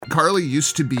Carly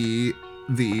used to be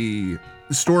the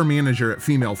store manager at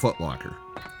Female Foot Locker,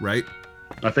 right?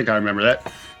 I think I remember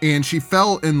that. And she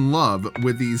fell in love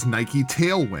with these Nike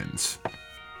Tailwinds,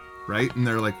 right? And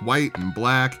they're like white and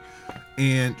black,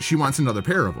 and she wants another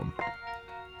pair of them.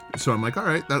 So I'm like, all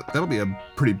right, that'll be a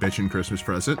pretty bitchin' Christmas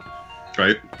present.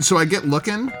 Right. So I get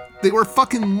looking. They were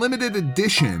fucking limited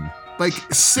edition, like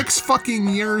 6 fucking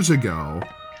years ago.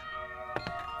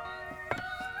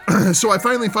 So I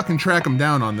finally fucking track them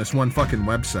down on this one fucking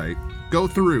website, go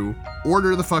through,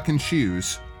 order the fucking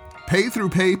shoes, pay through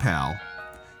PayPal,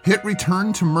 hit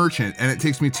return to merchant, and it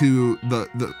takes me to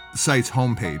the site's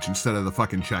homepage instead of the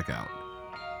fucking checkout.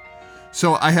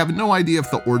 So I have no idea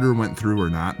if the order went through or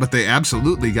not, but they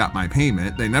absolutely got my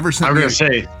payment. They never sent me... I was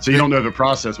going to say, so you don't know the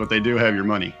process, but they do have your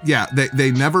money. Yeah,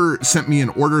 they never sent me an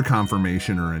order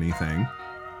confirmation or anything.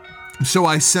 So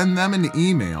I send them an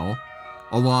email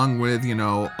along with,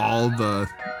 all the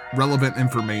relevant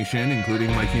information,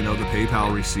 including like, the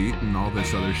PayPal receipt and all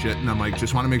this other shit. And I'm like,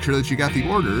 just want to make sure that you got the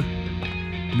order.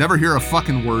 Never hear a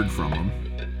fucking word from them.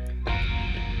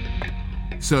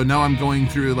 So now I'm going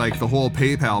through like the whole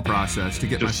PayPal process to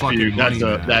get my fucking money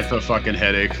back. That's a fucking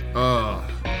headache.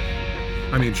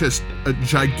 I mean, just a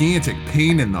gigantic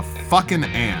pain in the fucking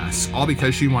ass, all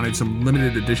because she wanted some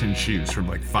limited edition shoes from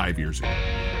like 5 years ago.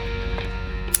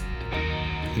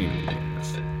 Pain in the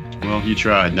ass. Well, you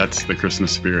tried. That's the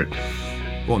Christmas spirit.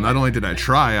 Well, not only did I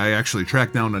try, I actually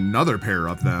tracked down another pair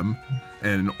of them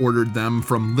and ordered them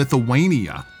from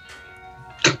Lithuania.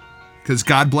 Because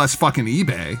God bless fucking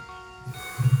eBay.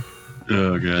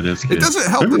 Oh, God, that's good. It doesn't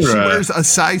help that she wears a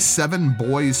size 7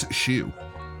 boy's shoe.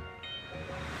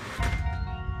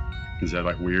 Is that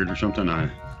like weird or something? A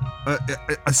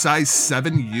size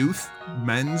 7 youth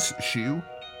men's shoe?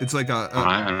 It's like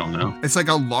I don't know. It's like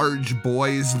a large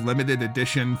boys limited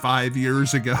edition 5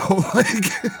 years ago.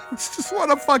 Like, it's just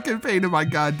what a fucking pain in my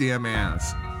goddamn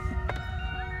ass.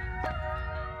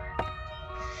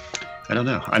 I don't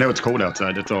know. I know it's cold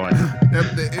outside. That's all I know.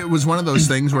 It was one of those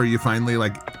things where you finally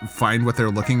like find what they're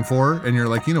looking for, and you're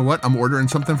like, you know what? I'm ordering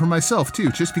something for myself too,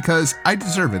 just because I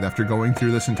deserve it after going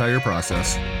through this entire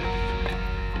process.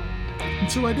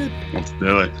 And so I did. Let's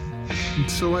do it.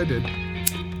 And so I did.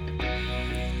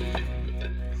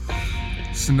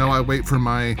 So now I wait for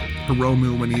my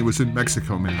Hiromu when he was in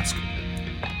Mexico mask.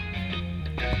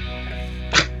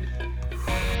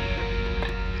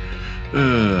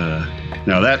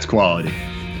 Now that's quality.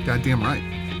 Goddamn right.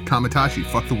 Kamatachi,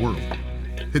 fuck the world.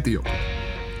 Hit the open.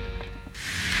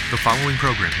 The following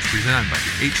program is presented by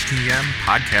the HTM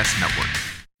Podcast Network.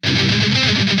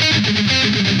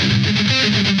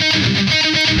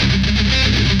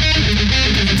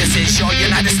 This is your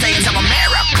United States of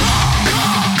America.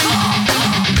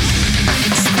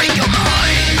 Speak your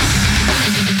mind.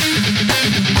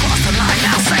 Cross the line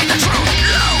now, say the truth.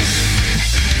 No.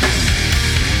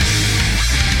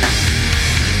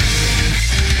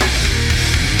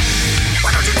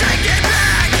 Why don't you take it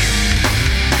back?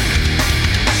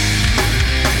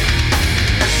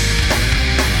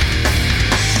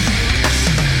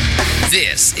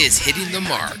 This is Hitting the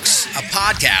Marks, a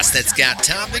podcast that's got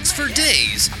topics for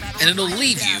days, and it'll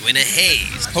leave you in a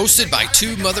haze. Hosted by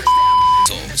two mother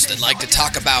assholes that like to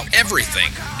talk about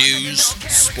everything: news,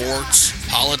 sports,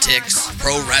 politics,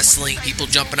 pro wrestling, people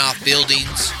jumping off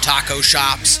buildings, taco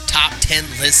shops, top 10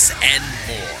 lists, and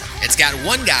more. It's got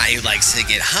one guy who likes to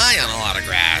get high on a lot of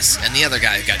grass, and the other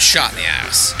guy who got shot in the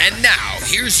ass. And now,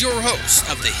 here's your host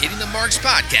of the Hitting the Marks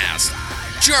podcast,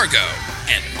 Jargo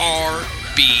and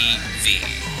RBV.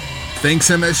 Thanks,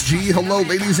 MSG. Hello,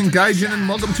 ladies and gaijin, and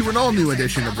welcome to an all-new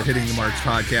edition of the Hitting the Marks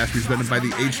podcast, presented by the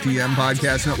HTM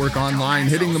Podcast Network online,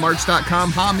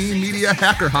 hittingthemarks.com, Hameen Media,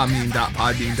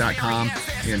 hackerhameen.podbean.com,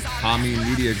 and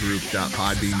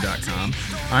hameenmediagroup.podbean.com.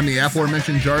 I'm the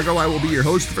aforementioned Jargo. I will be your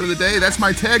host for the day. That's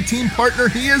my tag team partner.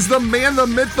 He is the man, the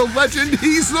myth, the legend.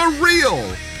 He's the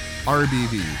real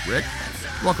RBV. Rick,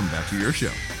 welcome back to your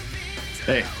show.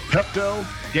 Hey, Pepto,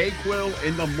 Dayquil,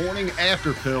 in the morning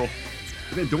after pill.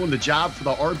 We've been doing the job for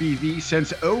the RBV since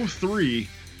 2003.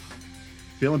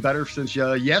 Feeling better since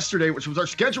yesterday, which was our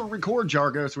scheduled record,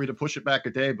 Jargo, so we had to push it back a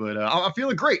day. But I'm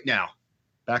feeling great now.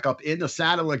 Back up in the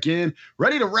saddle again,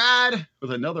 ready to ride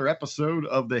with another episode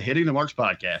of the Hitting the Marks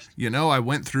podcast. You know, I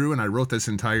went through and I wrote this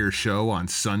entire show on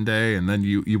Sunday, and then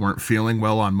you weren't feeling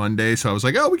well on Monday, so I was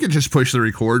like, oh, we could just push the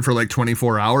record for like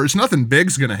 24 hours. Nothing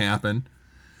big's going to happen.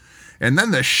 And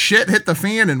then the shit hit the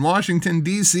fan in Washington,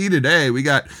 D.C. today. We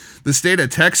got the state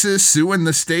of Texas suing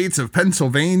the states of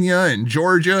Pennsylvania and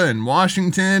Georgia and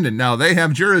Washington, and now they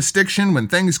have jurisdiction when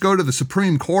things go to the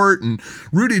Supreme Court, and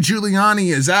Rudy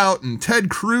Giuliani is out, and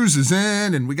Ted Cruz is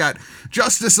in, and we got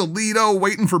Justice Alito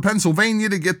waiting for Pennsylvania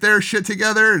to get their shit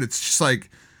together, and it's just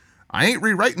like, I ain't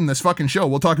rewriting this fucking show.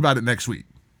 We'll talk about it next week.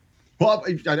 Well,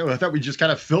 I know. I thought we'd just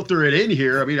kind of filter it in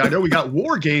here. I mean, I know we got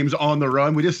war games on the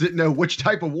run. We just didn't know which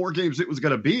type of war games it was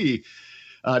going to be.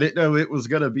 I didn't know it was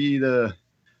going to be the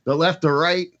left or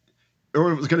right,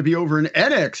 or it was going to be over in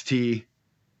NXT.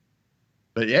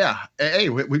 But yeah, hey,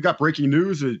 we've got breaking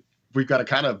news. We've got to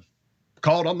kind of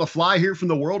call it on the fly here from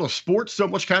the world of sports. So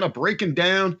much kind of breaking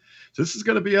down. So this is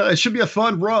going to be it should be a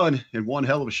fun run and one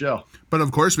hell of a show. But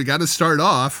of course, we got to start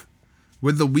off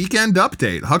with the weekend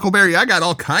update. Huckleberry, I got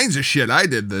all kinds of shit I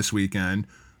did this weekend.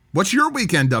 What's your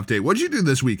weekend update? What'd you do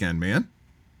this weekend, man?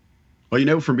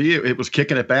 Well, for me, it was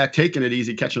kicking it back, taking it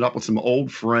easy, catching up with some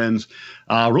old friends.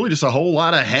 Really just a whole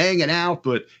lot of hanging out,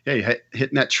 but hey,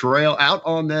 hitting that trail out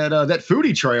on that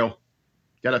foodie trail.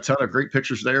 Got a ton of great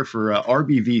pictures there for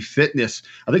RBV Fitness.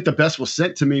 I think the best was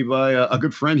sent to me by a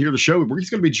good friend here of the show. He's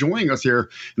going to be joining us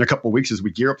here in a couple of weeks as we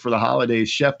gear up for the holidays.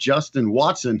 Chef Justin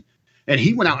Watson. And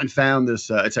he went out and found this.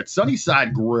 It's at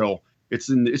Sunnyside Grill. It's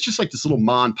just like this little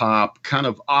mon pop, kind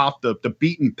of off the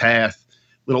beaten path,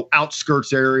 little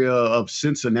outskirts area of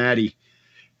Cincinnati.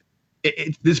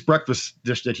 This breakfast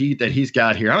dish that he's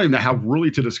got here, I don't even know how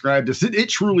really to describe this. It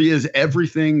truly is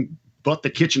everything but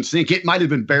the kitchen sink. It might have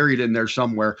been buried in there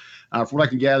somewhere. From what I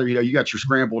can gather, you got your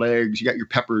scrambled eggs, you got your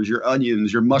peppers, your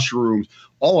onions, your mushrooms,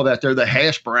 all of that there, the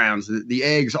hash browns, the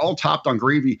eggs, all topped on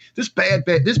gravy. This bad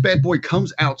boy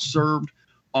comes out served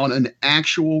on an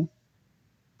actual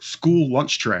school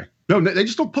lunch tray. No, they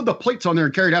just don't put the plates on there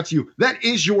and carry it out to you. That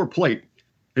is your plate.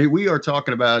 Hey, we are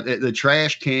talking about the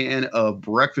trash can of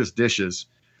breakfast dishes.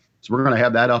 So we're going to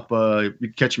have that up. You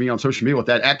can catch me on social media with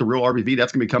that at The Real RBV.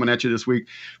 That's going to be coming at you this week.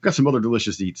 We've got some other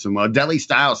delicious eats, some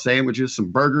deli-style sandwiches,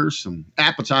 some burgers, some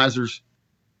appetizers.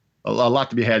 A lot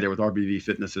to be had there with RBV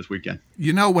Fitness this weekend.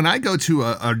 When I go to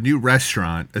a new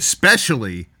restaurant,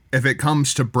 especially if it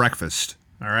comes to breakfast,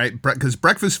 all right, because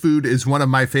breakfast food is one of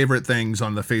my favorite things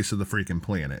on the face of the freaking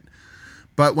planet.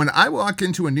 But when I walk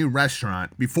into a new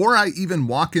restaurant, before I even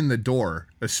walk in the door,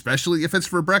 especially if it's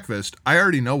for breakfast, I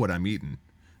already know what I'm eating.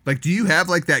 Like, do you have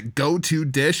like that go-to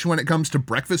dish when it comes to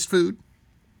breakfast food?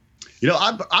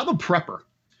 I'm a prepper.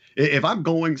 If I'm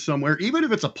going somewhere, even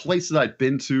if it's a place that I've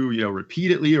been to,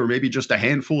 repeatedly or maybe just a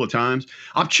handful of times,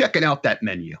 I'm checking out that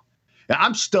menu.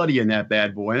 I'm studying that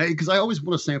bad boy because I always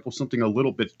want to sample something a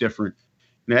little bit different.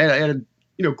 And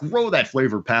grow that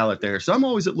flavor palette there. So I'm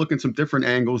always looking some different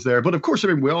angles there. But of course,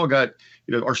 we all got,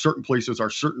 our certain places,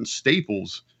 our certain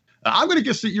staples. I'm going to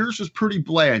guess that yours is pretty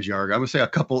bland, Yarg. I'm going to say a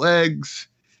couple eggs,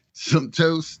 some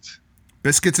toast,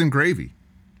 biscuits and gravy.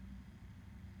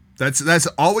 That's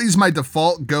always my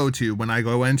default go-to when I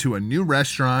go into a new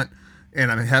restaurant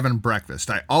and I'm having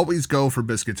breakfast. I always go for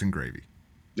biscuits and gravy.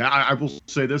 Now, I will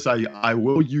say this. I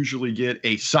will usually get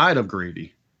a side of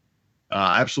gravy.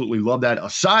 I absolutely love that. A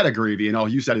side of gravy, and I'll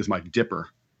use that as my dipper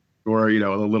or,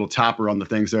 a little topper on the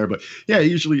things there. But yeah,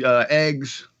 usually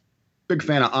eggs. Big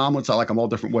fan of omelets. I like them all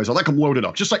different ways. I like them loaded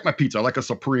up, just like my pizza. I like a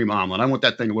supreme omelet. I want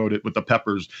that thing loaded with the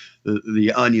peppers,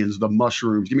 the onions, the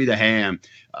mushrooms. Give me the ham,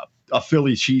 a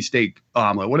Philly cheesesteak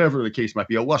omelet, whatever the case might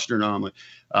be, a Western omelet,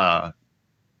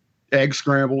 egg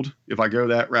scrambled, if I go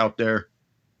that route there,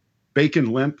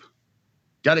 bacon limp.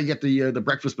 Got to get the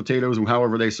breakfast potatoes and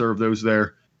however they serve those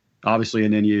there, obviously,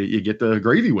 and then you get the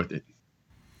gravy with it.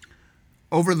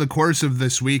 Over the course of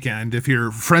this weekend, if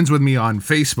you're friends with me on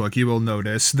Facebook, you will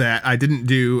notice that I didn't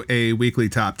do a weekly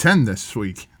top 10 this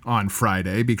week on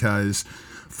Friday because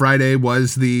Friday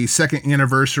was the second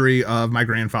anniversary of my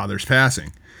grandfather's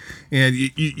passing. And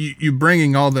you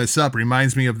bringing all this up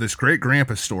reminds me of this great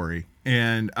grandpa story.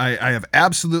 And I have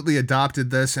absolutely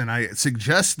adopted this, and I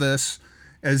suggest this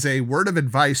as a word of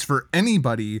advice for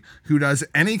anybody who does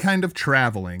any kind of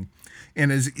traveling and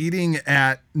is eating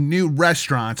at new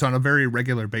restaurants on a very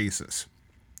regular basis.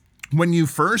 When you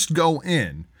first go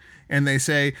in and they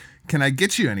say, "Can I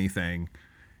get you anything?"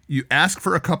 you ask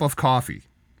for a cup of coffee.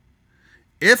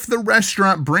 If the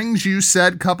restaurant brings you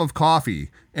said cup of coffee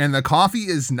and the coffee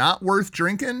is not worth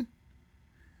drinking,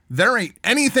 there ain't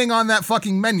anything on that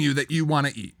fucking menu that you want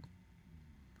to eat.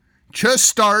 Just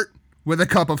start with a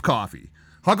cup of coffee.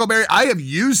 Huckleberry, I have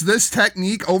used this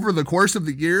technique over the course of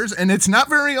the years, and it's not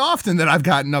very often that I've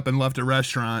gotten up and left a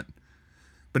restaurant.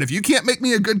 But if you can't make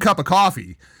me a good cup of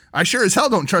coffee, I sure as hell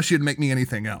don't trust you to make me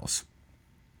anything else.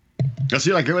 I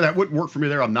see, that wouldn't work for me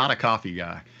there. I'm not a coffee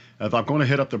guy. If I'm going to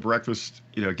hit up the breakfast,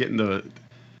 getting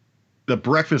the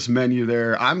breakfast menu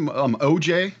there, I'm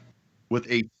OJ with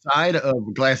a side of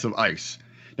a glass of ice.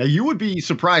 Now, you would be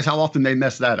surprised how often they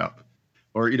mess that up.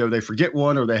 Or, they forget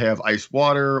one, or they have ice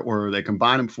water, or they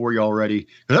combine them for you already.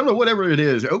 Because I don't know, whatever it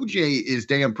is, OJ is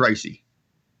damn pricey.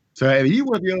 So I mean, you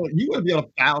want to be able to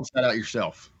balance that out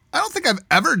yourself. I don't think I've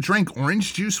ever drank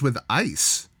orange juice with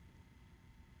ice.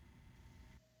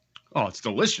 Oh, it's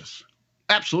delicious.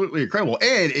 Absolutely incredible.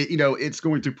 And, it's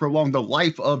going to prolong the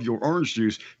life of your orange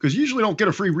juice because you usually don't get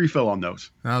a free refill on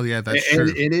those. Oh, yeah, that's true.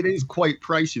 And it is quite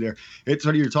pricey there. It's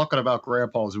funny you're talking about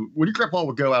grandpas. When your grandpa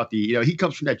would go out to eat, he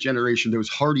comes from that generation, those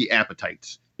hearty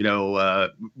appetites.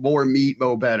 More meat,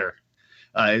 more better.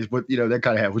 Is what, they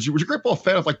kind of have. Was your grandpa a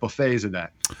fan of like buffets and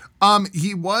that?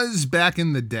 He was back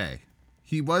in the day.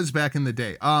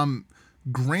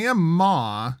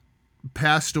 Grandma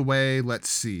passed away, let's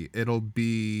see, it'll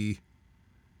be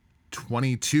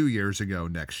 22 years ago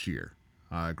next year.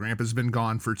 Grandpa's been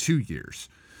gone for 2 years.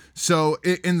 So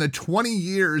in the 20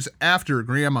 years after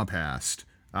Grandma passed,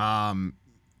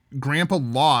 Grandpa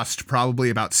lost probably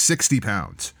about 60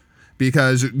 pounds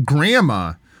because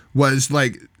Grandma was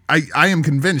like, I am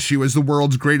convinced she was the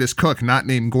world's greatest cook, not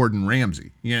named Gordon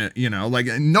Ramsay. Like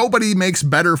nobody makes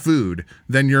better food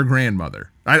than your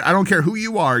grandmother. I don't care who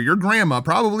you are. Your grandma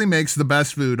probably makes the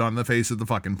best food on the face of the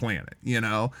fucking planet,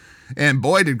 And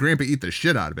boy, did Grandpa eat the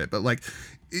shit out of it. But like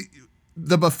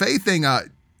the buffet thing,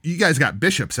 you guys got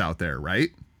Bishop's out there,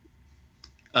 right?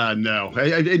 No.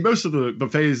 Most of the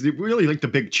buffets, really like the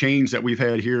big chains that we've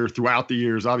had here throughout the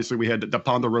years. Obviously, we had the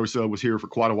Ponderosa was here for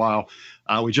quite a while.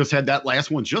 We just had that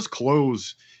last one just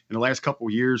close in the last couple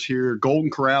of years here. Golden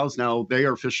Corrals, now they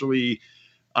are officially,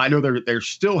 I know they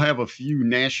still have a few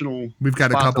national. We've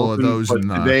got a couple open, of those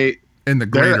in the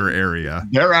greater area.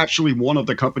 They're actually one of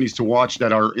the companies to watch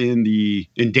that are in the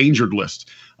endangered list.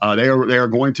 They are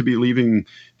going to be leaving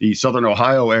the Southern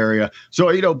Ohio area.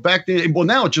 So, back then, well,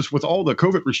 now just with all the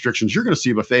COVID restrictions, you're going to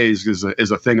see buffets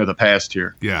is a thing of the past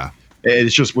here. Yeah.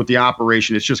 It's just with the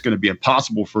operation, it's just going to be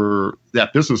impossible for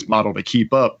that business model to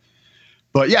keep up.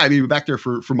 But yeah, I mean, back there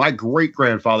for my great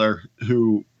grandfather,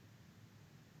 who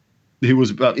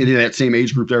was about in that same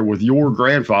age group there with your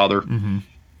grandfather. Mm-hmm.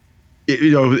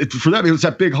 For them, it was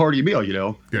that big hearty meal,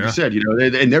 Yeah. You said,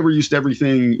 they never used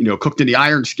everything, cooked in the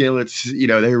iron skillets. They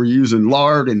were using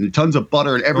lard and tons of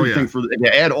butter and everything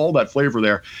to add all that flavor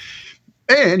there.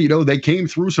 And, they came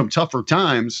through some tougher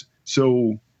times.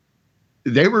 So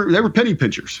they were penny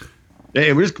pinchers.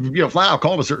 And we just, flat out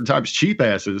called them certain times cheap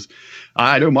asses.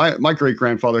 I know my great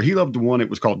grandfather, he loved the one. It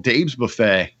was called Dave's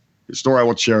Buffet. The story I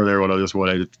want to share there.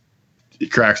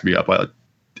 It cracks me up.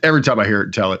 Every time I hear it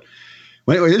and tell it.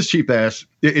 Well, anyway, this cheap ass,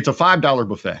 it's a $5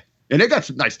 buffet. And they got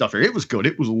some nice stuff here. It was good.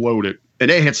 It was loaded.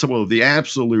 And they had some of the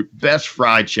absolute best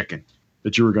fried chicken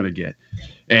that you were going to get.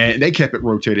 And they kept it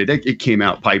rotated. It came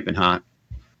out piping hot.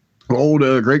 Old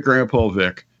great grandpa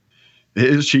Vic,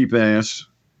 his cheap ass,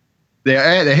 they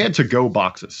had to-go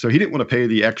boxes. So he didn't want to pay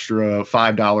the extra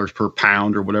 $5 per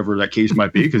pound or whatever that case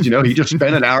might be. Because, he just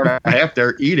spent an hour and a half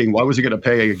there eating. Why was he going to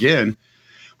pay again?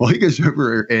 Well, he goes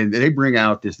over and they bring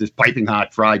out this piping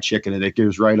hot fried chicken, and it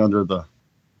goes right under the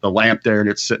lamp there, and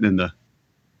it's sitting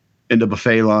in the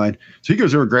buffet line. So he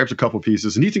goes over and grabs a couple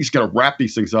pieces, and he thinks he's got to wrap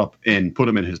these things up and put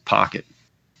them in his pocket.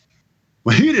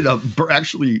 Well, he ended up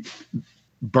actually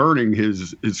burning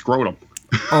his scrotum.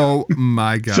 Oh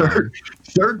my God!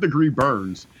 Third degree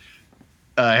burns.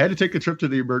 I had to take a trip to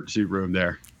the emergency room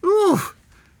there. Ooh,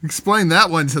 explain that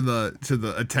one to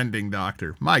the attending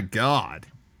doctor. My God.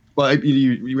 Well,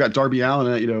 you got Darby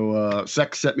Allin,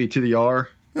 sex sent me to the ER,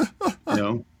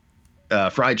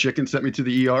 fried chicken sent me to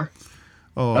the ER.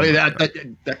 Oh, I mean,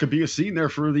 that could be a scene there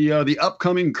for the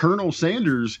upcoming Colonel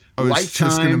Sanders lifetime.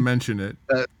 Just going to mention it.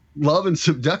 Love and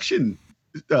seduction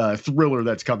thriller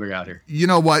that's coming out here. You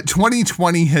know what?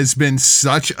 2020 has been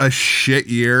such a shit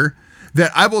year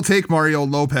that I will take Mario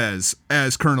Lopez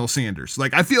as Colonel Sanders.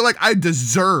 Like, I feel like I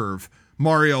deserve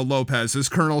Mario Lopez as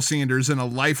Colonel Sanders in a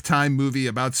Lifetime movie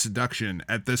about seduction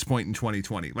at this point in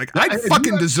 2020. Like, I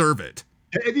fucking deserve it.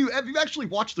 Have you actually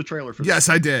watched the trailer for this? Yes,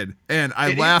 I did. And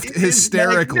I laughed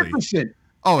hysterically. Magnificent.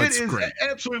 Oh, it's great.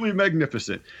 Absolutely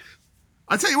magnificent.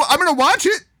 I'll tell you what, I'm going to watch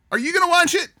it. Are you going to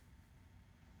watch it?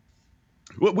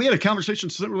 Well, we had a conversation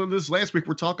similar to this last week.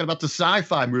 We're talking about the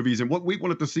sci-fi movies and what we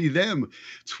wanted to see them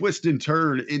twist and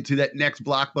turn into that next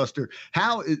blockbuster.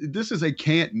 This is a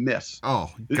can't miss.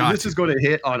 Oh, this is going to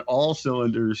hit on all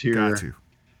cylinders here. Got to.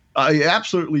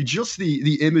 Absolutely, just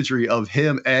the imagery of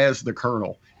him as the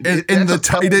Colonel. In the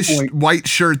tightest white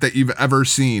shirt that you've ever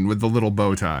seen with the little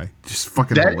bow tie. Just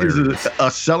fucking hilarious. That is a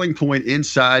selling point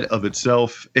inside of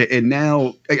itself. And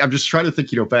now I'm just trying to think,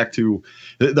 back to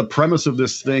the premise of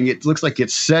this thing. It looks like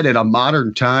it's set in a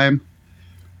modern time.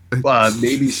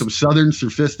 Maybe some Southern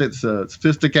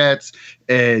sophisticates,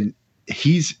 and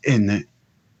he's in,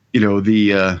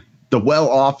 the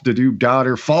well-off Dadoob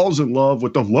daughter falls in love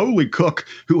with the lowly cook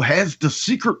who has the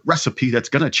secret recipe that's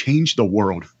going to change the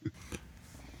world.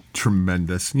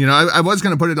 Tremendous. I was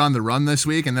going to put it on the run this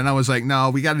week, and then I was like, no,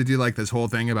 we got to do like this whole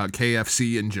thing about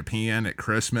KFC in Japan at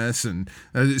Christmas. And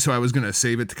so I was going to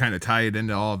save it to kind of tie it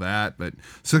into all that. But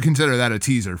so consider that a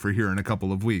teaser for here in a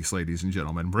couple of weeks, ladies and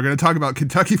gentlemen. We're going to talk about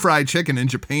Kentucky Fried Chicken in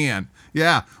Japan.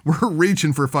 Yeah, we're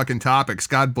reaching for fucking topics.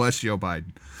 God bless Joe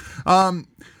Biden.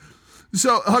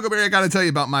 So, Huckleberry, I got to tell you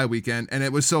about my weekend, and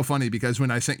it was so funny because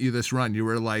when I sent you this run, you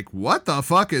were like, what the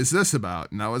fuck is this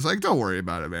about? And I was like, don't worry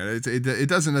about it, man. It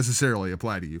doesn't necessarily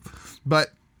apply to you.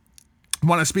 But I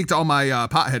want to speak to all my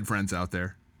pothead friends out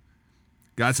there.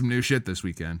 Got some new shit this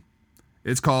weekend.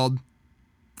 It's called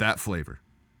That Flavor.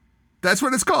 That's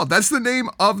what it's called. That's the name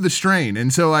of the strain.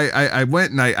 And so I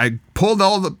went and I pulled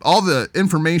all the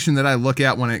information that I look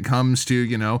at when it comes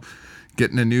to,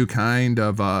 getting a new kind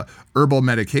of herbal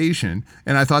medication.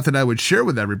 And I thought that I would share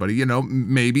with everybody,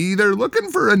 maybe they're looking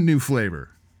for a new flavor.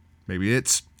 Maybe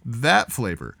it's that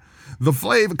flavor. The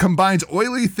flavor combines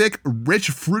oily, thick, rich,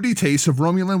 fruity taste of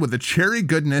Romulan with the cherry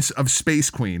goodness of Space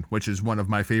Queen, which is one of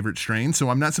my favorite strains, so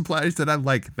I'm not surprised that I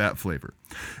like that flavor.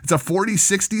 It's a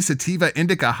 40-60 sativa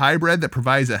indica hybrid that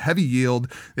provides a heavy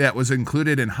yield that was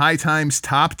included in High Times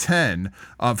Top 10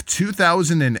 of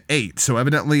 2008. So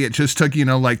evidently it just took,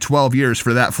 like 12 years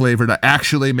for that flavor to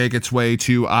actually make its way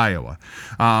to Iowa,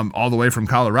 all the way from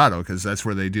Colorado, because that's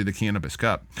where they do the Cannabis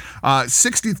Cup.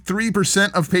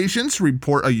 63% of patients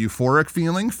report a euphoric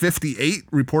feeling, 58%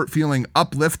 report feeling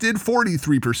uplifted,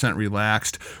 43%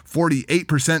 relaxed,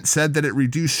 48% said that it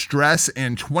reduced stress,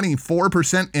 and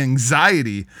 24% anxiety.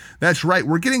 That's right.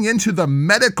 We're getting into the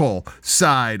medical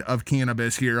side of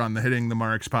cannabis here on the Hitting the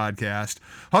Marks podcast.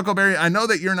 Huckleberry, I know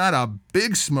that you're not a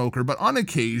big smoker, but on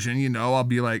occasion, I'll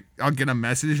get a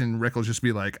message and Rick will just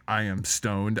be like, I am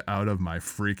stoned out of my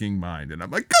freaking mind. And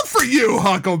I'm like, good for you,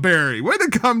 Huckleberry. Way to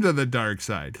come to the dark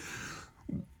side.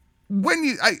 When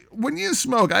you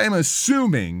smoke, I am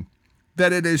assuming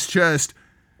that it is just,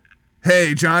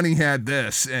 hey, Johnny had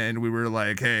this, and we were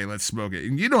like, hey, let's smoke it.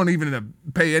 And you don't even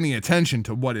pay any attention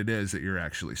to what it is that you're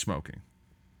actually smoking.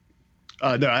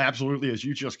 No, absolutely. As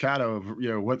you just kind of,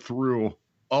 went through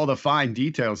all the fine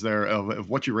details there of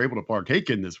what you were able to partake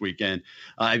in this weekend.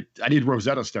 I need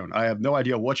Rosetta Stone. I have no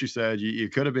idea what you said. You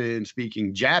could have been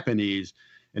speaking Japanese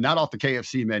and not off the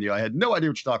KFC menu. I had no idea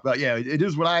what you're talking about. Yeah, it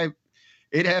is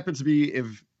it happens to be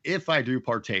if I do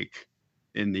partake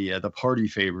in the party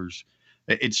favors.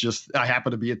 It's just I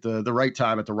happen to be at the right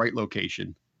time at the right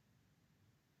location.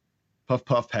 Puff,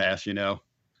 puff, pass,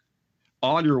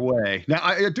 on your way. Now,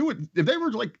 I do it. If they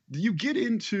were like, do you get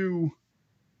into,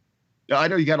 I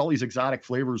know you got all these exotic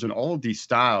flavors and all of these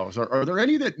styles. Are there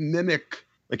any that mimic,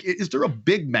 like, is there a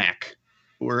Big Mac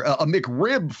or a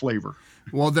McRib flavor?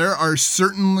 Well, there are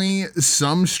certainly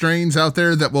some strains out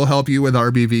there that will help you with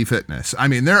RBV fitness. I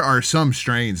mean, there are some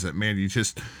strains that, man,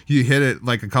 you hit it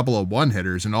like a couple of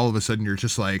one-hitters and all of a sudden you're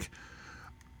just like,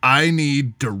 I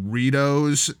need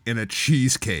Doritos and a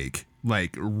cheesecake,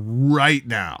 like right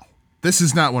now. This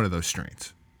is not one of those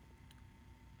strains.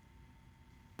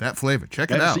 That flavor,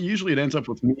 check it out. So usually it ends up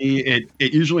with me.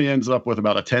 It usually ends up with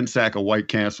about a 10 sack of White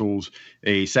Castles,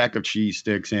 a sack of cheese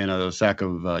sticks, and a sack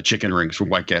of chicken rings from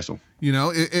White Castle.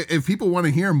 If people want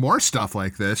to hear more stuff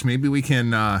like this, maybe we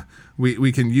can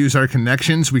we can use our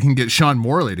connections. We can get Sean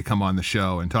Morley to come on the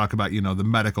show and talk about the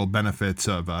medical benefits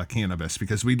of cannabis,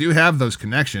 because we do have those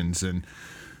connections. And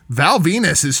Val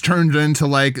Venus has turned into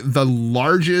like the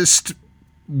largest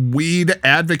weed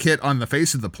advocate on the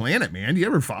face of the planet. Man, do you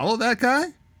ever follow that guy?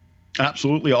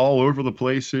 Absolutely, all over the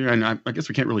place here, and I guess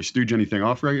we can't really stooge anything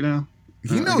off right now.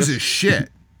 He knows his shit.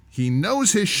 He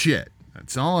knows his shit.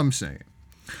 That's all I'm saying.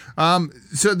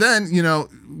 So then,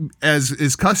 as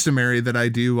is customary that I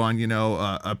do on,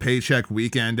 a paycheck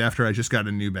weekend after I just got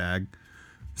a new bag,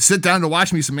 sit down to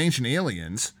watch me some Ancient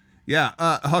Aliens. Yeah,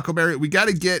 Huckleberry, we got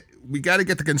to get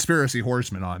the conspiracy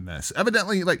horseman on this.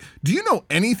 Evidently, do you know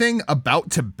anything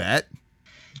about Tibet?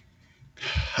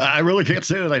 I really can't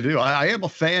say that I do. I am a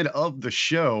fan of the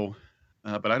show.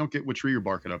 but I don't get what tree you're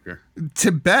barking up here.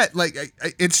 Tibet, like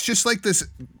it's just like this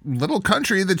little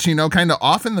country that's, you know, kind of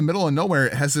off in the middle of nowhere.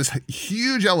 It has this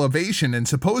huge elevation, and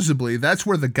supposedly that's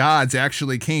where the gods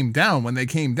actually came down. When they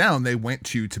came down, they went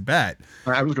to Tibet.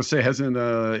 I was gonna say,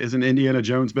 isn't Indiana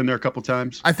Jones been there a couple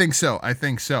times? I think so.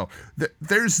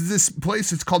 There's this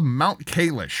place. It's called Mount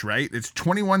Kailash, right? It's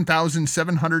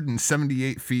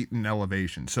 21,778 feet in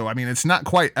elevation. So I mean, it's not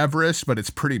quite Everest, but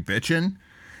it's pretty bitchin'.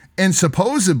 And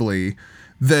supposedly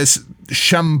this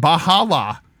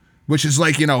Shambhala, which is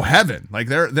like, you know, heaven, like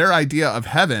their idea of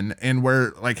heaven, and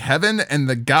where like heaven and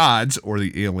the gods, or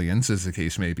the aliens as the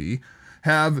case may be,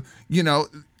 have, you know,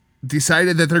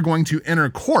 decided that they're going to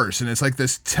intercourse. And it's like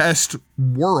this test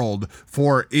world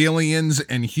for aliens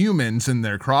and humans and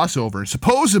their crossover.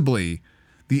 Supposedly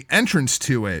the entrance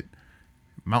to it,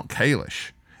 Mount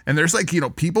Kailash. And there's like, you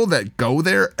know, people that go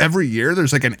there every year.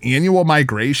 There's like an annual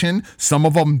migration. Some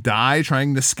of them die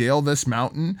trying to scale this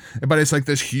mountain, but it's like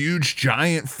this huge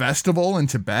giant festival in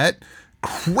Tibet.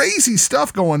 Crazy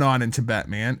stuff going on in Tibet,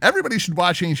 man. Everybody should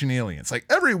watch Ancient Aliens. Like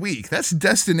every week. That's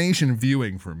destination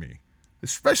viewing for me,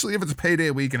 especially if it's a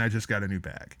payday week and I just got a new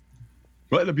bag.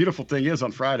 But the beautiful thing is,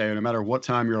 on Friday, no matter what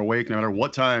time you're awake, no matter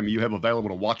what time you have available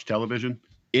to watch television,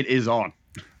 it is on.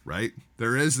 Right?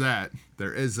 There is that.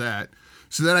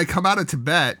 So then I come out of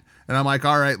Tibet and I'm like,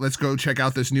 all right, let's go check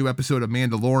out this new episode of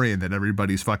Mandalorian that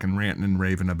everybody's fucking ranting and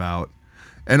raving about.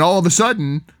 And all of a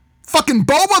sudden, fucking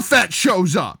Boba Fett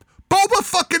shows up. Boba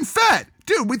fucking Fett.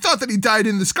 Dude, we thought that he died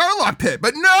in the Scarlock pit,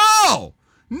 but no!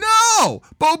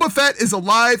 Boba Fett is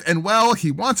alive and well.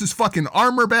 He wants his fucking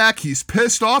armor back. He's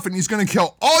pissed off and he's going to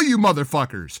kill all you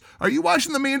motherfuckers. Are you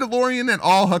watching The Mandalorian at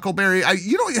all, Huckleberry?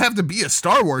 You don't have to be a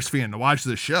Star Wars fan to watch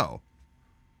this show.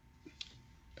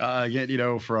 Yet, you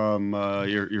know, from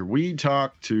your weed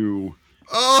talk to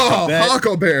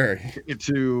Huckleberry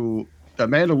to The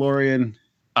Mandalorian,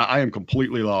 I am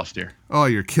completely lost here. Oh,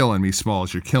 you're killing me,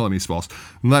 Smalls. Let me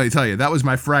tell you, that was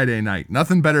my Friday night.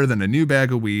 Nothing better than a new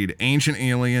bag of weed, Ancient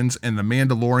Aliens, and The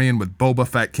Mandalorian with Boba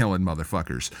Fett killing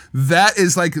motherfuckers. That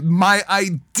is like my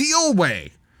ideal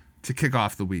way to kick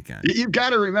off the weekend. You've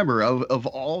got to remember, of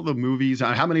all the movies,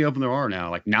 how many of them there are now?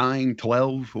 Like 9,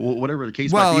 12, whatever the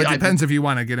case might be. Well, it depends if you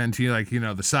want to get into, like, you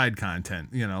know, the side content,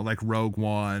 you know, like Rogue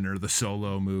One or the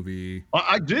Solo movie.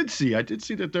 I did see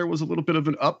that there was a little bit of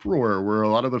an uproar where a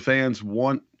lot of the fans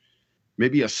want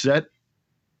maybe a set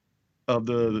of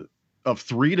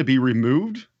 3 to be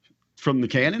removed from the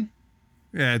canon.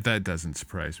 Yeah, that doesn't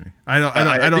surprise me. I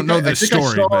don't know the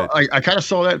story, but I kind of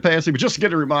saw that passing. But just to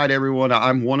remind everyone,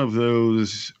 I'm one of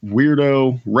those rare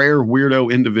weirdo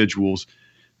individuals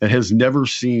that has never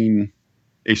seen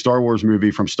a Star Wars movie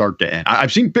from start to end.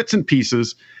 I've seen bits and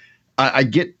pieces. I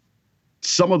get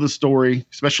some of the story,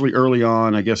 especially early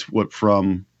on. I guess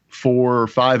from 4,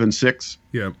 5, and 6.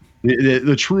 Yeah,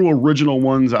 the true original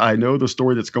ones. I know the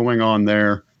story that's going on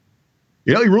there.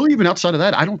 You know, really, even outside of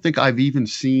that, I don't think I've even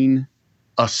seen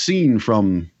a scene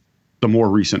from the more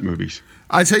recent movies.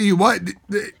 I tell you what,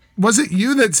 was it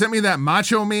you that sent me that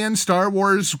Macho Man Star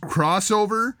Wars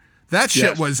crossover? That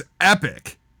shit was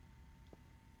epic.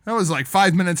 That was like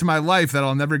 5 minutes of my life that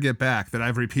I'll never get back, that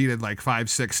I've repeated like 5,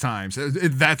 6 times.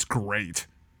 That's great.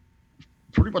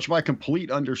 Pretty much my complete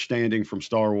understanding from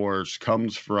Star Wars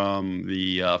comes from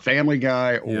the Family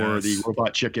Guy or the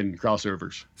Robot Chicken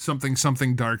crossovers.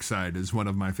 Something Dark Side is one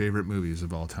of my favorite movies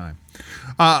of all time.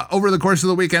 Over the course of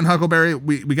the weekend, Huckleberry,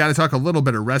 we got to talk a little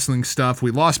bit of wrestling stuff.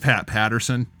 We lost Pat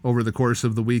Patterson over the course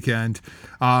of the weekend.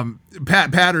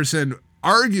 Pat Patterson,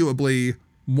 arguably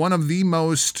one of the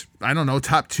most,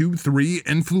 top 2, 3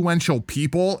 influential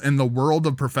people in the world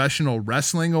of professional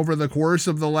wrestling over the course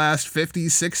of the last 50,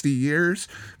 60 years,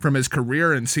 from his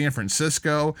career in San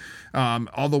Francisco,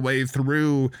 all the way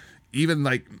through even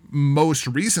like most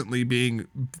recently being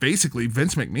basically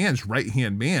Vince McMahon's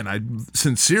right-hand man. I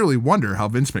sincerely wonder how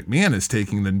Vince McMahon is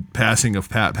taking the passing of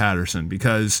Pat Patterson,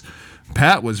 because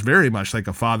Pat was very much like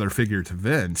a father figure to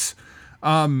Vince.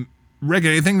 Rick,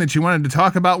 anything that you wanted to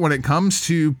talk about when it comes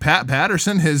to Pat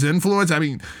Patterson, his influence? I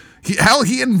mean,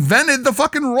 he invented the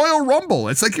fucking Royal Rumble.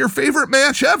 It's like your favorite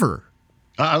match ever.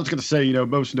 I was going to say,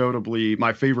 most notably,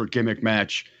 my favorite gimmick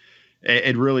match,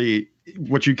 and really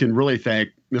what you can really thank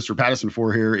Mr. Patterson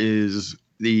for here is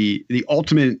the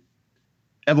ultimate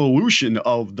evolution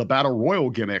of the Battle Royal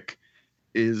gimmick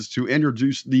is to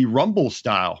introduce the Rumble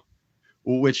style,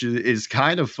 which is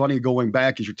kind of funny going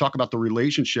back as you talk about the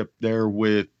relationship there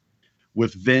with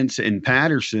Vince and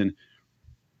Patterson.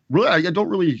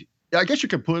 Really, I guess you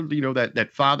could put, that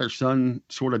father-son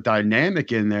sort of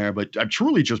dynamic in there, but I'm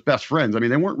truly just best friends. I mean,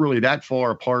 they weren't really that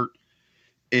far apart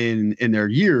in their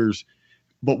years,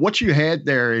 But what you had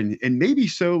there, and maybe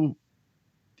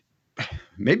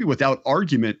without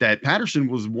argument, that Patterson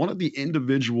was one of the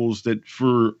individuals that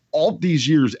for all these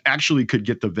years actually could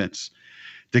get the Vince,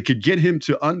 that could get him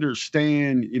to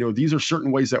understand, these are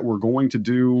certain ways that we're going to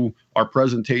do our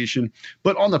presentation.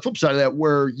 But on the flip side of that,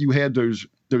 where you had those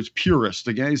purists,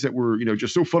 the guys that were,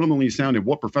 just so fundamentally sound in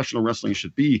what professional wrestling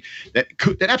should be, that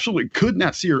absolutely could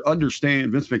not see or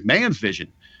understand Vince McMahon's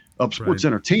vision of sports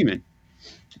entertainment.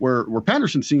 Where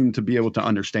Patterson seemed to be able to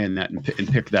understand that and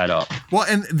pick that up. Well,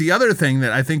 and the other thing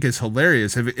that I think is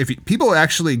hilarious, if people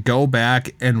actually go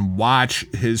back and watch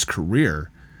his career,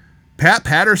 Pat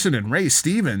Patterson and Ray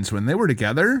Stevens, when they were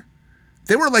together,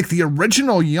 they were like the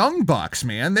original Young Bucks,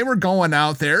 man. They were going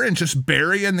out there and just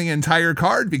burying the entire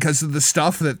card because of the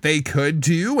stuff that they could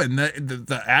do, and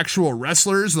the actual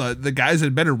wrestlers, the guys that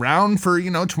had been around for,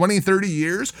 20, 30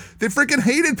 years, they freaking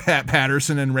hated Pat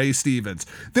Patterson and Ray Stevens.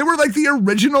 They were like the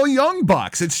original Young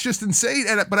Bucks. It's just insane.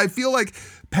 But I feel like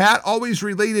Pat always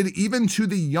related even to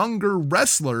the younger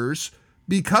wrestlers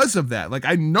because of that. Like,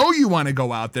 I know you want to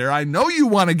go out there. I know you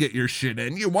want to get your shit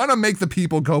in. You want to make the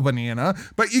people go banana,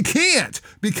 but you can't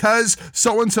because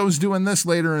so-and-so's doing this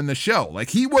later in the show. Like,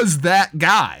 he was that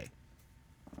guy.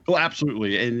 Well,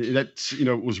 absolutely. And that's,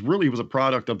 was a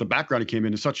product of the background he came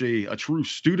in as such a true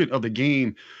student of the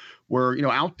game where,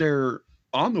 out there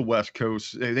on the West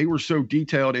Coast, they were so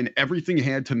detailed and everything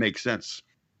had to make sense.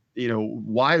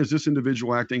 Why is this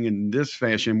individual acting in this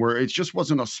fashion where it just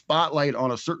wasn't a spotlight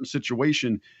on a certain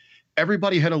situation?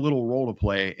 Everybody had a little role to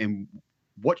play, and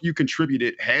what you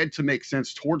contributed had to make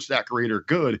sense towards that greater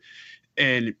good.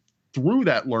 And through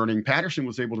that learning, Patterson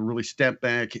was able to really step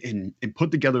back and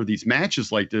put together these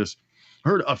matches like this. I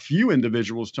heard a few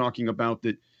individuals talking about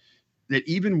that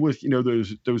even with,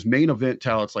 those main event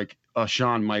talents like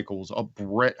Shawn Michaels, a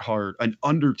Bret Hart, an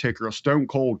Undertaker, a Stone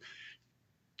Cold,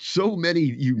 so many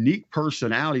unique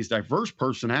personalities, diverse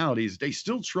personalities, they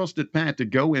still trusted Pat to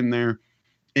go in there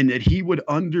and that he would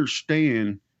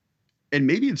understand. And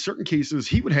maybe in certain cases,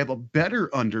 he would have a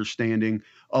better understanding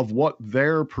of what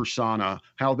their persona,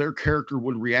 how their character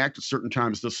would react at certain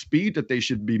times, the speed that they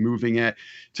should be moving at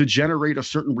to generate a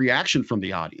certain reaction from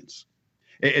the audience.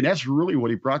 And that's really what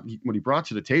he brought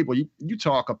to the table. You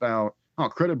talk about how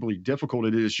incredibly difficult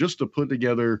it is just to put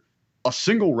together a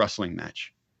single wrestling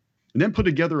match, and then put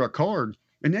together a card,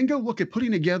 and then go look at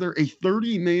putting together a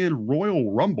 30-man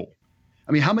Royal Rumble.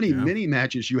 I mean, how many mini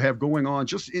matches you have going on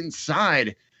just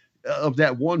inside of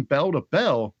that one bell to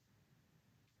bell.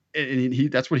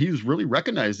 And that's what he was really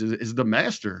recognized as the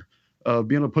master of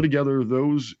being able to put together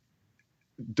those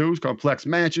complex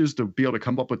matches, to be able to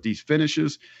come up with these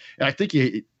finishes. And I think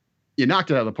you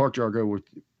knocked it out of the park, Jargo, with,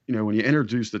 when you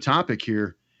introduced the topic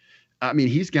here. I mean,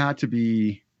 he's got to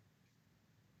be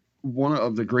one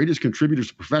of the greatest contributors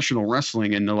to professional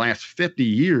wrestling in the last 50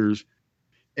 years.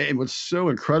 And what's so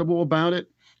incredible about it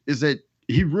is that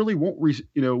he really won't,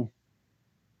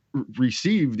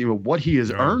 receive, what he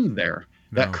has earned there,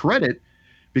 that credit,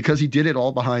 because he did it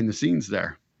all behind the scenes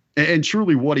there. And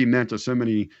truly what he meant to so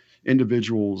many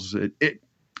individuals. It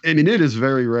is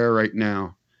very rare right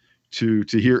now to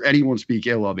hear anyone speak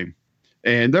ill of him.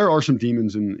 And there are some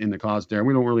demons in the cause there.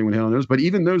 We don't really want to hit on those, but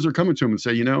even those are coming to him and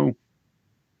say,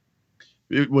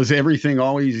 it was everything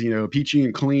always, peachy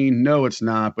and clean. No, it's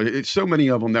not. But it's so many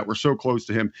of them that were so close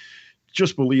to him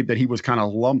just believed that he was kind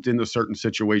of lumped into certain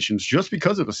situations just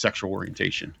because of a sexual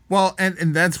orientation. Well,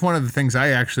 and that's one of the things I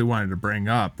actually wanted to bring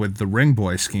up with the Ring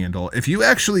Boy scandal. If you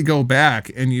actually go back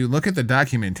and you look at the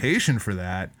documentation for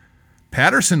that,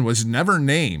 Patterson was never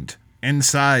named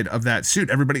inside of that suit.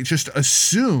 Everybody just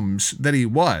assumes that he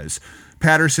was.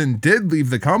 Patterson did leave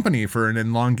the company for an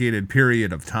elongated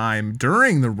period of time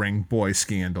during the Ring Boy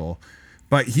scandal,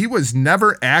 but he was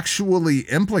never actually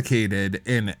implicated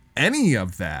in any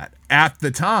of that at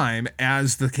the time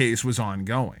as the case was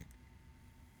ongoing.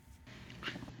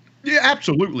 Yeah,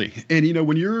 absolutely. And,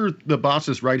 when you're the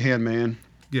boss's right-hand man,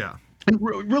 yeah, and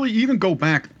really even go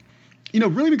back,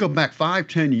 really even go back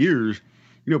 5-10 years,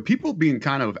 people being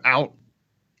kind of outward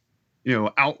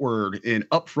and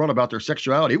upfront about their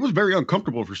sexuality, it was very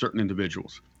uncomfortable for certain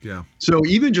individuals. Yeah. So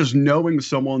even just knowing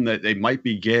someone that they might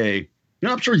be gay,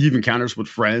 I'm sure you've encountered with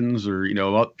friends or,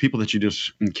 people that you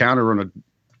just encounter on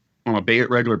a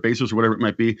regular basis or whatever it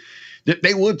might be, that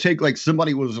they would take like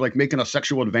somebody was like making a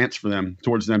sexual advance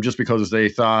towards them just because they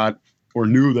thought or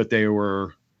knew that they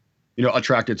were,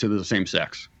 attracted to the same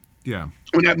sex. Yeah.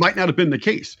 When that might not have been the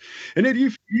case. And then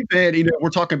you've had,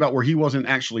 we're talking about where he wasn't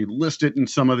actually listed in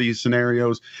some of these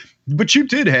scenarios, but you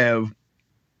did have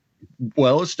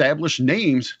well-established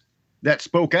names that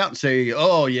spoke out and say,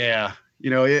 oh yeah,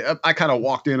 I kind of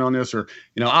walked in on this, or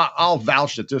I'll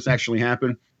vouch that this actually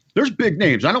happened. There's big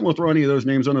names. I don't want to throw any of those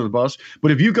names under the bus,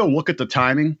 but if you go look at the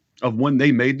timing of when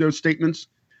they made those statements,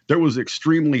 there was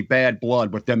extremely bad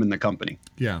blood with them in the company.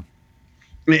 Yeah.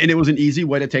 And it was an easy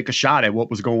way to take a shot at what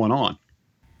was going on.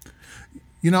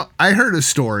 I heard a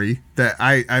story that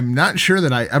I'm not sure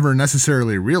that I ever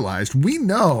necessarily realized. We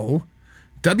know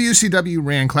WCW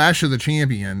ran Clash of the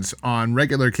Champions on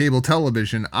regular cable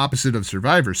television opposite of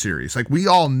Survivor Series. Like, we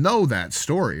all know that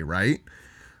story, right?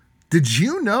 Did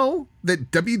you know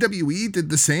that WWE did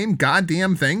the same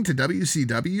goddamn thing to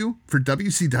WCW for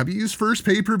WCW's first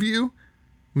pay-per-view?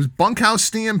 It was Bunkhouse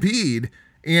Stampede,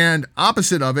 and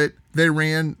opposite of it, they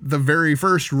ran the very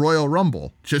first Royal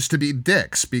Rumble just to be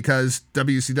dicks because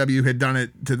WCW had done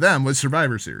it to them with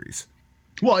Survivor Series.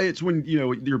 Well, it's when,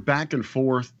 you're back and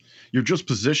forth, you're just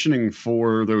positioning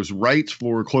for those rights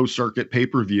for closed circuit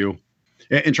pay-per-view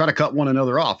and try to cut one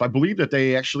another off. I believe that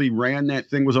they actually ran that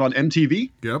thing, was it on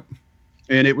MTV? Yep.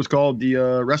 And it was called the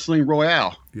Wrestling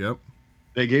Royale. Yep.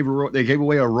 They gave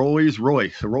away a Rolls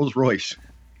Royce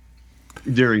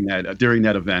during that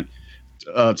event.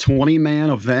 20-man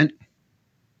event.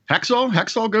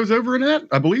 Hacksaw goes over in that,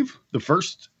 I believe. The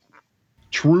first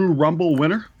true Rumble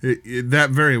winner. That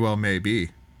very well may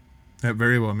be.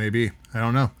 I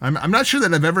don't know. I'm not sure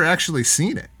that I've ever actually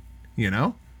seen it.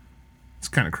 It's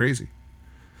kind of crazy.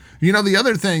 The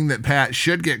other thing that Pat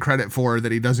should get credit for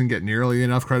that he doesn't get nearly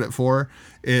enough credit for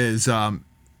is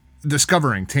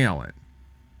discovering talent.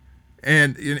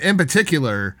 And in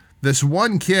particular, this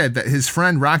one kid that his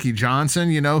friend Rocky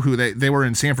Johnson, who they were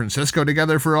in San Francisco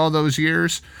together for all those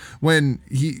years, when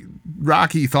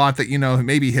Rocky thought that,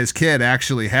 maybe his kid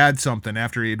actually had something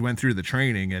after he had went through the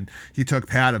training, and he took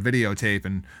Pat a videotape,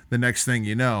 and the next thing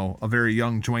you know, a very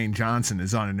young Dwayne Johnson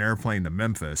is on an airplane to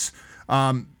Memphis.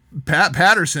 Pat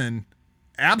Patterson,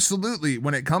 absolutely,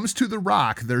 when it comes to The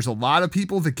Rock, there's a lot of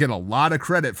people that get a lot of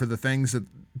credit for the things that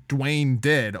Dwayne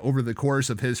did over the course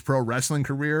of his pro wrestling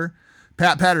career.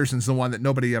 Pat Patterson's the one that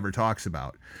nobody ever talks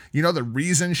about. The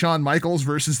reason Shawn Michaels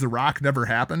versus The Rock never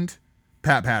happened?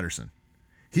 Pat Patterson.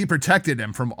 He protected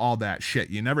him from all that shit.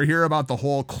 You never hear about the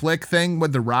whole click thing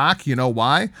with The Rock. You know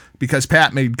why? Because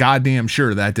Pat made goddamn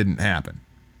sure that didn't happen.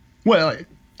 Well,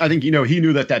 I think, he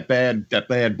knew that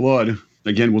bad blood,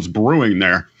 again, was brewing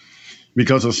there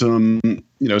because of some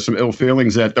ill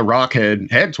feelings that The Rock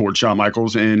had towards Shawn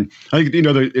Michaels. And I think,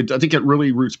 I think it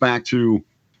really roots back to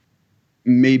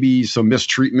maybe some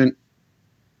mistreatment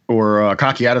or a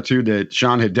cocky attitude that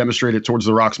Shawn had demonstrated towards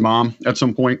The Rock's mom at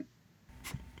some point.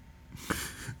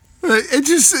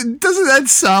 Doesn't that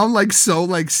sound like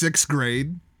sixth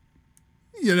grade?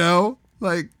 Come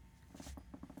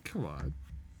on.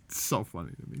 It's so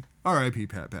funny to me. R.I.P.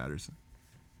 Pat Patterson.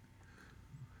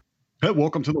 Hey,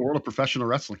 welcome to the world of professional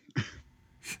wrestling.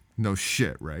 No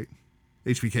shit, right?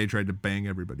 HBK tried to bang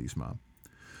everybody's mom.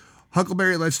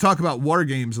 Huckleberry, let's talk about War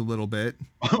Games a little bit.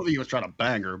 I don't think he was trying to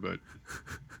bang her, but...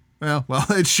 Well,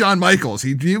 it's Shawn Michaels.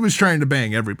 He was trying to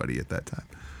bang everybody at that time.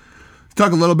 Let's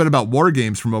talk a little bit about War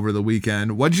Games from over the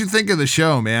weekend. What'd you think of the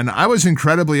show, man? I was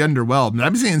incredibly underwhelmed.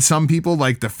 I'm seeing some people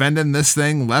defending this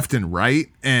thing left and right,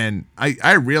 and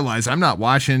I realize I'm not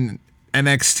watching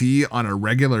NXT on a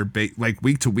regular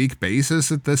week-to-week basis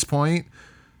at this point,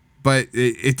 but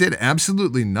it did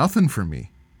absolutely nothing for me.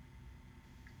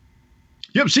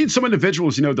 Yeah, I've seen some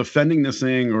individuals, defending this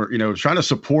thing or, trying to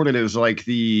support it as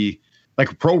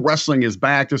pro wrestling is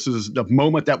back. This is the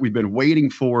moment that we've been waiting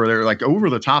for. They're over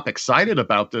the top excited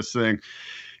about this thing.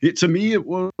 To me, it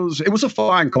was a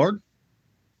fine card.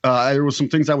 There was some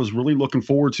things I was really looking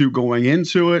forward to going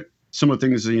into it. Some of the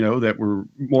things, that were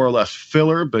more or less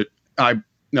filler, but I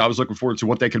was looking forward to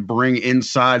what they could bring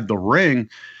inside the ring.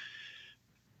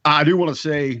 I do want to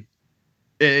say,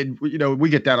 we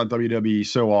get down on WWE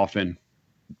so often.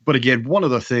 But again, one of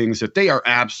the things that they are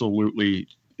absolutely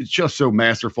just so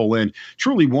masterful in,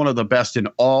 truly one of the best in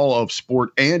all of sport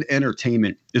and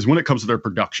entertainment, is when it comes to their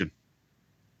production.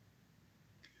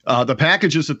 The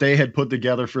packages that they had put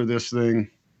together for this thing,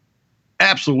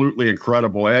 absolutely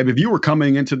incredible. If you were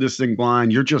coming into this thing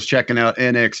blind, you're just checking out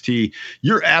NXT,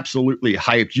 you're absolutely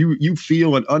hyped. You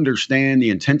feel and understand the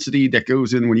intensity that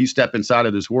goes in when you step inside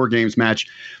of this War Games match.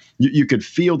 You could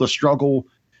feel the struggle,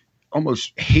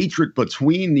 almost hatred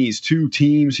between these two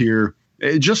teams here,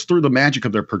 just through the magic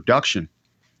of their production.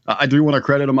 I do want to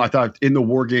credit them. I thought in the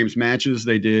War Games matches,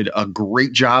 they did a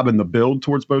great job in the build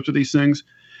towards both of these things.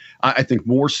 I think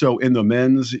more so in the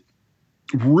men's,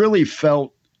 really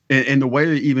felt in the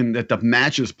way even that the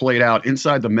matches played out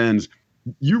inside the men's,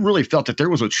 you really felt that there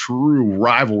was a true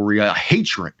rivalry, a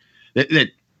hatred, that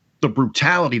the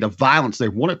brutality, the violence, they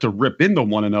wanted to rip into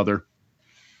one another.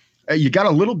 You got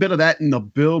a little bit of that in the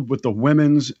build with the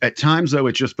women's. At times, though,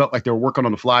 it just felt like they were working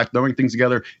on the fly, throwing things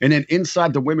together. And then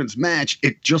inside the women's match,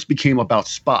 it just became about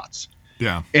spots.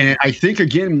 Yeah. And I think,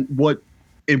 again,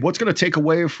 what's going to take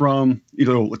away from,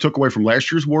 it took away from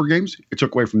last year's War Games, it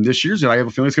took away from this year's, and I have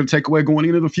a feeling it's going to take away going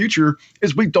into the future,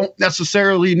 is we don't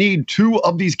necessarily need two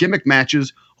of these gimmick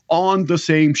matches on the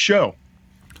same show.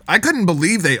 I couldn't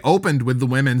believe they opened with the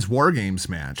women's War Games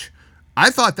match. I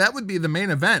thought that would be the main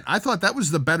event. I thought that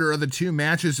was the better of the two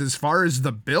matches as far as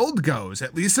the build goes.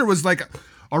 At least there was like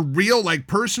a real, like,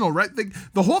 personal, right?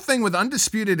 The whole thing with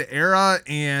Undisputed Era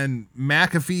and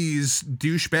McAfee's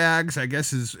douchebags, I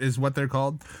guess is what they're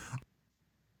called.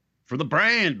 For the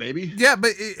brand, baby. Yeah,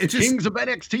 but it just... Kings of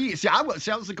NXT. See, I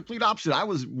was the complete opposite. I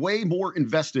was way more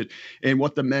invested in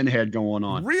what the men had going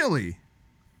on. Really?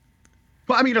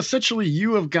 Well, I mean, essentially,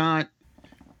 you have got...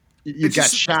 You've got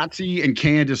Shotzi and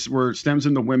Candice where it stems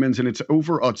in the women's, and it's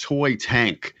over a toy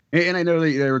tank. And I know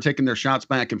they were taking their shots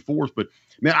back and forth, but,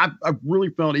 man, I really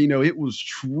felt, it was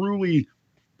truly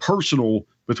personal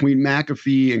between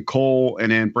McAfee and Cole,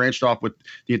 and then branched off with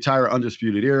the entire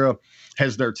Undisputed Era.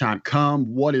 Has their time come?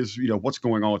 What is, what's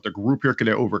going on with the group here? Can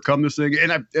they overcome this thing?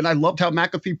 And I loved how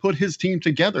McAfee put his team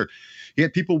together. He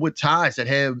had people with ties that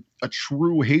had a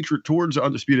true hatred towards the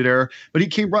Undisputed Era, but he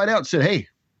came right out and said, hey,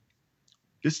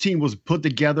 this team was put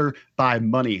together by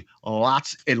money,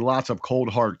 lots and lots of cold,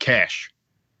 hard cash.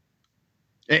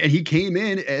 And he came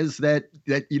in as that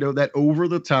over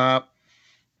the top,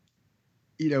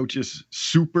 just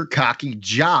super cocky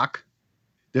jock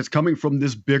that's coming from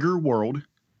this bigger world.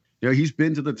 He's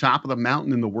been to the top of the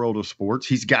mountain in the world of sports.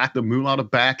 He's got the moolah to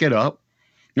back it up.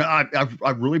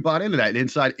 I really bought into that.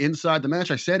 Inside the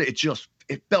match, I said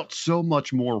it felt so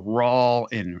much more raw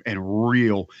and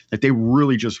real that they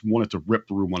really just wanted to rip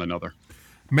through one another.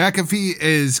 McAfee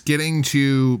is getting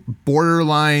to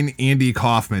borderline Andy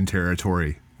Kaufman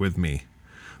territory with me.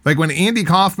 Like, when Andy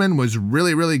Kaufman was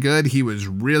really, really good, he was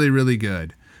really, really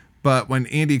good. But when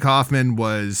Andy Kaufman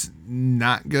was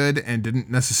not good and didn't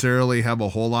necessarily have a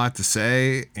whole lot to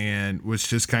say and was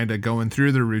just kind of going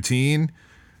through the routine,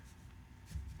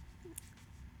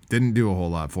 didn't do a whole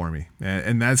lot for me.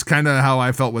 And that's kind of how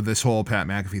I felt with this whole Pat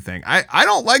McAfee thing. I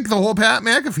don't like the whole Pat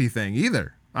McAfee thing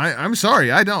either. I'm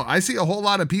sorry, I don't. I see a whole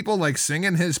lot of people like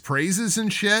singing his praises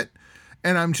and shit,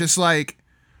 and I'm just like,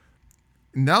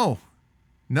 no,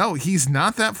 he's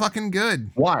not that fucking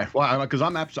good. Why? Because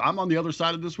I'm on the other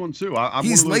side of this one too.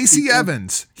 He's Lacey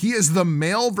Evans. He is the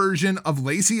male version of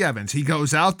Lacey Evans. He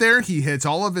goes out there, he hits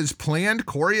all of his planned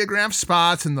choreographed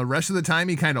spots, and the rest of the time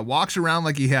he kind of walks around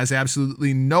like he has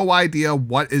absolutely no idea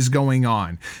what is going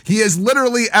on. He is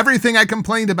literally everything I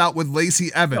complained about with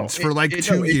Lacey Evans for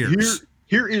 2 years.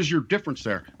 Here is your difference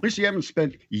there. Lacey Evans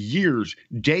spent years,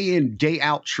 day in, day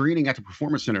out, training at the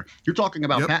Performance Center. You're talking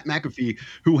about Pat McAfee,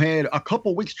 who had a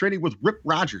couple weeks training with Rip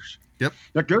Rogers. Yep.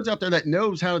 That goes out there that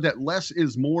knows how that less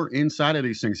is more inside of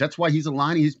these things. That's why he's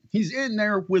aligning. He's in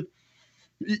there with,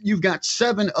 you've got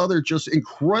 7 other just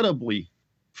incredibly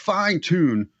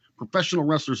fine-tuned professional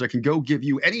wrestlers that can go give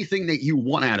you anything that you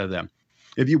want out of them.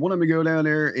 If you want them to go down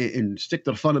there and stick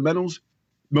to the fundamentals,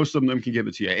 most of them can give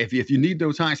it to you. If you need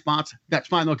those high spots, that's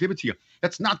fine. They'll give it to you.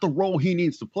 That's not the role he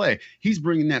needs to play. He's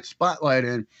bringing that spotlight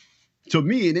in to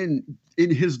me, and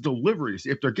in his deliveries.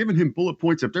 If they're giving him bullet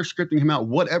points, if they're scripting him out,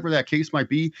 whatever that case might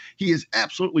be, he is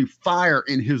absolutely fire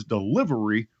in his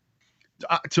delivery.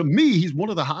 To me, he's one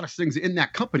of the hottest things in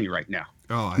that company right now.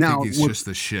 Oh, I think he's just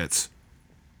the shits.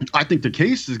 I think the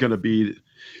case is going to be,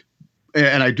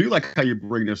 and I do like how you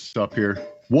bring this up here,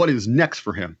 what is next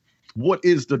for him? What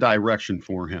is the direction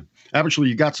for him? Actually,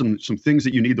 you got some things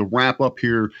that you need to wrap up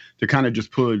here to kind of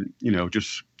just put,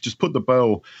 just put the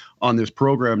bow on this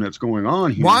program that's going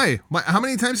on here. Why? How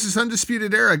many times has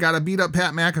Undisputed Era got to beat up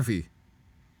Pat McAfee?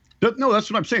 No,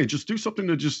 that's what I'm saying. Just do something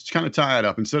to just kind of tie it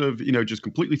up instead of, just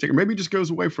completely take it. Maybe it just goes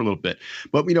away for a little bit.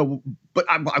 But,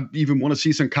 I even want to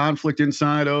see some conflict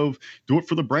inside of do it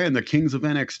for the brand, the Kings of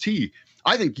NXT.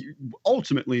 I think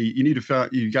ultimately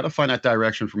you got to find that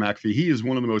direction for McAfee. He is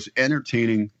one of the most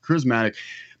entertaining, charismatic.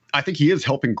 I think he is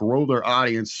helping grow their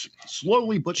audience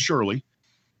slowly but surely.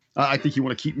 I think you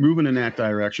want to keep moving in that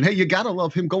direction. Hey, you got to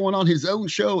love him going on his own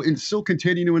show and still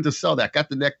continuing to sell that. Got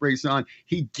the neck brace on.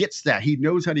 He gets that. He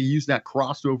knows how to use that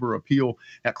crossover appeal,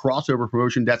 that crossover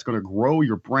promotion that's going to grow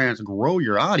your brands, grow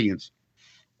your audience.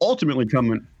 Ultimately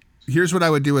coming. Here's what I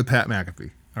would do with Pat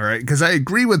McAfee. All right. Because I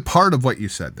agree with part of what you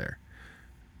said there.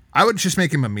 I would just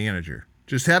make him a manager.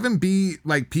 Just have him be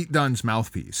like Pete Dunne's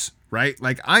mouthpiece, right?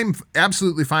 Like, I'm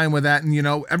absolutely fine with that. And,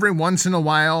 every once in a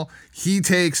while, he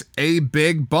takes a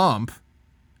big bump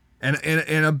and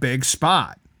in a big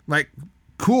spot. Like,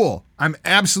 Cool. I'm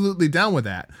absolutely down with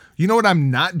that. You know what I'm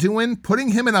not doing? Putting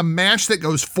him in a match that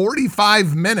goes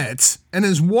 45 minutes and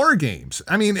is War Games.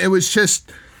 I mean, it was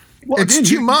just, it's again,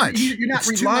 too much. You're not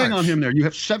relying on him there. You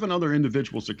have 7 other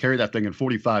individuals to carry that thing in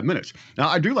 45 minutes. Now,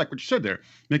 I do like what you said there,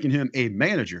 making him a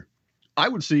manager.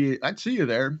 I'd see you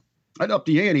there. I'd up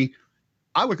the ante.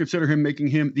 I would consider him making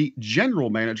him the general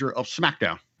manager of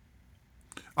SmackDown.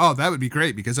 Oh, that would be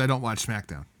great because I don't watch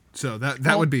SmackDown. So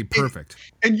that would be perfect.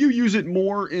 And you use it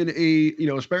more in a,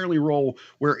 a sparingly role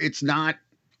where it's not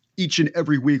each and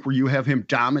every week where you have him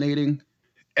dominating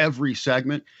every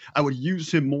segment. I would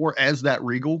use him more as that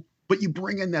Regal, but you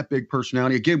bring in that big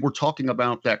personality. Again, we're talking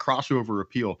about that crossover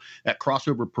appeal, that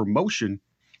crossover promotion.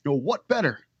 What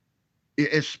better,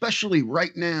 especially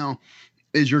right now,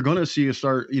 is you're going to see a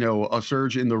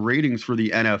surge in the ratings for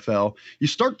the NFL. You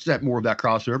start that more of that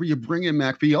crossover. You bring in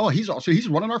McAfee. Oh, he's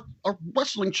running our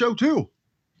wrestling show too.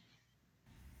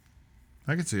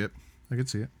 I can see it.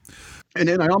 And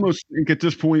then I almost think at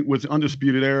this point with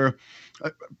Undisputed Era,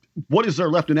 what is there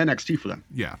left in NXT for them?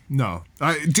 Yeah, no.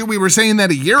 Dude, we were saying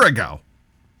that a year ago.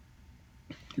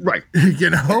 Right.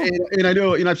 And I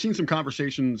know, I've seen some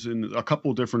conversations in a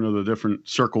couple of different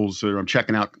circles that I'm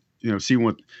checking out, see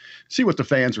what the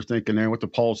fans are thinking there, what the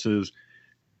pulse is.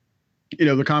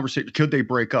 The conversation, could they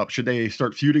break up? Should they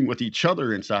start feuding with each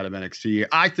other inside of NXT?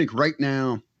 I think right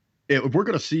now, if we're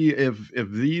going to see if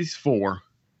these four,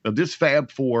 if this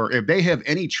Fab Four, if they have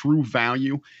any true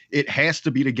value, it has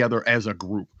to be together as a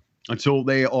group until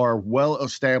they are well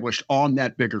established on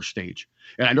that bigger stage.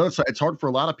 And I know it's hard for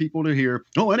a lot of people to hear,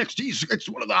 NXT, it's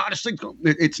one of the hottest things.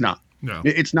 It's not. No.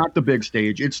 It's not the big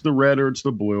stage. It's the red or it's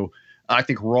the blue. I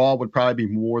think Raw would probably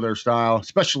be more their style,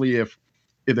 especially if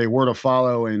they were to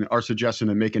follow and are suggesting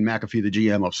and making McAfee the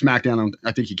GM of SmackDown.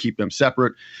 I think you keep them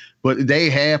separate, but they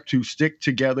have to stick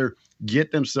together,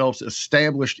 get themselves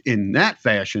established in that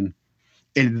fashion,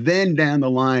 and then down the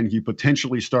line you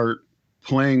potentially start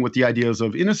playing with the ideas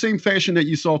of, in the same fashion that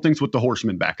you saw things with the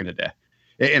Horsemen back in the day.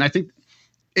 And I think,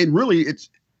 and really,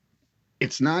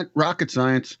 it's not rocket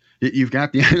science. You've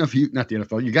got the NFL, not the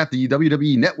NFL. You got the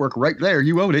WWE Network right there.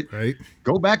 You own it. Right.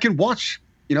 Go back and watch,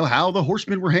 how the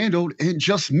Horsemen were handled, and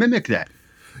just mimic that.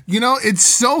 It's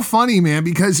so funny, man,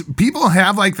 because people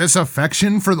have like this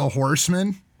affection for the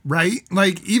Horsemen, right?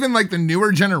 Like even like the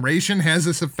newer generation has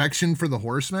this affection for the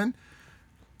Horsemen,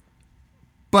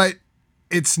 but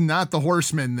it's not the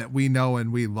Horsemen that we know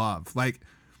and we love. Like,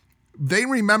 they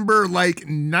remember like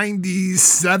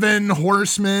 97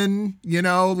 Horsemen,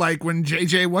 like when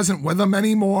JJ wasn't with them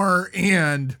anymore,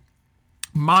 and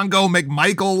Mongo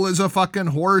McMichael is a fucking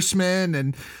Horseman,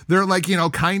 and they're like,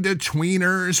 kind of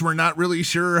tweeners. We're not really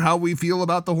sure how we feel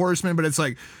about the Horsemen, but it's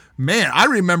like, man, I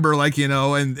remember like, in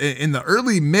the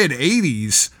early mid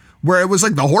 80s where it was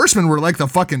like the Horsemen were like the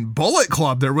fucking Bullet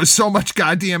Club. There was so much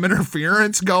goddamn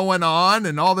interference going on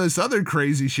and all this other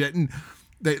crazy shit. And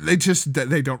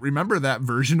they don't remember that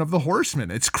version of the Horsemen.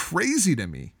 It's crazy to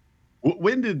me. What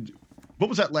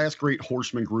was that last great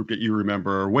Horseman group that you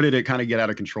remember? Or when did it kind of get out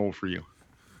of control for you?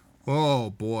 Oh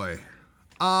boy.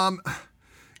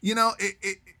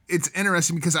 It's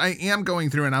interesting because I am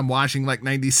going through and I'm watching like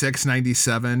 96,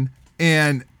 97.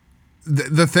 And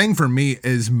the thing for me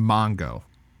is Mongo.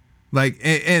 Like,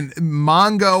 and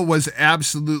Mongo was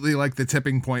absolutely like the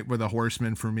tipping point with the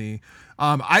Horsemen for me.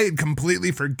 I had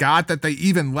completely forgot that they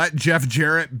even let Jeff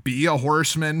Jarrett be a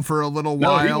Horseman for a little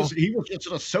while. He was just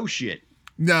an associate.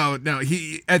 No,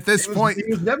 he at this point,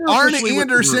 Arn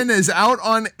Anderson is out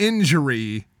on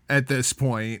injury at this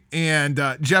point, and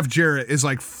Jeff Jarrett is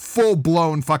like full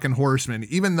blown fucking Horseman,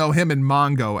 even though him and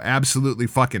Mongo absolutely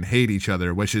fucking hate each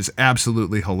other, which is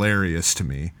absolutely hilarious to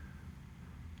me.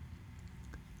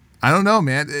 I don't know,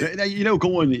 man.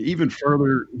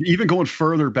 Going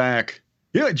further back,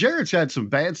 Jarrett's had some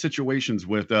bad situations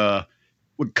with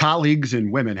colleagues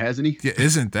and women, hasn't he? Yeah,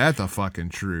 isn't that the fucking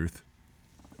truth?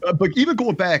 But even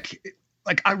going back,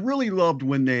 like I really loved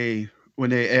when they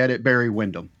added Barry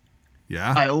Windham.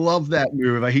 Yeah, I love that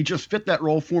move. He just fit that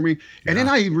role for me. And then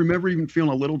I remember even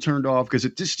feeling a little turned off because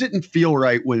it just didn't feel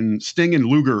right when Sting and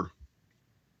Luger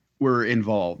were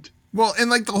involved. Well, and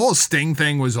like the whole Sting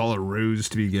thing was all a ruse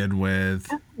to begin with.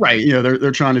 Right.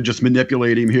 They're trying to just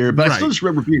manipulate him here. But I still just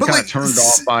remember being kind of turned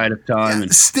off by it at the time. Yeah,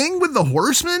 Sting with the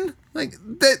Horsemen? Like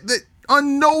that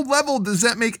on no level does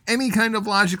that make any kind of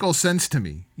logical sense to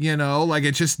me. Like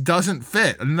it just doesn't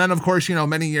fit. And then of course,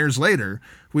 many years later,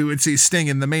 we would see Sting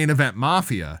in the Main Event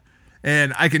Mafia.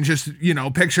 And I can just,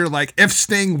 picture like if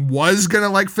Sting was going to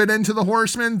like fit into the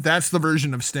Horsemen, that's the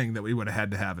version of Sting that we would have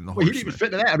had to have in the Well, Horsemen. he didn't even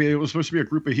fit into that. I mean, it was supposed to be a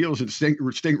group of heels, and Sting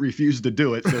refused to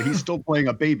do it. So he's still playing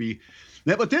a baby.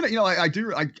 But then,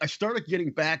 I started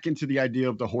getting back into the idea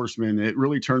of the Horsemen. It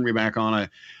really turned me back on.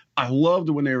 I loved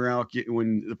when they were out,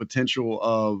 when the potential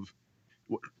of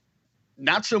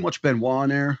not so much Benoit in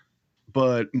there,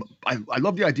 but I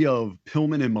love the idea of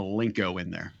Pillman and Malenko in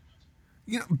there.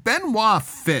 Benoit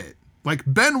fit. Like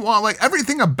Benoit, like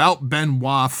everything about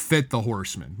Benoit fit the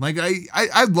Horsemen. Like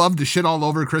I love to shit all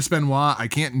over Chris Benoit. I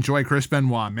can't enjoy Chris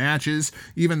Benoit matches,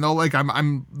 even though like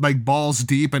I'm like balls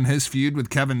deep in his feud with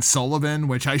Kevin Sullivan,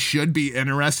 which I should be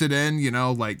interested in,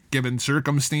 like given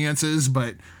circumstances.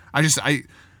 But I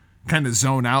kind of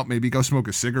zone out, maybe go smoke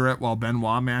a cigarette while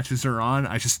Benoit matches are on.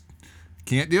 I just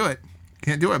can't do it.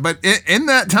 But in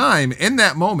that time, in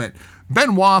that moment,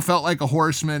 Benoit felt like a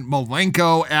Horseman.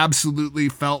 Malenko absolutely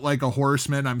felt like a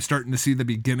Horseman. I'm starting to see the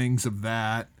beginnings of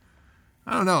that.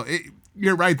 I don't know.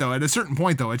 You're right, though. At a certain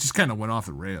point, though, it just kind of went off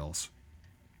the rails.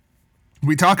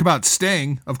 We talk about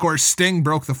Sting. Of course, Sting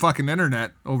broke the fucking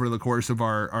internet over the course of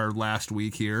our last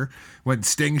week here when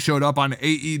Sting showed up on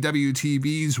AEW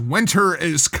TV's Winter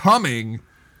is Coming.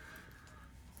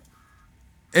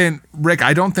 And, Rick,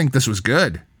 I don't think this was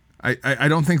good. I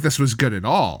don't think this was good at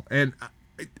all. And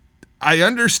I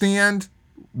understand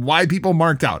why people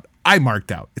marked out. I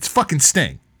marked out. It's fucking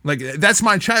Sting. Like, that's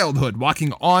my childhood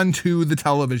walking onto the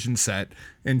television set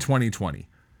in 2020.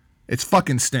 It's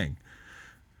fucking Sting.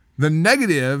 The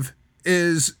negative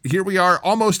is here we are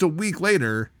almost a week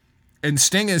later, and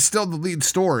Sting is still the lead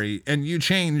story, and you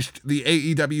changed the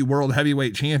AEW World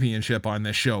Heavyweight Championship on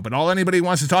this show. But all anybody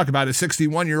wants to talk about is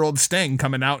 61-year-old Sting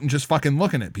coming out and just fucking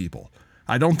looking at people.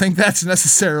 I don't think that's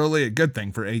necessarily a good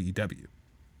thing for AEW.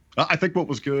 I think what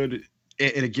was good,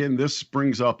 and again, this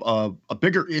brings up a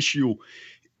bigger issue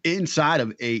inside of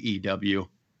AEW.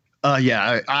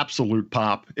 Absolute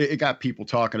pop. It got people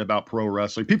talking about pro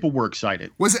wrestling. People were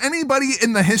excited. Was anybody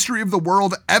in the history of the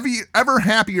world ever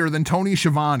happier than Tony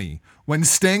Schiavone when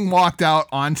Sting walked out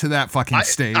onto that fucking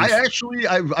stage?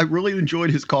 I really enjoyed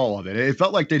his call of it. It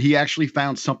felt like that he actually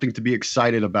found something to be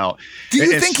excited about. Do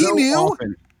you think he knew?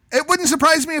 It wouldn't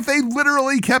surprise me if they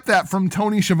literally kept that from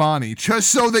Tony Schiavone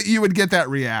just so that you would get that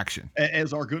reaction.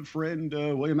 As our good friend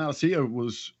William Alessia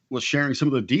was sharing some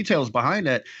of the details behind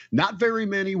that, not very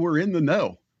many were in the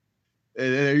know.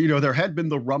 There had been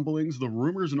the rumblings, the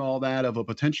rumors and all that of a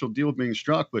potential deal being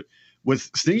struck, but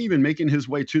with Sting even making his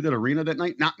way to that arena that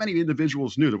night, not many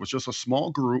individuals knew. There was just a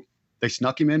small group. They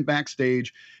snuck him in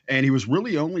backstage, and he was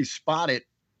really only spotted.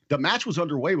 The match was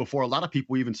underway before a lot of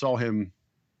people even saw him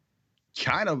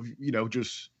kind of,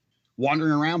 just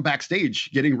wandering around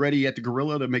backstage, getting ready at the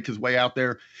Gorilla to make his way out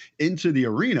there into the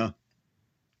arena.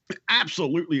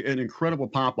 Absolutely an incredible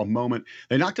pop-up moment.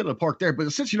 They knocked it out of the park there.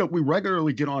 But since, we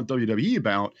regularly get on WWE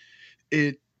about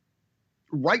it,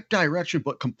 right direction,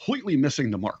 but completely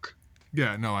missing the mark.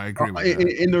 Yeah, no, I agree with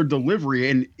that. In their delivery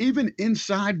and even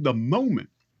inside the moment.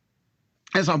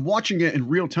 As I'm watching it in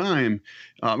real time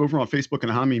over on Facebook and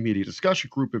the Hami Media discussion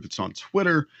group, if it's on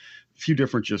Twitter, a few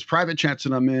different just private chats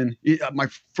that I'm in, my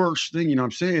first thing, I'm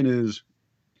saying is,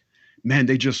 man,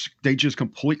 they just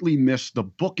completely missed the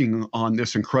booking on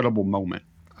this incredible moment.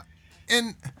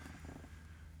 And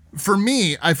for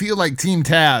me, I feel like Team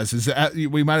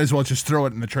Taz we might as well just throw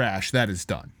it in the trash. That is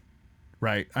done.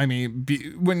 Right. I mean,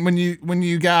 when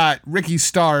you got Ricky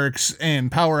Starks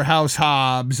and Powerhouse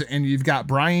Hobbs and you've got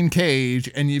Brian Cage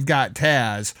and you've got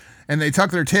Taz and they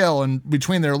tuck their tail in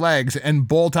between their legs and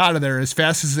bolt out of there as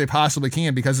fast as they possibly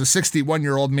can because a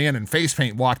 61-year-old man in face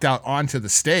paint walked out onto the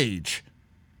stage.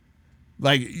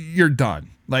 Like, you're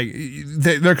done. Like,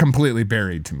 they're completely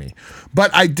buried to me. But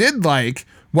I did like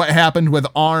what happened with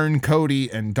Arn,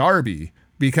 Cody, and Darby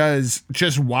because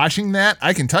just watching that,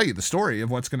 I can tell you the story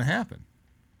of what's going to happen.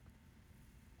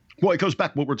 Well, it goes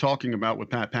back to what we're talking about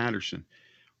with Pat Patterson.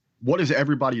 What is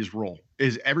everybody's role?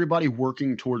 Is everybody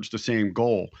working towards the same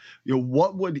goal?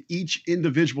 What would each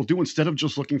individual do instead of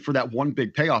just looking for that one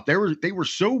big payoff? They were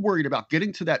so worried about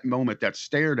getting to that moment, that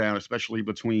stare down, especially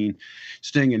between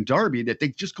Sting and Darby, that they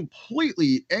just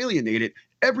completely alienated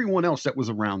everyone else that was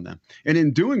around them. And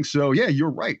in doing so, yeah,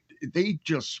 you're right. They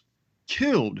just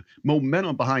killed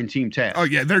momentum behind Team Taz. Oh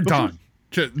yeah, they're done.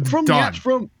 From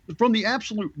the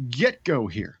absolute get-go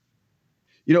here.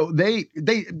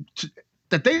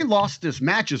 That they lost this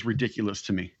match is ridiculous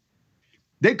to me.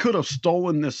 They could have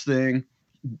stolen this thing,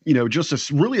 just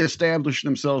to really establish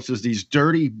themselves as these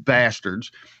dirty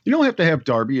bastards. You don't have to have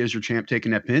Darby as your champ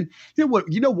taking that pin. You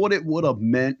know what it would have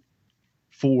meant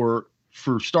for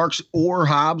Starks or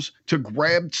Hobbs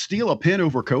to steal a pin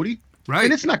over Cody? Right.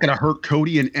 And it's not going to hurt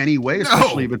Cody in any way,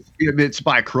 especially if it's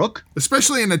by crook.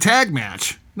 Especially in a tag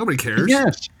match. Nobody cares.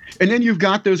 Yes. And then you've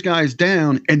got those guys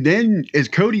down. And then as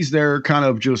Cody's there kind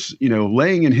of just,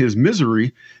 laying in his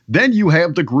misery, then you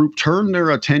have the group turn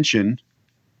their attention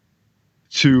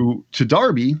to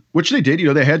Darby, which they did.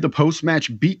 They had the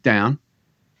post-match beatdown.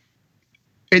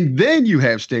 And then you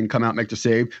have Sting come out and make the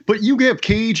save. But you have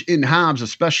Cage and Hobbs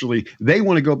especially. They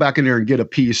want to go back in there and get a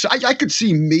piece. I could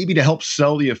see maybe to help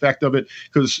sell the effect of it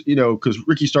because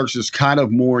Ricky Starks is kind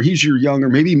of more, he's your younger,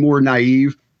 maybe more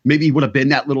naive. Maybe he would have been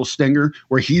that little Stinger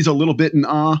where he's a little bit in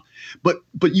awe. But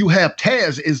you have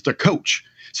Taz as the coach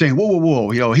saying,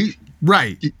 whoa.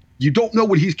 Right. You don't know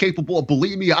what he's capable of.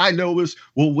 Believe me, I know this.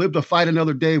 We'll live to fight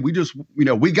another day. We just,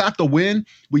 we got the win.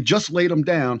 We just laid him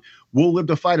down. We'll live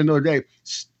to fight another day.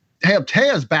 Have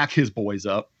Taz back his boys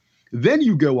up. Then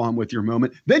you go on with your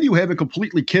moment. Then you haven't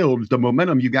completely killed the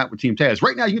momentum you got with Team Taz.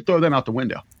 Right now, you can throw them out the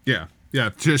window. Yeah.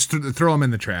 Just throw them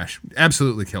in the trash.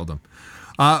 Absolutely killed them.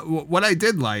 What I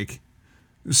did like,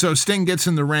 so Sting gets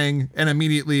in the ring, and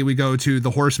immediately we go to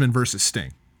the Horseman versus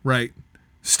Sting, right?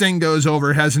 Sting goes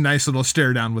over, has a nice little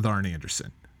stare down with Arn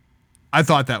Anderson. I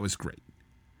thought that was great.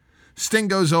 Sting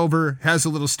goes over, has a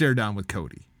little stare down with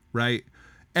Cody, right?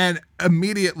 And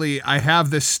immediately I have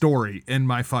this story in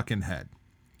my fucking head,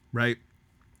 right?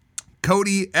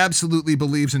 Cody absolutely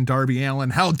believes in Darby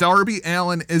Allin. How Darby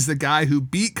Allin is the guy who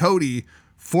beat Cody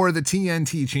for the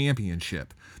TNT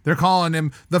championship. They're calling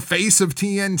him the face of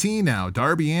TNT now,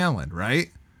 Darby Allin, right?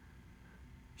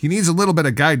 He needs a little bit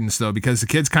of guidance, though, because the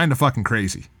kid's kind of fucking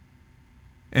crazy.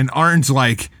 And Arn's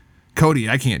like, Cody,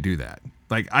 I can't do that.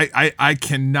 Like, I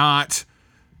cannot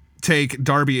take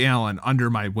Darby Allin under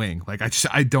my wing. Like,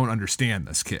 I don't understand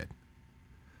this kid.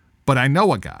 But I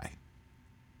know a guy.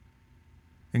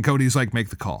 And Cody's like, make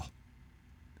the call.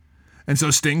 And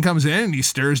so Sting comes in and he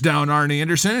stares down Arn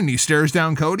Anderson and he stares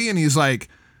down Cody and he's like,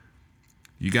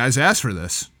 you guys asked for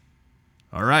this.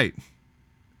 All right.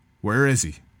 Where is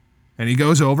he? And he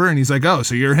goes over and he's like, oh,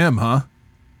 so you're him, huh?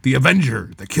 The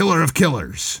Avenger, the killer of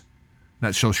killers.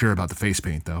 Not so sure about the face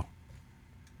paint, though.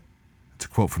 It's a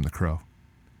quote from The Crow.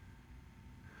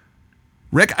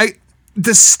 Rick,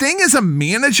 does Sting as a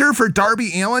manager for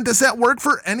Darby Allin, does that work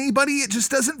for anybody? It just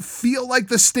doesn't feel like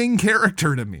the Sting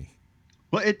character to me.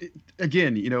 Well,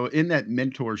 again, in that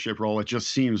mentorship role, it just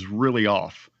seems really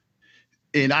off.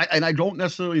 And I don't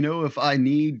necessarily know if I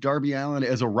need Darby Allin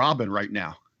as a Robin right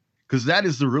now, because that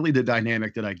is really the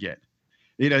dynamic that I get.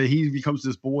 He becomes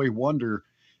this boy wonder.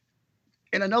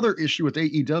 And another issue with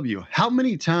AEW, how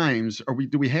many times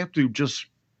do we have to just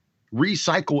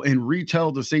recycle and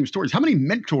retell the same stories? How many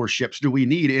mentorships do we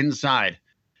need inside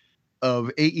of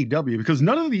AEW? Because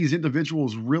none of these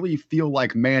individuals really feel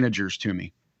like managers to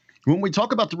me. When we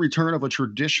talk about the return of a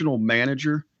traditional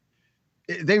manager,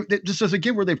 they just as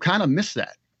again where they've kind of missed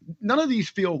that. None of these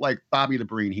feel like Bobby the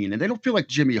Brain Heenan. They don't feel like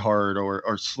Jimmy Hart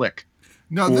or Slick.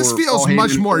 No, this feels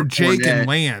much more Jake and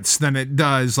Lance than it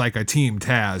does like a Team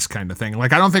Taz kind of thing.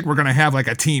 Like, I don't think we're going to have like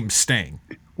a Team Sting.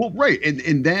 Well, right.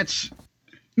 And that's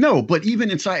no, but even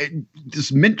inside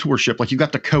this mentorship, like you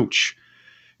got the coach.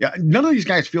 Yeah, none of these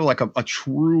guys feel like a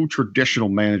true traditional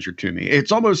manager to me.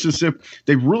 It's almost as if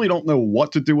they really don't know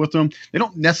what to do with them. They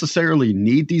don't necessarily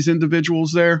need these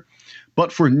individuals there,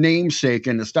 but for namesake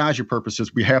and nostalgia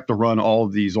purposes, we have to run all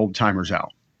of these old timers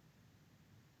out.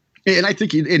 And I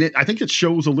think it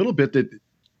shows a little bit that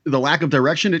the lack of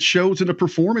direction, it shows in the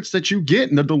performance that you get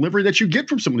and the delivery that you get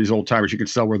from some of these old timers. You can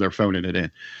tell where they're phoning it in.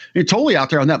 And totally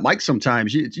out there on that mic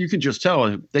sometimes, you can just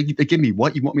tell they give me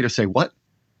what? You want me to say what?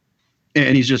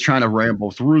 And he's just trying to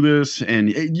ramble through this, and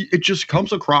it just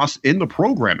comes across in the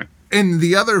programming. And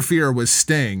the other fear with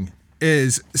Sting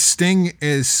is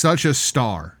such a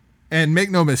star. And make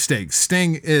no mistake,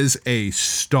 Sting is a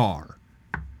star.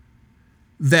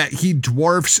 That he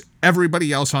dwarfs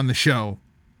everybody else on the show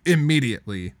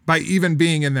immediately by even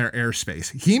being in their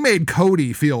airspace. He made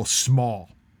Cody feel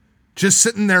small. Just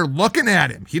sitting there looking at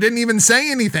him. He didn't even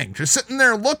say anything. Just sitting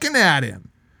there looking at him.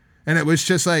 And it was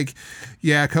just like,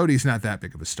 yeah, Cody's not that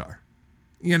big of a star.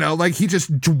 Like he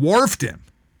just dwarfed him.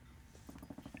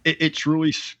 It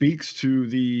truly speaks to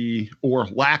the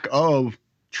lack of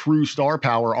true star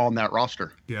power on that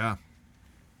roster. Yeah.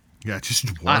 Yeah, just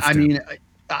dwarfed him.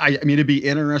 I mean, it'd be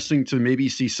interesting to maybe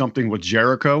see something with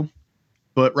Jericho.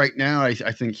 But right now, I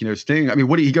think, Sting, I mean,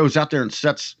 he goes out there and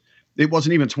sets, it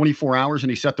wasn't even 24 hours and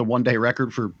he set the 1-day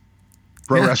record for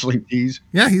Pro Wrestling Tees.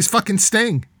 Yeah, he's fucking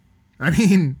Sting. I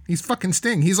mean, he's fucking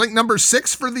Sting. He's like number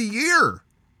 6 for the year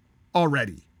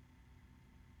already.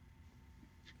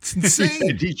 It's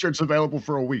insane. T-shirts available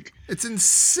for a week. It's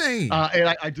insane.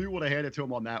 And I do want to hand it to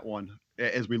him on that one.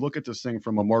 as we look at this thing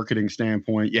from a marketing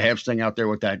standpoint, you have Sting out there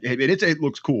with that. It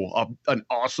looks cool. An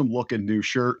awesome looking new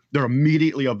shirt. They're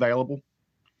immediately available.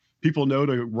 People know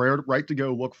right to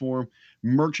go look for them.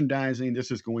 Merchandising,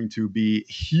 this is going to be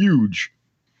huge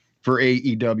for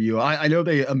AEW. I know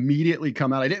they immediately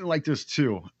come out. I didn't like this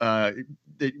too.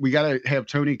 We got to have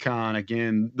Tony Khan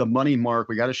again, the money mark.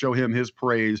 We got to show him his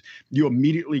praise. You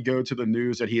immediately go to the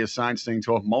news that he has signed Sting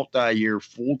to a multi-year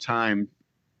full-time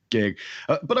gig.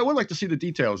 But I would like to see the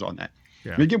details on that.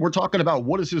 Yeah. I mean, again, we're talking about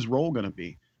what is his role going to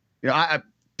be.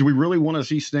 Do we really want to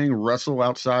see Sting wrestle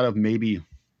outside of maybe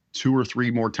 2 or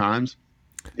 3 more times?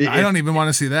 I don't even want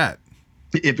to see that.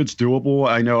 If it's doable.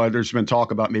 I know there's been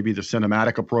talk about maybe the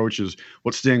cinematic approach is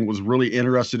what Sting was really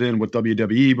interested in with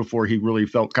WWE before he really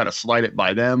felt kind of slighted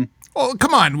by them. Oh,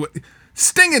 come on.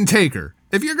 Sting and Taker.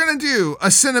 If you're going to do a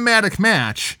cinematic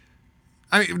match,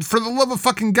 I mean, for the love of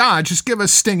fucking God, just give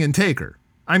us Sting and Taker.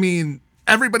 I mean,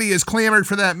 everybody has clamored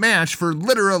for that match for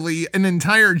literally an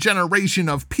entire generation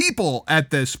of people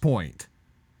at this point.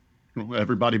 Well,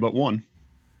 everybody but one.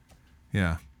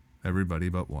 Yeah, everybody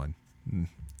but one.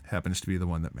 Happens to be the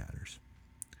one that matters.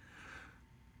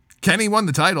 Kenny won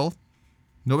the title.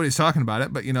 Nobody's talking about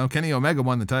it, but Kenny Omega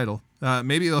won the title.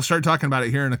 Maybe they'll start talking about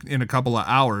it here in a couple of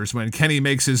hours when Kenny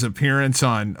makes his appearance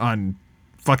on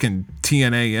fucking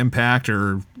TNA Impact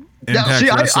or Impact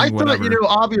Wrestling, I thought, whatever.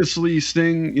 Obviously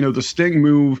Sting, the Sting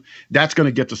move, that's going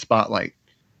to get the spotlight.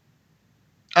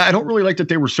 I don't really like that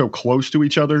they were so close to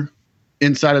each other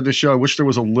inside of the show. I wish there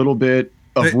was a little bit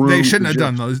of room. They shouldn't have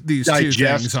done these digest. 2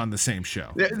 things on the same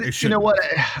show. You know what?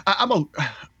 I'm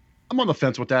on the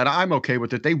fence with that. I'm okay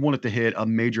with it. They wanted to hit a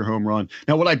major home run.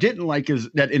 Now, what I didn't like is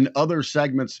that in other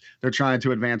segments, they're trying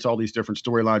to advance all these different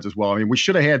storylines as well. I mean, we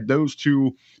should have had those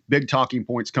 2 big talking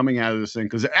points coming out of this thing,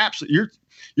 because absolutely,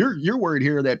 you're worried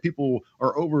here that people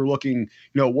are overlooking,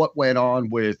 what went on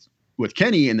with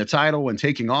Kenny and the title and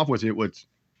taking off with it, which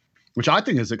I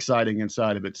think is exciting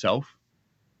inside of itself.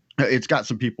 It's got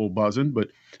some people buzzing, but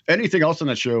anything else on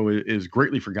that show is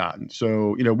greatly forgotten.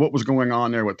 So, what was going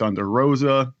on there with Thunder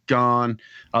Rosa gone?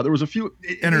 There was a few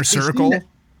Inner Circle.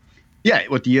 Yeah,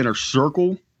 with the Inner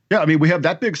Circle. Yeah, I mean, we have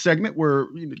that big segment where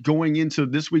going into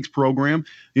this week's program,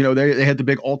 they had the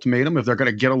big ultimatum if they're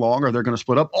going to get along or they're going to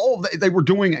split up. They were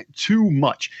doing too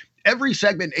much. Every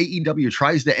segment AEW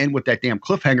tries to end with that damn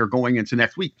cliffhanger going into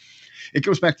next week. It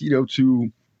goes back to,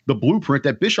 to the blueprint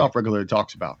that Bischoff regularly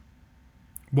talks about.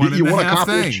 1.5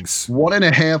 things.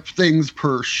 1.5 things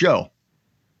per show.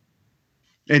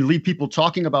 And leave people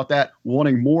talking about that,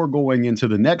 wanting more going into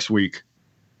the next week.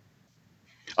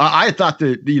 I thought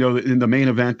that, in the main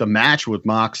event, the match with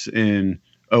Mox and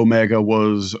Omega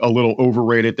was a little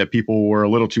overrated, that people were a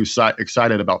little too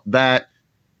excited about that.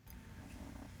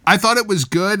 I thought it was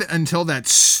good until that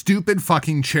stupid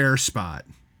fucking chair spot.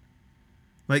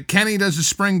 Like, Kenny does a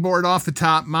springboard off the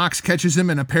top. Mox catches him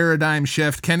in a paradigm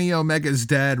shift. Kenny Omega's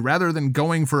dead. Rather than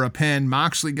going for a pin,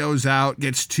 Moxley goes out,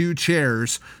 gets 2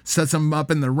 chairs, sets them up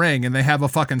in the ring, and they have a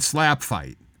fucking slap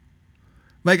fight.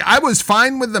 Like, I was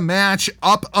fine with the match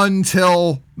up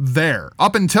until there.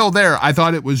 Up until there, I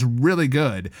thought it was really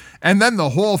good. And then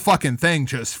the whole fucking thing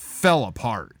just fell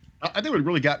apart. I think what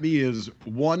really got me is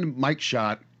one mic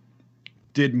shot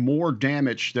did more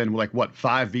damage than,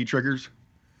 5 V-triggers?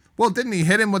 Well, didn't he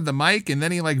hit him with the mic and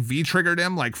then he V-triggered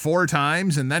him 4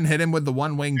 times and then hit him with the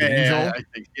one-winged angel? I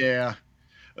think, yeah.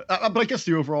 But I guess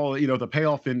the overall, the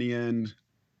payoff in the end,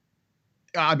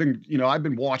 I've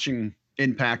been watching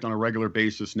Impact on a regular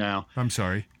basis now. I'm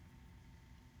sorry.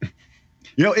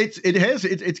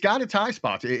 It's got its high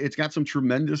spots. It's got some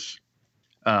tremendous,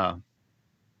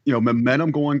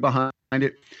 momentum going behind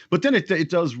it. But then it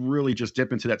does really just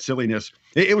dip into that silliness.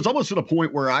 It was almost to the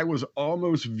point where I was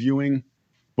almost viewing,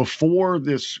 before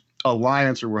this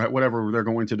alliance or whatever they're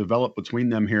going to develop between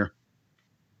them here,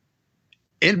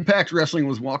 Impact Wrestling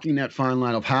was walking that fine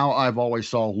line of how I've always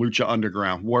saw Lucha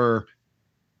Underground, where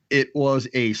it was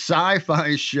a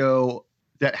sci-fi show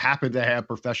that happened to have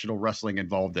professional wrestling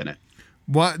involved in it.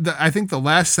 I think the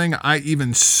last thing I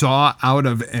even saw out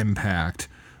of Impact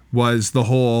was the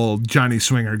whole Johnny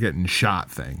Swinger getting shot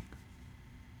thing.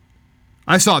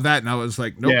 I saw that and I was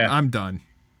like, nope, yeah. I'm done.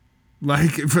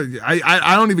 Like,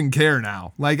 I don't even care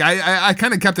now. Like, I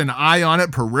kind of kept an eye on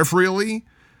it peripherally,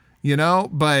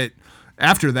 but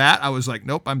after that, I was like,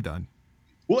 nope, I'm done.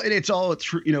 Well, and it's all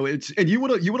true, and you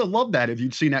would have loved that if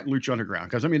you'd seen that Lucha Underground,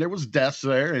 because I mean there was deaths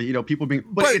there, and people being,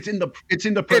 but it's in the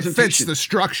presentation. It fits the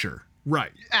structure,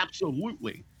 right?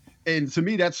 Absolutely. And to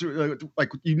me, that's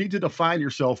like you need to define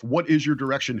yourself. What is your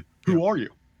direction? Who are you?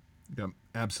 Yep,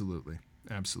 absolutely.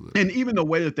 And even the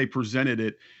way that they presented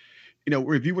it,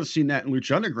 if you would have seen that in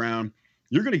Lucha Underground,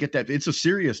 you're going to get that. It's a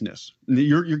seriousness.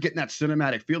 You're getting that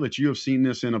cinematic feel that you have seen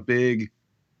this in a big,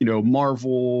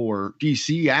 Marvel or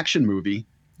DC action movie.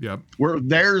 Yep. Where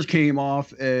theirs came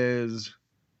off as,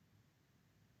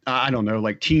 I don't know,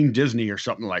 like Teen Disney or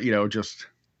something like, just.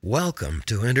 Welcome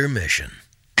to Intermission.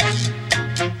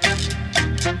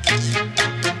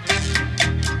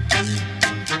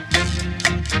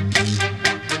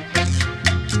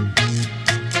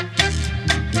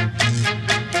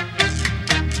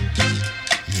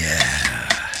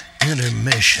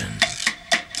 Intermission.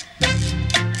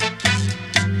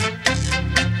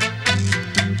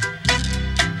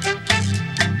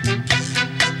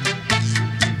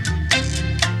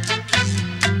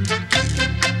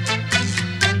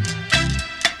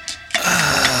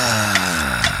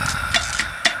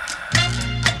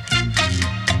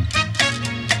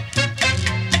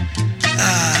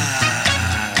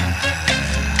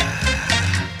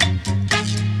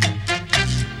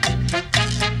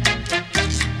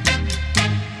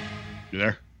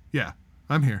 Yeah,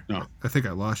 I'm here. No. I think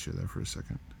I lost you there for a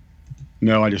second.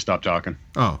 No, I just stopped talking.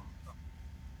 Oh.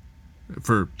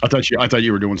 I thought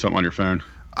you were doing something on your phone.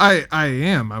 I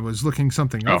am. I was looking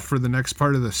something up for the next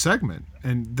part of the segment,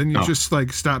 and then you just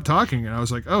like stopped talking, and I was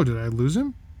like, "Oh, did I lose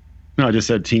him?" No, I just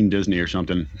said Teen Disney or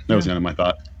something. That was the end of my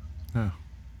thought. Oh.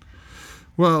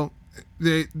 Well,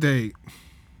 they.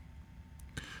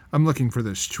 I'm looking for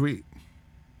this tweet.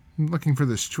 I'm looking for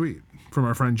this tweet from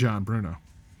our friend John Bruno.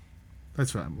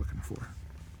 That's what I'm looking for.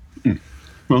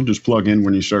 Well, just plug in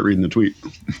when you start reading the tweet.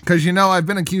 Because, I've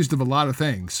been accused of a lot of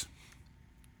things,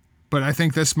 but I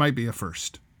think this might be a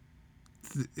first.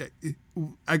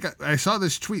 I saw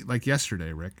this tweet like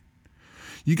yesterday, Rick.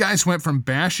 You guys went from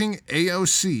bashing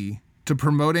AOC to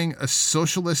promoting a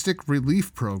socialistic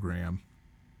relief program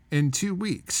in 2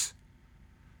 weeks.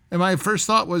 And my first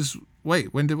thought was,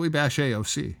 wait, when did we bash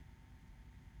AOC?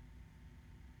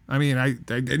 I mean, I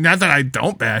not that I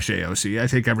don't bash AOC. I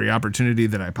take every opportunity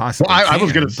that I possibly can. I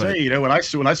was going to say,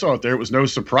 when I saw it there, it was no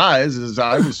surprise. As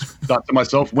I was thought to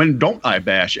myself, when don't I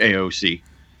bash AOC?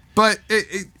 But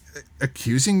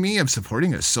accusing me of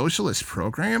supporting a socialist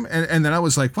program, and then I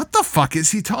was like, what the fuck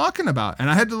is he talking about? And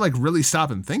I had to like really stop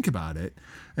and think about it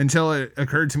until it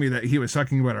occurred to me that he was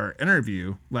talking about our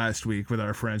interview last week with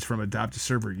our friends from Adopt a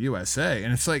Server USA,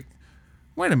 and it's like,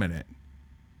 wait a minute,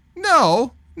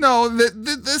 no,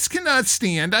 this cannot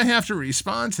stand. I have to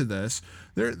respond to this.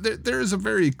 There is a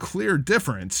very clear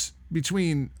difference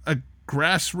between a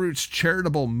grassroots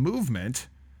charitable movement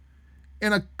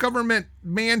and a government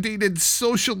mandated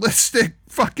socialistic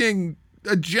fucking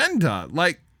agenda.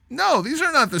 Like, no, these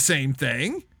are not the same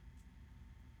thing.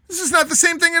 This is not the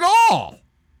same thing at all.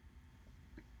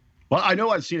 Well, I know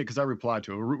I've seen it because I replied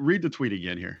to it. Read the tweet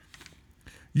again here.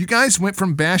 You guys went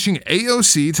from bashing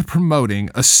AOC to promoting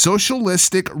a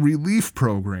socialistic relief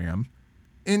program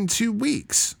in 2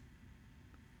 weeks.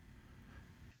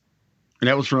 And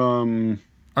that was from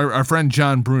our friend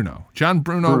John Bruno. John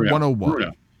Bruno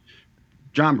 101.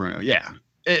 John Bruno, yeah.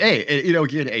 Hey,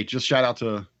 again, just shout out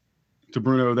to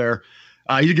Bruno there.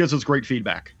 He gives us great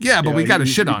feedback. Yeah, but we got to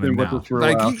shit on him now.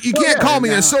 Like, you can't call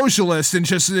me a socialist and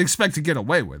just expect to get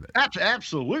away with it.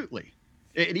 Absolutely.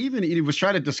 And even he was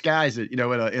trying to disguise it, in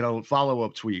a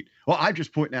follow-up tweet. Well, I'm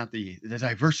just pointing out the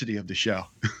diversity of the show.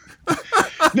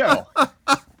 No.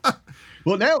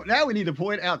 Well, now we need to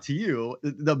point out to you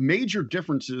the major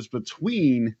differences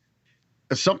between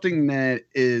something that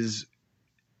is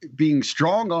being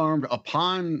strong-armed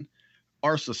upon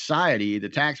our society, the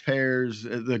taxpayers,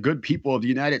 the good people of the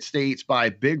United States by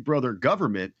Big Brother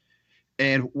government,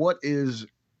 and what is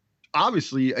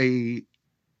obviously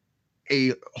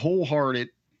a wholehearted,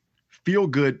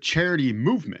 feel-good charity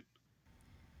movement.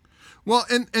 Well,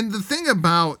 and the thing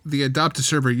about the Adopt a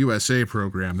Server USA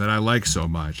program that I like so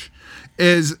much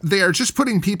is they are just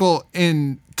putting people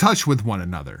in touch with one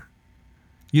another.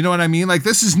 You know what I mean? Like,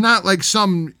 this is not like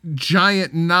some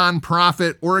giant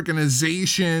nonprofit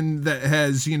organization that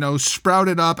has,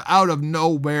 sprouted up out of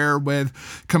nowhere with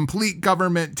complete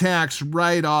government tax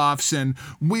write-offs, and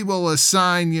we will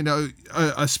assign,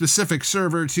 a specific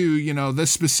server to,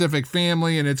 this specific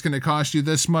family, and it's going to cost you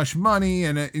this much money.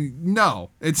 And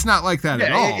no, it's not like that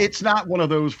at all. It's not one of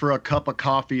those for a cup of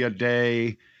coffee a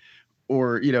day,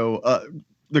 or, the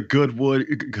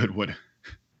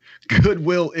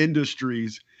Goodwill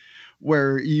Industries,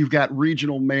 where you've got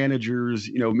regional managers,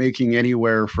 making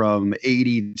anywhere from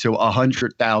 $80,000 to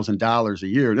 $100,000 a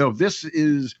year. No, this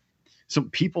is some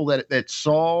people that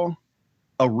saw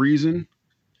a reason,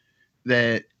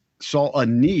 that saw a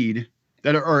need,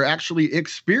 that are actually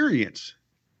experience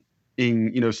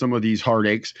some of these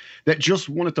heartaches, that just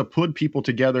wanted to put people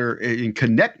together and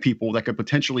connect people that could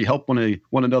potentially help one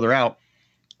another out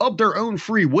of their own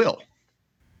free will.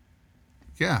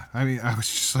 Yeah, I mean, I was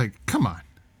just like, come on.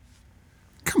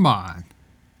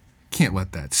 Can't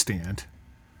let that stand.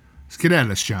 Let's get at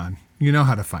us, John. You know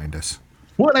how to find us.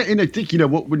 Well, and I think,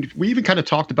 when we even kind of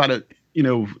talked about it,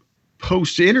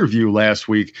 post-interview last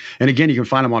week. And again, you can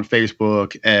find them on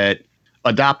Facebook at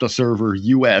Adopt a Server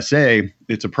USA.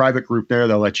 It's a private group there.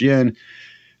 They'll let you in.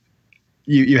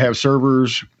 You have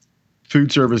servers,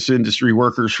 food service industry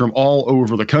workers from all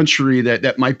over the country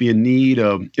that might be in need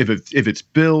of, if it's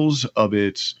bills, of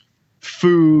its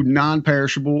food,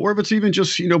 non-perishable, or if it's even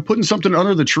just, putting something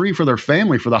under the tree for their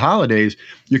family for the holidays.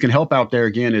 You can help out there.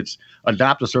 Again, it's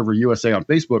Adopt a Server USA on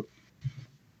Facebook.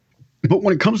 But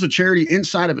when it comes to charity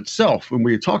inside of itself, when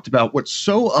we talked about what's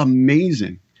so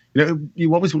amazing,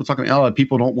 you always want to talk about,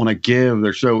 people don't want to give.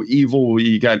 They're so evil.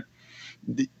 You got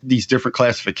these different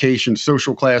classifications,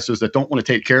 social classes that don't want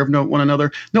to take care of one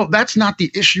another. No, that's not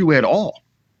the issue at all.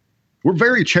 We're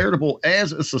very charitable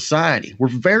as a society. We're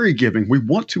very giving. We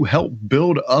want to help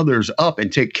build others up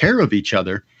and take care of each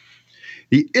other.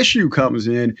 The issue comes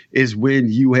in is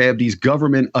when you have these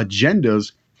government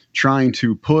agendas trying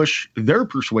to push their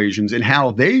persuasions and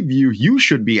how they view you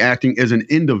should be acting as an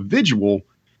individual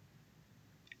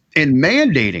and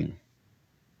mandating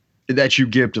that you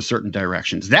give to certain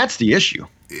directions. That's the issue.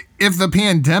 If the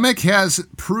pandemic has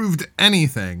proved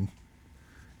anything,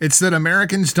 it's that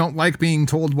Americans don't like being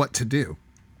told what to do.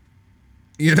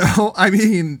 I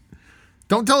mean,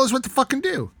 don't tell us what to fucking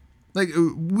do. Like,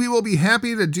 we will be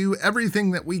happy to do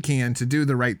everything that we can to do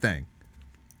the right thing.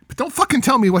 But don't fucking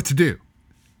tell me what to do.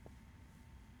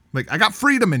 Like, I got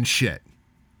freedom and shit.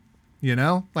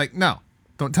 Like, no,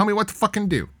 don't tell me what to fucking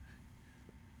do.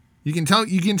 You can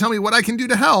tell me what I can do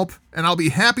to help, and I'll be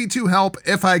happy to help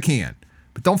if I can.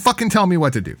 But don't fucking tell me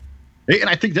what to do. And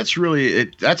I think that's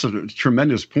that's a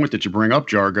tremendous point that you bring up,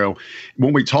 Jargo.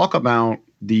 When we talk about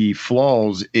the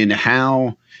flaws in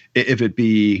how, if it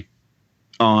be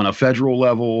on a federal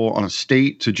level, on a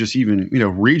state, to just even,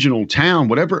 regional town,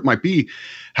 whatever it might be,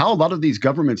 how a lot of these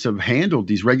governments have handled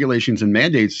these regulations and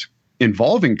mandates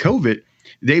involving COVID,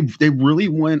 they really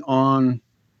went on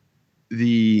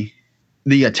the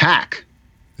attack.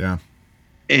 Yeah.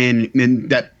 And in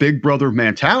that big brother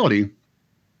mentality,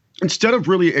 instead of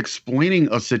really explaining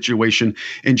a situation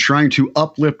and trying to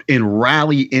uplift and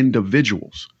rally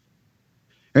individuals.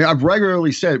 And I've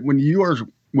regularly said, when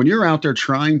you're out there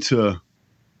trying to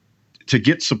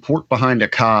get support behind a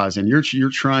cause, and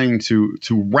you're trying to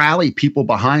rally people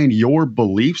behind your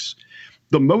beliefs,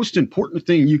 the most important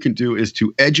thing you can do is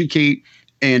to educate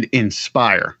and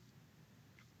inspire.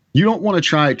 You don't want to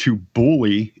try to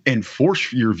bully and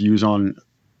force your views on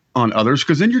others,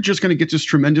 because then you're just going to get this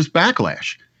tremendous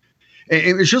backlash.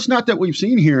 And it's just not that we've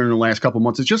seen here in the last couple of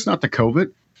months. It's just not the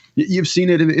COVID. You've seen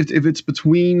it if it's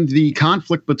between the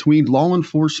conflict between law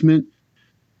enforcement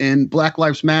and Black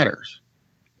Lives Matters.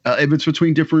 If it's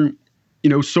between different,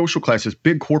 social classes,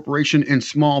 big corporation and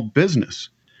small business.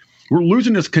 We're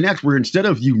losing this connect where instead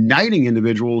of uniting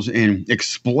individuals and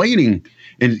explaining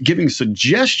and giving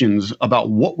suggestions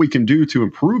about what we can do to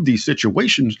improve these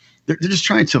situations, they're just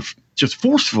trying to just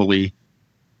forcefully,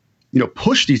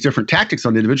 push these different tactics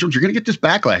on the individuals. You're going to get this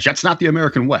backlash. That's not the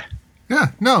American way. Yeah,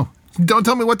 no. Don't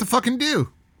tell me what to fucking do.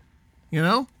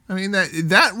 I mean,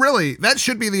 that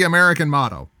should be the American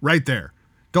motto right there.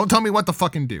 Don't tell me what to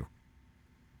fucking do.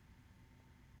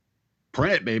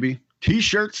 Print it, baby.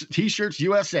 T-shirts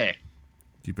USA.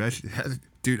 You bet.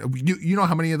 Dude, you know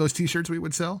how many of those T-shirts we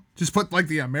would sell? Just put like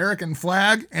the American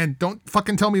flag and don't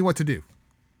fucking tell me what to do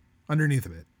underneath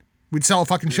of it. We'd sell a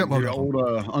fucking shitload of old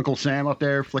Uncle Sam up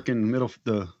there flicking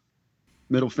the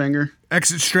middle finger.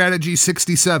 Exit strategy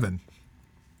 67.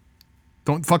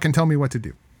 Don't fucking tell me what to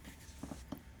do.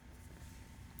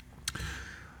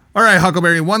 All right,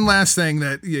 Huckleberry, one last thing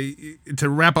to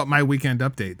wrap up my weekend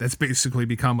update. That's basically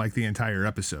become like the entire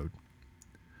episode.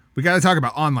 We got to talk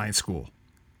about online school,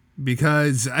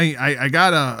 because I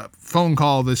got a phone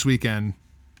call this weekend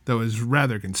that was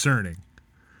rather concerning.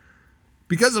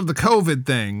 Because of the COVID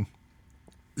thing,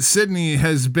 Sydney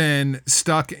has been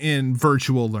stuck in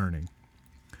virtual learning.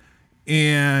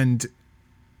 And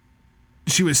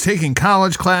she was taking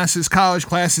college classes. College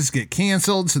classes get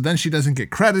canceled, so then she doesn't get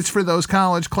credits for those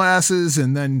college classes,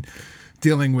 and then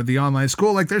dealing with the online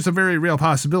school. Like, there's a very real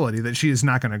possibility that she is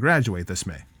not going to graduate this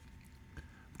May.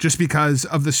 Just because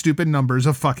of the stupid numbers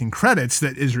of fucking credits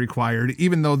that is required,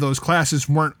 even though those classes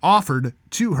weren't offered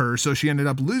to her, so she ended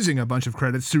up losing a bunch of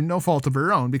credits through no fault of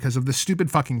her own because of the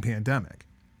stupid fucking pandemic.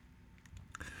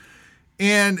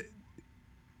 And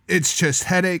it's just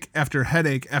headache after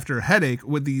headache after headache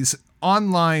with these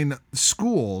online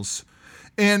schools.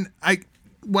 And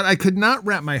what I could not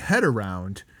wrap my head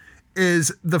around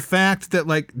is the fact that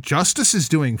like Justice is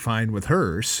doing fine with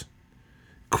hers.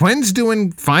 Quinn's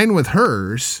doing fine with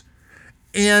hers.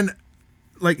 And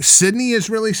like Sydney is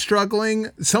really struggling.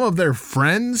 Some of their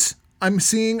friends I'm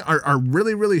seeing are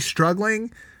really, really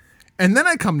struggling. And then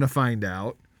I come to find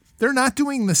out they're not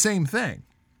doing the same thing.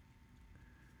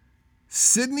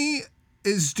 Sydney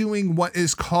is doing what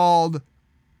is called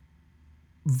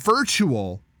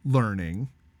virtual learning,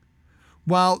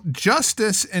 while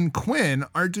Justice and Quinn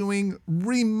are doing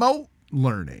remote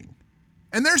learning.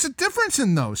 And there's a difference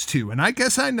in those two, and I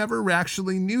guess I never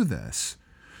actually knew this.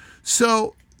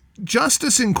 So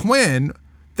Justice and Quinn,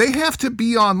 they have to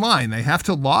be online. They have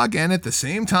to log in at the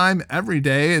same time every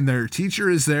day, and their teacher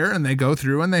is there, and they go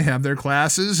through and they have their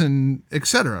classes and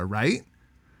etc., right?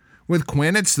 With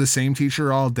Quinn, it's the same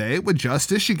teacher all day. With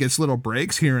Justice, she gets little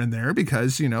breaks here and there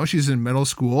because, you know, she's in middle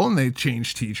school and they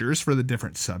change teachers for the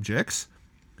different subjects.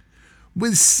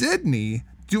 With Sydney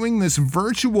doing this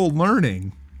virtual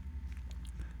learning,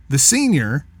 the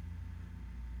senior,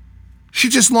 she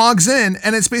just logs in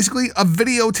and it's basically a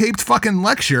videotaped fucking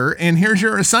lecture and here's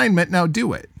your assignment, now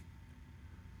do it.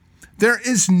 There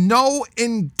is no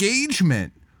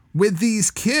engagement with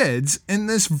these kids in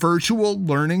this virtual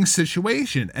learning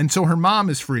situation. And so her mom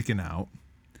is freaking out.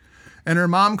 And her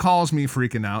mom calls me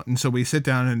freaking out. And so we sit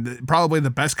down, and probably the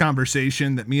best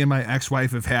conversation that me and my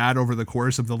ex-wife have had over the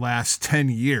course of the last 10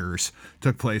 years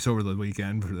took place over the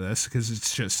weekend for this. Because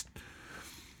it's just,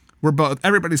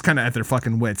 everybody's kind of at their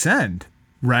fucking wit's end,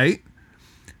 right?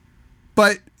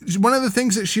 But one of the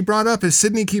things that she brought up is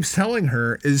Sydney keeps telling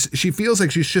her is she feels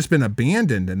like she's just been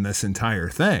abandoned in this entire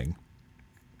thing.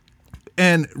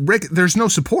 And Rick, there's no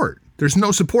support. There's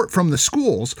no support from the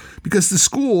schools because the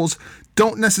schools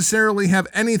don't necessarily have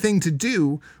anything to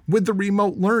do with the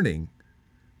remote learning.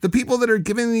 The people that are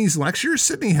giving these lectures,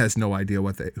 Sydney has no idea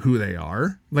who they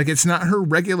are. Like, it's not her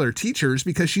regular teachers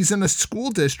because she's in a school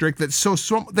district that's so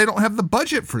they don't have the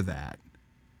budget for that.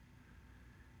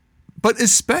 But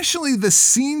especially the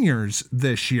seniors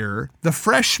this year, the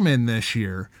freshmen this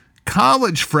year,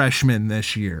 college freshmen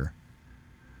this year,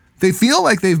 they feel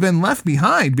like they've been left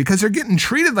behind because they're getting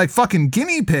treated like fucking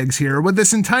guinea pigs here with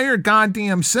this entire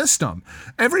goddamn system.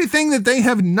 Everything that they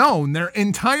have known their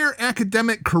entire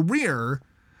academic career,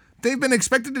 they've been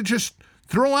expected to just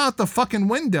throw out the fucking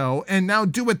window and now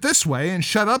do it this way and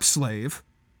shut up, slave.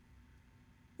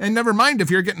 And never mind if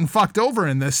you're getting fucked over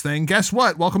in this thing. Guess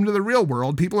what? Welcome to the real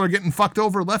world. People are getting fucked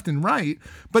over left and right.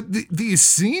 But these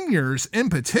seniors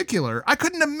in particular, I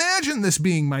couldn't imagine this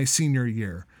being my senior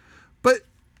year. But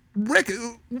Rick,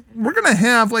 we're going to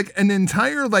have like an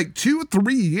entire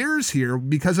 2-3 years here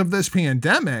because of this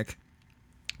pandemic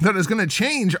that is going to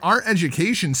change our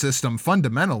education system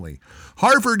fundamentally.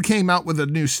 Harvard came out with a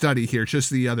new study here just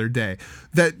the other day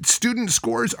that student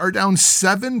scores are down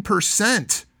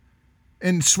 7%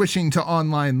 in switching to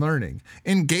online learning.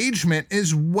 Engagement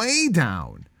is way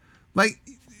down. Like,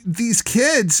 these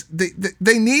kids,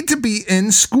 they need to be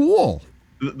in school.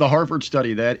 The Harvard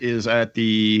study, that is at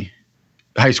the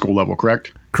high school level,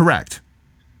 correct? Correct.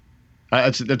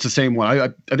 That's the same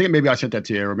one. I think maybe I sent that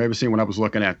to you, or maybe seen when I was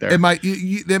looking at there. It might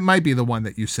be the one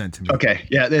that you sent to me. Okay,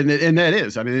 yeah, and that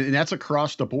is. I mean, and that's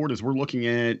across the board as we're looking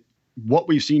at what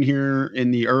we've seen here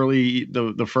in the early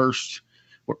the first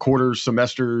quarters,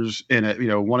 semesters, and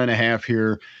 1.5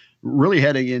 here, really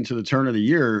heading into the turn of the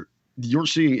year. You're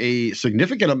seeing a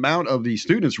significant amount of these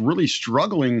students really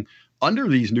struggling under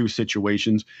these new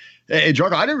situations. And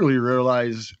Jargo, I didn't really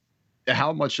realize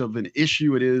how much of an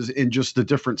issue it is in just the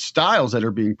different styles that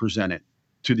are being presented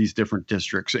to these different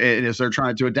districts. And as they're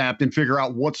trying to adapt and figure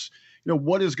out what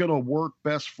is going to work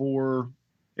best for,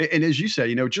 and as you said,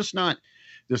 just not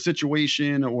the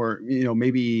situation or,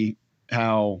 maybe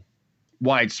how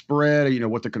widespread,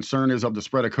 what the concern is of the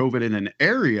spread of COVID in an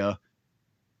area,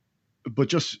 but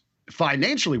just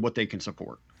financially what they can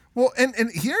support. Well, and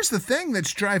here's the thing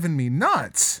that's driving me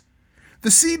nuts. The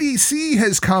CDC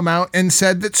has come out and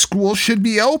said that schools should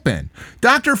be open.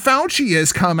 Dr. Fauci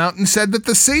has come out and said that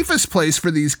the safest place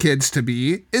for these kids to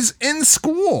be is in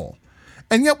school.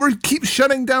 And yet we keep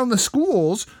shutting down the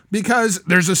schools because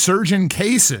there's a surge in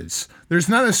cases. There's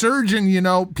not a surge in,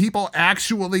 people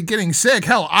actually getting sick.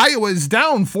 Hell, Iowa's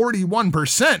down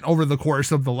 41% over the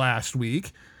course of the last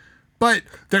week. But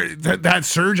that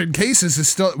surge in cases is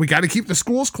still, we got to keep the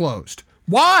schools closed.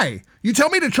 Why? You tell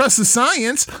me to trust the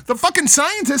science. The fucking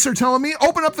scientists are telling me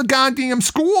open up the goddamn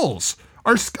schools.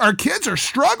 Our kids are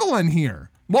struggling here.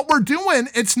 What we're doing,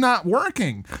 it's not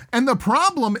working. And the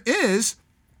problem is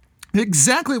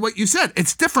Exactly what you said.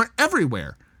 It's different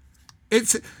everywhere.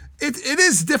 It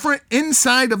is different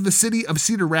inside of the city of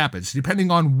Cedar Rapids.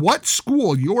 Depending on what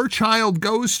school your child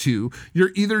goes to,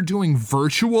 you're either doing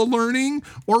virtual learning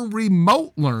or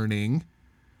remote learning.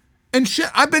 And shit,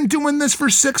 I've been doing this for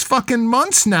 6 fucking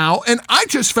months now, and I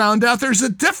just found out there's a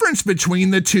difference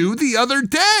between the two the other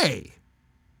day.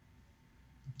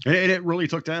 And it really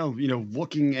took down,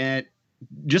 looking at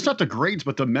just not the grades,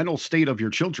 but the mental state of your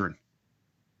children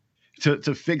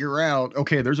to figure out,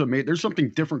 okay, there's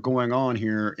something different going on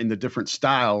here in the different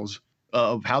styles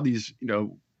of how these,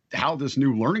 how this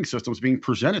new learning system is being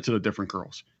presented to the different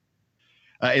girls.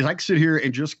 As I sit here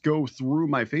and just go through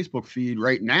my Facebook feed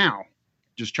right now,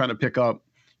 just trying to pick up,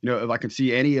 if I can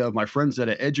see any of my friends that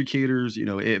are educators,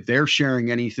 if they're sharing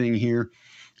anything here.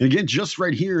 And again, just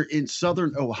right here in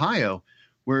Southern Ohio,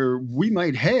 where we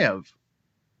might have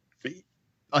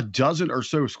a dozen or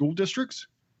so school districts,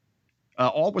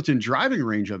 all within driving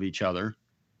range of each other,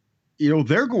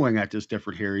 they're going at this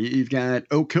different here. You've got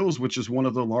Oak Hills, which is one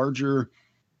of the larger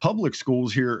public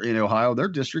schools here in Ohio. Their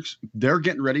districts, they're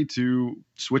getting ready to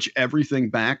switch everything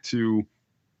back to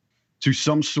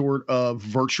some sort of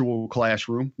virtual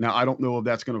classroom. Now, I don't know if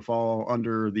that's going to fall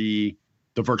under the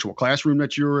virtual classroom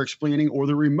that you're explaining or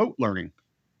the remote learning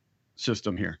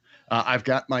system here. I've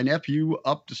got my nephew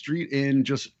up the street in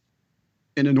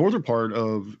the northern part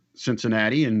of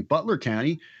Cincinnati and Butler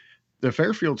County, the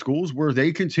Fairfield schools, where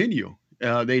they continue.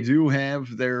 They do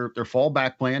have their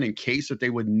fallback plan in case that they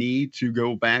would need to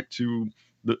go back to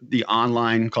the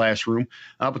online classroom,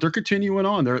 but they're continuing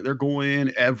on. They're going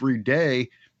in every day,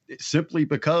 simply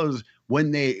because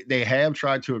when they have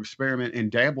tried to experiment and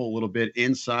dabble a little bit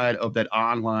inside of that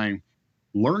online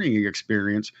learning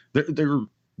experience,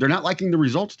 they're not liking the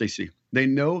results they see. They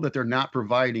know that they're not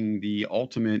providing the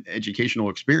ultimate educational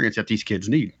experience that these kids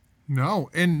need. No,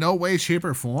 in no way, shape,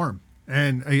 or form.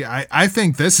 And I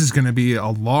think this is going to be a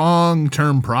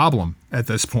long-term problem at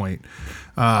this point.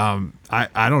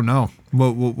 I don't know.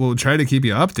 We'll try to keep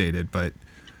you updated, but.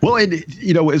 Well,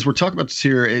 as we're talking about this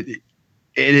here,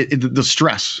 the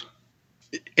stress,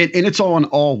 and it's on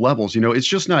all levels. It's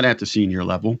just not at the senior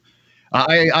level.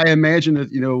 I imagine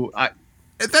that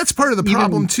that's part of the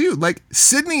problem too. Like,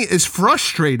 Sydney is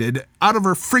frustrated out of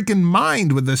her freaking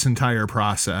mind with this entire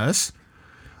process.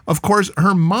 Of course,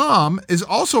 her mom is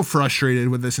also frustrated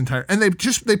with this entire, and they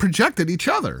project at each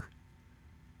other.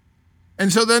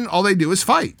 And so then all they do is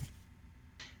fight.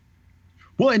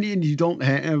 Well, and you don't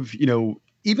have,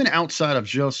 even outside of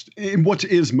just, and what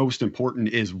is most important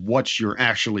is what you're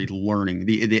actually learning,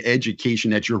 the education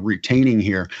that you're retaining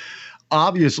here.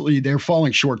 Obviously, they're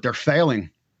falling short. They're failing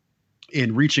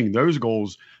in reaching those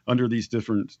goals under these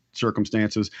different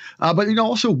circumstances. But,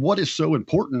 also what is so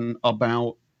important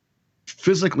about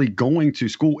physically going to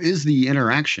school is the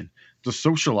interaction, the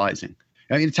socializing.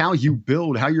 I mean, it's how you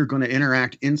build, how you're going to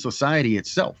interact in society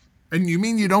itself. And you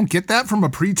mean you don't get that from a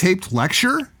pre-taped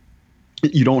lecture?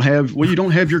 You don't have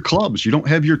your clubs. You don't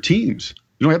have your teams.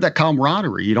 You don't have that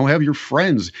camaraderie. You don't have your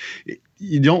friends.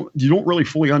 You don't really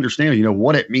fully understand,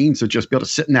 what it means to just be able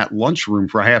to sit in that lunchroom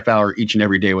for a half hour each and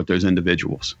every day with those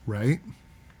individuals. Right.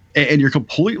 And you're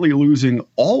completely losing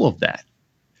all of that.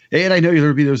 And I know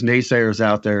there'll be those naysayers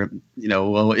out there,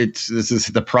 this is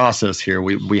the process here.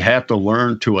 We have to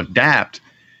learn to adapt.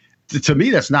 To me,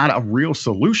 that's not a real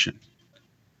solution.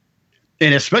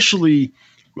 And especially,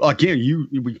 again,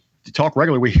 we talk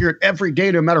regularly. We hear it every day,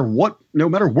 no matter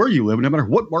where you live, no matter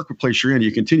what marketplace you're in,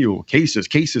 you continue cases.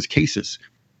 You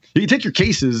can take your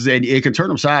cases and you can turn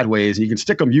them sideways and you can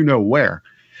stick them where,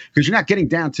 because you're not getting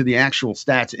down to the actual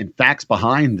stats and facts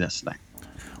behind this thing.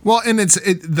 Well, and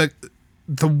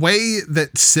the way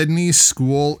that Sydney's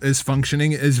school is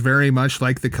functioning is very much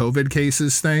like the COVID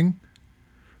cases thing.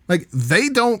 Like, they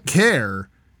don't care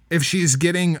if she's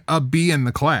getting a B in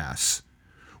the class.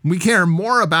 We care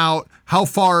more about how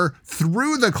far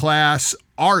through the class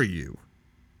are you.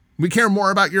 We care more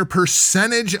about your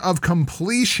percentage of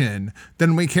completion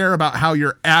than we care about how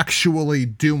you're actually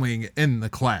doing in the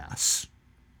class.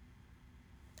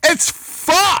 It's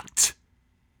fucked.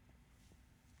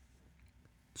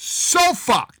 So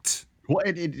fucked. Well,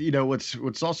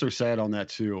 what's also sad on that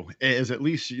too is, at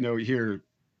least here,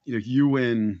 you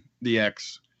and the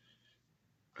ex,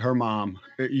 her mom,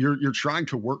 you're trying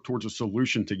to work towards a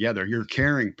solution together. You're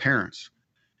caring parents.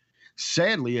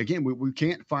 Sadly, again, we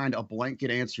can't find a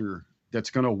blanket answer that's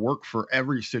going to work for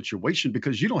every situation,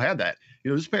 because you don't have that.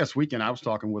 This past weekend, I was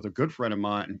talking with a good friend of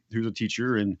mine who's a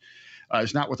teacher, and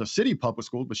it's not with a city public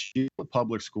school, but she's with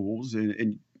public schools,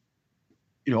 and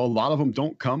a lot of them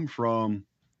don't come from,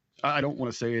 I don't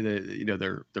want to say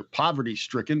that, they're poverty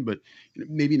stricken, but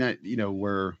maybe not,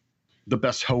 where the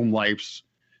best home lives.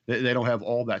 They don't have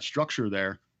all that structure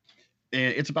there.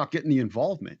 And it's about getting the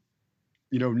involvement.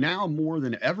 Now more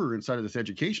than ever inside of this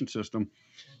education system,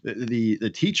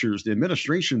 the teachers, the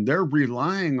administration, they're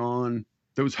relying on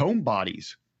those home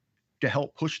bodies to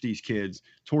help push these kids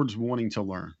towards wanting to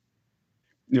learn,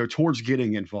 towards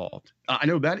getting involved. I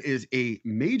know that is a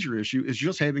major issue, is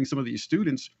just having some of these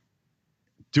students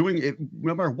doing it,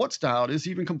 no matter what style it is,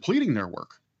 even completing their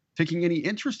work, taking any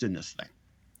interest in this thing.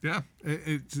 Yeah,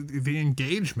 it's the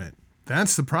engagement.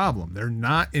 That's the problem. They're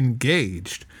not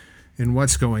engaged in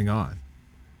what's going on.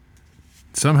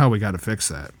 Somehow we got to fix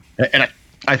that. And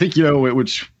I think, it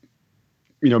would,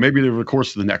 maybe over the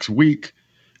course of the next week,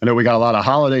 I know we got a lot of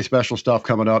holiday special stuff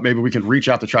coming up. Maybe we can reach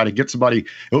out to try to get somebody.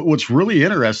 What's really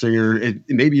interesting here,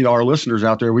 maybe our listeners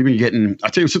out there, we've been getting, I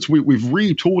tell you, since we've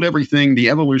retooled everything, the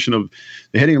evolution of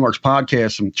the Hitting the Marks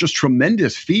podcast, some just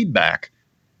tremendous feedback.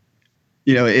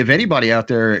 If anybody out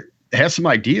there has some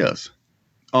ideas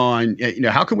on,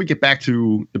 how can we get back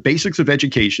to the basics of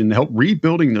education, help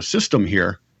rebuilding the system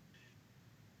here,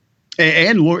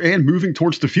 and moving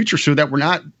towards the future, so that we're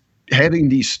not having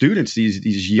these students,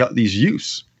 these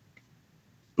youths,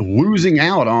 losing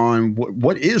out on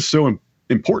what is so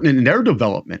important in their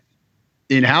development,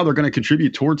 in how they're going to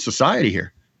contribute towards society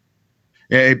here.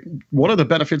 One of the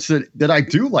benefits that I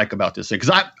do like about this thing,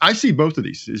 because I see both of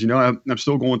these, is, I'm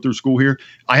still going through school here.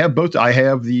 I have both. I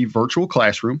have the virtual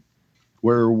classroom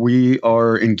where we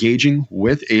are engaging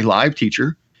with a live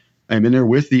teacher. I'm in there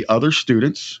with the other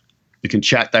students. You can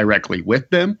chat directly with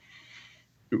them.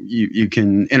 You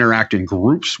can interact in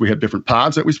groups. We have different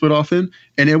pods that we split off in.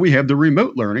 And then we have the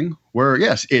remote learning where,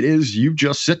 yes, it is, you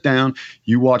just sit down,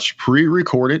 you watch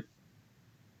pre-recorded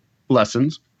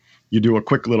lessons, you do a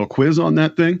quick little quiz on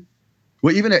that thing.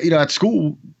 Well, even at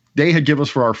school, they had given us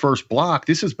for our first block,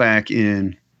 this is back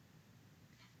in,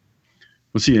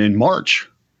 in March,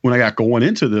 when I got going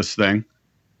into this thing,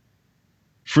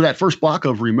 for that first block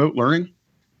of remote learning,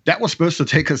 that was supposed to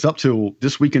take us up to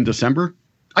this week in December.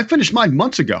 I finished mine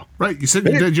months ago. Right. You said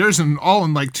you did yours in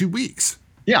like 2 weeks.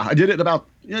 Yeah, I did it in about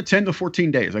 10 to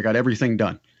 14 days. I got everything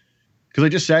done because I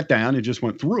just sat down and just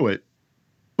went through it.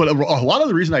 But a lot of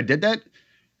the reason I did that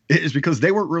is because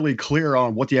they weren't really clear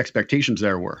on what the expectations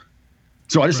there were.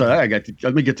 So I just said,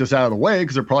 let me get this out of the way,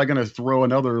 because they're probably going to throw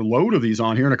another load of these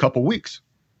on here in a couple weeks.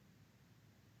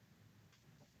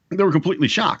 They were completely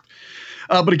shocked.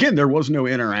 But again, there was no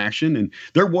interaction, and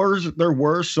there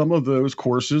were some of those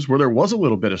courses where there was a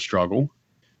little bit of struggle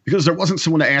because there wasn't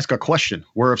someone to ask a question,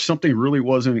 where if something really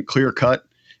wasn't clear cut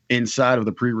inside of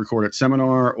the pre-recorded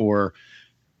seminar, or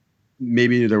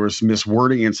maybe there was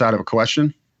miswording inside of a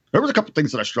question, there was a couple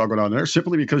things that I struggled on there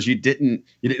simply because you didn't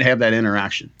have that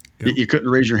interaction. Yep. You couldn't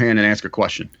raise your hand and ask a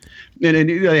question. And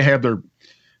they have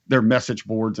their message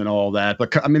boards and all that,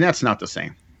 but I mean, that's not the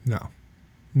same.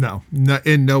 No,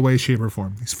 in no way, shape, or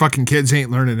form. These fucking kids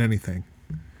ain't learning anything.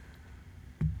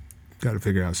 Got to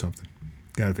figure out something.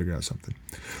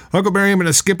 Uncle Barry, I'm going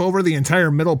to skip over the entire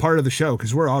middle part of the show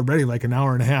because we're already like an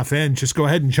hour and a half in. Just go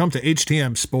ahead and jump to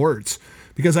HTM Sports,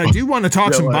 because I do want to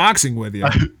talk some boxing with you.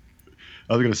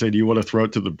 I was going to say, do you want to throw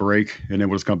it to the break and then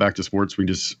we'll just come back to sports? We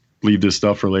can just leave this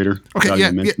stuff for later. Okay,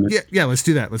 yeah, let's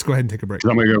do that. Let's go ahead and take a break.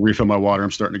 I'm going to go refill my water.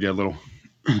 I'm starting to get a little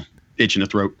itch in the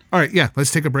throat. All right, yeah,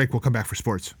 let's take a break. We'll come back for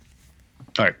sports.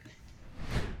 All right.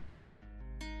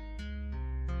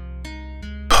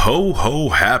 Ho, ho,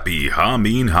 happy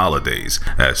Hameen holidays.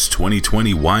 As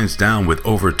 2020 winds down with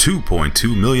over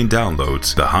 2.2 million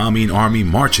downloads, the Hameen Army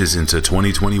marches into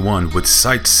 2021 with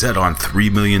sights set on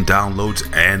 3 million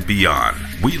downloads and beyond.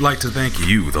 We'd like to thank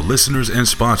you, the listeners and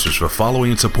sponsors, for following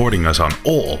and supporting us on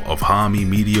all of Hameen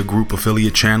Media Group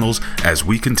affiliate channels as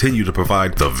we continue to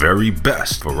provide the very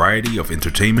best variety of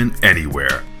entertainment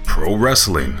anywhere. Pro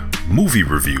wrestling, movie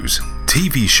reviews,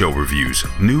 TV show reviews,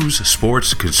 news,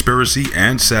 sports, conspiracy,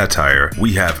 and satire.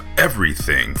 We have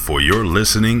everything for your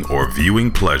listening or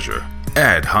viewing pleasure.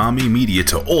 Add Hameen Media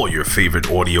to all your favorite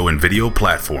audio and video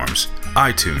platforms.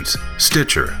 iTunes,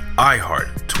 Stitcher,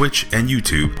 iHeart, Twitch, and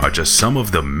YouTube are just some of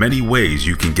the many ways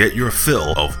you can get your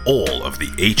fill of all of the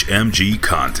HMG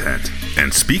content.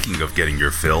 And speaking of getting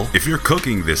your fill, if you're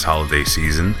cooking this holiday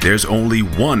season, there's only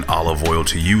one olive oil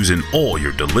to use in all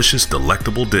your delicious,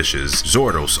 delectable dishes: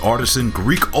 Zordos Artisan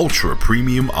Greek Ultra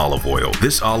Premium Olive Oil.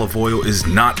 This olive oil is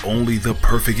not only the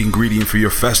perfect ingredient for your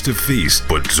festive feast,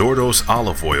 but Zordos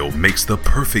Olive Oil makes the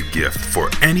perfect gift for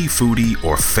any foodie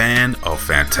or fan of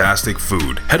fantastic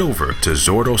food. Head over to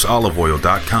Zordos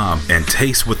frutosoliveoil.com and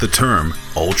taste what the term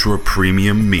ultra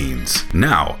premium means.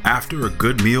 Now, after a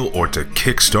good meal or to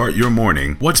kickstart your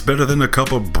morning, what's better than a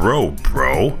cup of bro?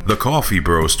 The Coffee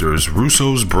Broasters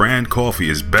Russo's brand coffee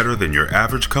is better than your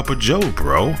average cup of joe,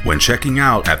 bro. When checking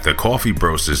out at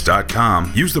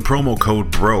thecoffeebroasters.com, use the promo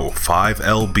code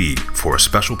BRO5LB for a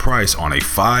special price on a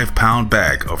 5-pound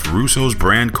bag of Russo's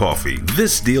brand coffee.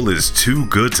 This deal is too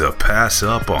good to pass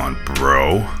up on,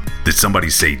 bro. Did somebody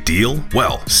say deal?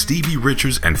 Well, Stevie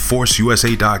Richards and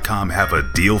ForceUSA.com have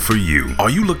a deal for you.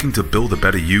 Are you looking to build a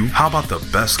better you? How about the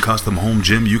best custom home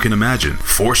gym you can imagine?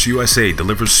 Force USA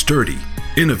delivers sturdy,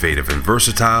 innovative, and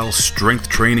versatile strength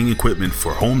training equipment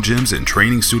for home gyms and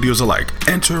training studios alike.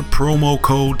 Enter promo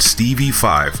code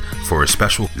STEVIE5 for a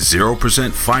special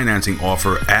 0% financing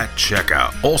offer at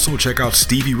checkout. Also check out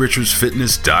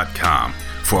StevieRichardsFitness.com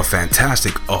for a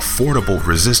fantastic, affordable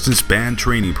resistance band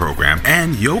training program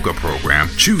and yoga program.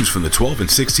 Choose from the 12 and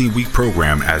 16-week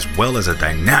program as well as a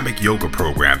dynamic yoga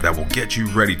program that will get you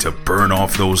ready to burn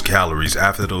off those calories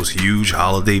after those huge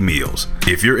holiday meals.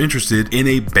 If you're interested in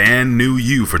a brand new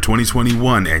you for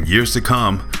 2021 and years to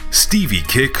come, Stevie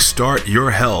Kickstart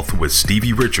Your Health with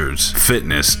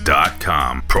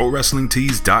StevieRichardsFitness.com.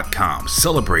 ProWrestlingTees.com.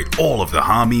 Celebrate all of the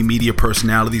Hami media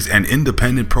personalities and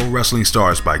independent pro wrestling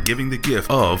stars by giving the gift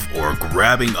of or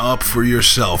grabbing up for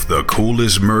yourself the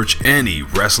coolest merch any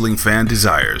wrestling fan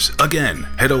desires. Again,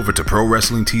 head over to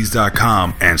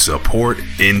ProWrestlingTees.com and support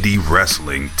indie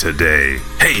wrestling today.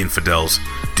 Hey infidels,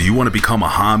 do you want to become a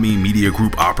Hami Media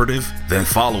Group operative? Then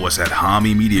follow us at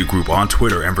Hami Media Group on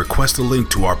Twitter and request a link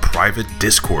to our private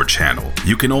Discord channel.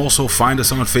 You can also find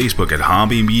us on Facebook at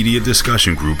Hami Media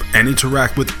Discussion Group and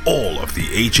interact with all of the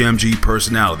HMG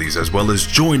personalities, as well as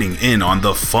joining in on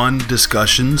the fun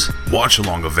discussions,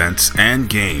 watch-along events, and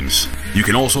games. You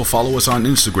can also follow us on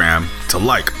Instagram to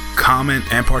like, comment,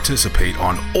 and participate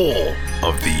on all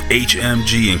of the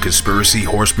HMG and Conspiracy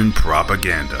Horseman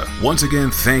propaganda. Once again,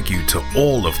 thank you to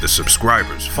all of the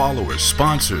subscribers, followers,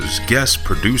 sponsors, guests,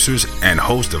 producers, and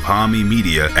hosts of Hami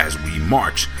Media as we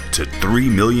march to 3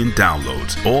 million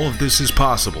downloads. All of this is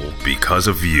possible because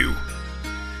of you.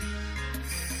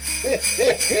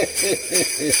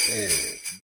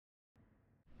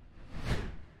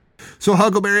 So,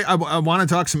 Huckleberry, I want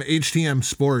to talk some HTM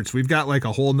sports. We've got like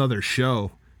a whole nother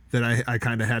show that I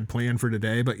kind of had planned for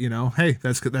today, but you know, hey,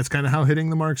 that's kind of how Hitting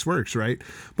the Marks works, right?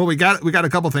 But we got a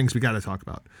couple things we got to talk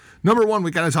about. Number one,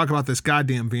 we got to talk about this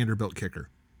goddamn Vanderbilt kicker.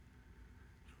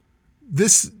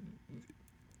 This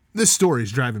story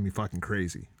is driving me fucking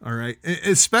crazy. All right,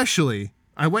 especially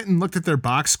I went and looked at their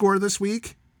box score this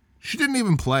week. She didn't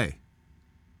even play.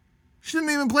 She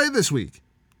didn't even play this week.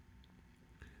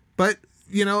 But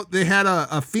you know, they had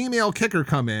a female kicker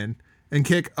come in and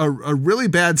kick a really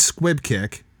bad squib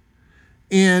kick.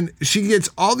 And she gets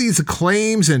all these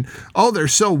acclaims and, oh, they're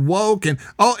so woke. And,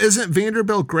 oh, isn't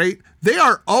Vanderbilt great? They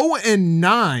are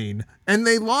 0-9. And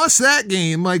they lost that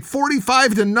game like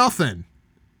 45-0.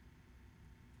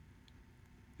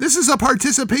 This is a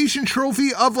participation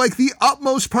trophy of like the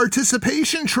utmost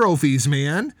participation trophies,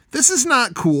 man. This is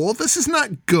not cool. This is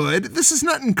not good. This is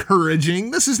not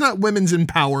encouraging. This is not women's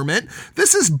empowerment.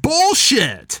 This is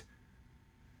bullshit.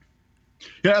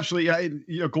 Yeah,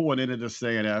 absolutely. Going into this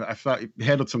thing, and I thought I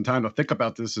had some time to think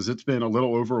about this, as it's been a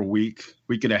little over a week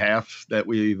and a half that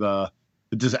we've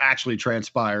just actually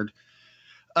transpired.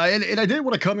 And I did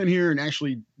want to come in here and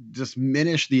actually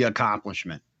diminish the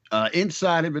accomplishment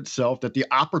inside of itself, that the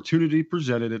opportunity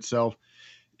presented itself.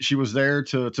 She was there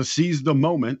to seize the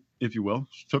moment, if you will.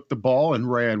 She took the ball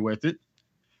and ran with it.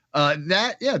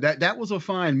 That was a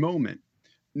fine moment.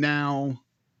 Now,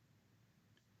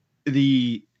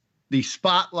 the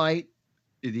spotlight,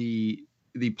 the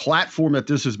platform that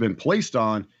this has been placed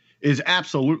on is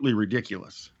absolutely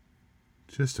ridiculous.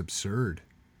 Just absurd.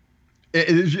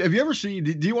 Have you ever seen,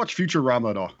 do you watch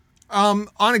Futurama at all? On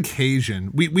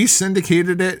occasion. We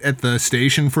syndicated it at the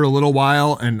station for a little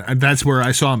while, and that's where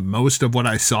I saw most of what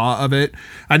I saw of it.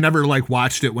 I never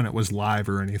watched it when it was live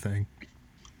or anything.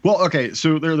 Well, okay,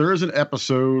 so there is an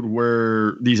episode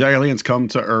where these aliens come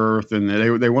to Earth and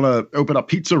they want to open a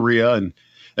pizzeria, and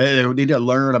they need to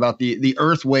learn about the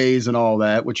Earth ways and all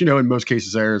that, which, in most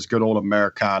cases there is good old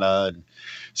Americana. And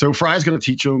so Fry's going to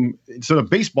teach them, instead of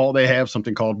baseball, they have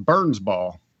something called Burns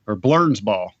Ball or Blurns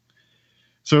Ball.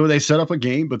 So they set up a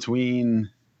game between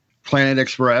Planet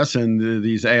Express and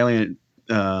these alien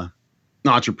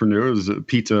entrepreneurs,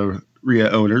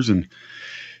 pizzeria owners. And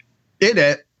in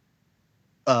it,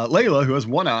 Layla, who has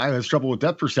one eye, has trouble with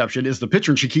depth perception, is the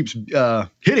pitcher, and she keeps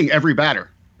hitting every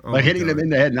batter. like hitting them in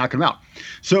the head, knocking them out.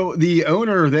 So the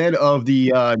owner then of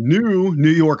the new New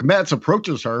York Mets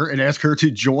approaches her and asks her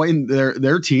to join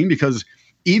their team because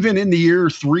even in the year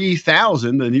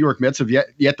 3000, the New York Mets have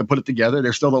yet to put it together.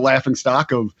 They're still the laughing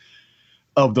stock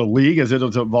of the league as it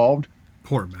has evolved.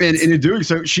 Poor Mets. And in doing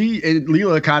so,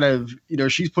 Leela kind of,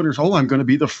 she's putting her, I'm going to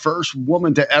be the first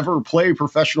woman to ever play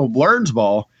professional Blurns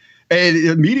ball. And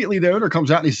immediately the owner comes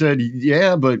out and he said,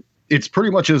 yeah, but it's pretty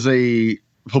much as a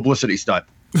publicity stunt.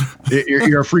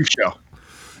 You're a freak show.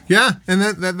 Yeah, and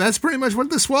that's pretty much what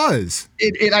this was.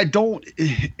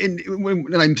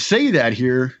 When I say that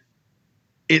here,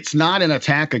 it's not an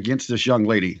attack against this young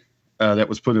lady that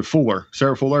was put in Fuller.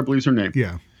 Sarah Fuller, I believe is her name.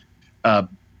 Yeah.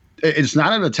 It's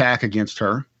not an attack against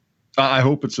her. I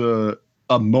hope it's a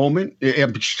moment.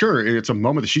 I'm sure it's a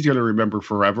moment that she's going to remember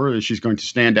forever, that she's going to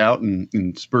stand out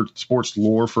in sports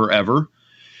lore forever.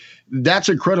 That's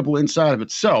incredible inside of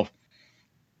itself.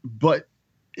 But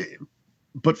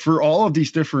for all of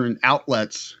these different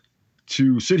outlets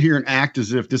to sit here and act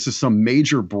as if this is some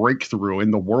major breakthrough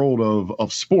in the world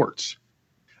of sports,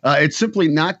 it's simply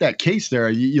not that case there.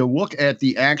 You look at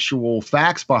the actual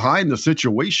facts behind the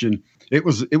situation. It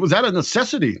was out of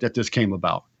necessity that this came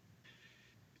about.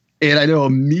 And I know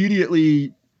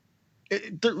immediately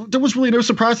there was really no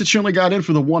surprise that she only got in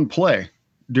for the one play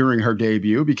during her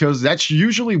debut, because that's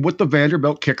usually what the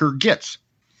Vanderbilt kicker gets.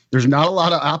 There's not a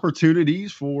lot of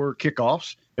opportunities for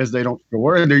kickoffs as they don't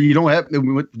score, and you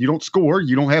don't score,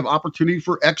 you don't have opportunity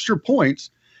for extra points.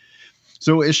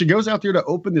 So as she goes out there to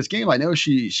open this game, I know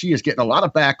she is getting a lot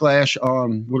of backlash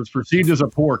on what is perceived as a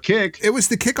poor kick. It was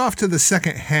the kickoff to the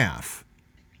second half.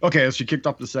 Okay, so she kicked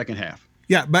off the second half.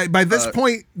 Yeah, by this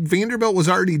point, Vanderbilt was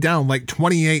already down like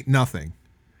 28-0.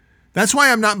 That's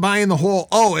why I'm not buying the whole,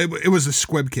 it was a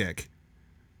squib kick.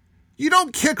 You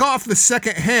don't kick off the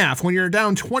second half when you're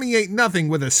down 28-0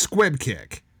 with a squib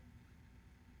kick.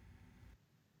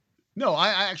 No, I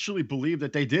actually believe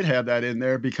that they did have that in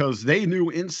there because they knew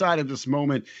inside of this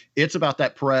moment, it's about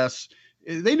that press.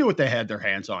 They knew what they had their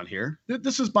hands on here.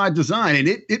 This is by design, and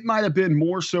it might have been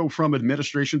more so from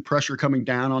administration pressure coming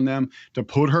down on them to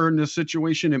put her in this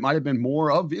situation. It might have been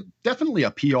more of definitely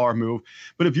a PR move.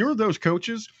 But if you're those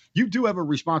coaches, you do have a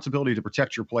responsibility to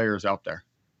protect your players out there.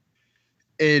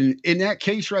 And in that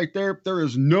case right there, there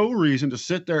is no reason to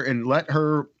sit there and let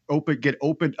her get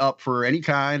opened up for any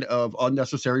kind of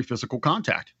unnecessary physical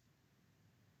contact.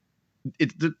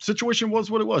 The situation was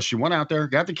what it was. She went out there,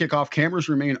 got the kickoff. Cameras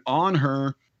remain on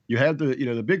her. You had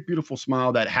the big, beautiful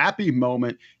smile, that happy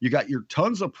moment. You got your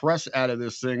tons of press out of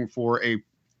this thing for a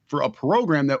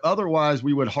program that otherwise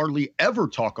we would hardly ever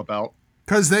talk about.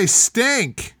 Because they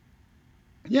stink.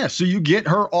 Yeah, so you get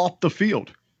her off the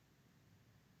field.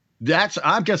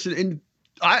 I'm guessing, and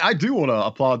I do want to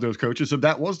applaud those coaches if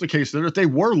that was the case, that they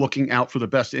were looking out for the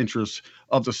best interests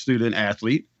of the student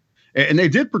athlete. And they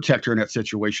did protect her in that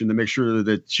situation to make sure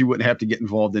that she wouldn't have to get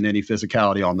involved in any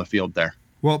physicality on the field there.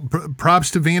 Well,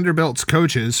 props to Vanderbilt's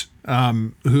coaches,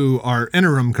 who are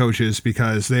interim coaches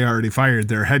because they already fired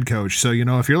their head coach. So,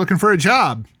 if you're looking for a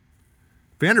job,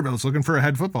 Vanderbilt's looking for a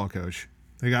head football coach.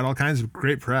 They got all kinds of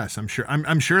great press.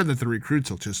 I'm sure that the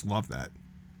recruits will just love that.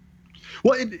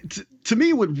 Well, to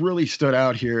me, what really stood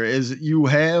out here is you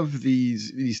have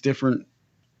these different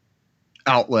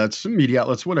outlets, media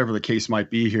outlets, whatever the case might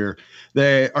be here,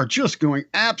 they are just going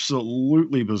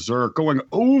absolutely berserk, going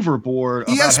overboard.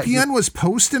 ESPN was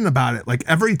posting about it like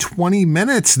every 20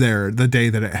 minutes there the day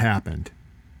that it happened.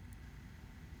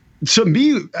 To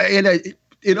me, and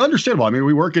it's understandable. I mean,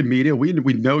 we work in media. We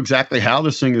know exactly how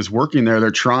this thing is working there.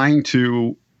 They're trying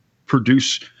to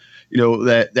produce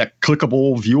that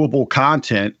clickable, viewable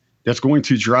content that's going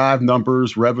to drive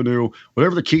numbers, revenue,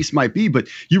 whatever the case might be. But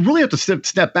you really have to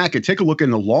step back and take a look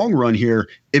in the long run here.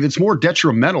 If it's more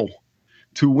detrimental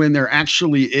to when there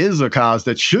actually is a cause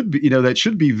that should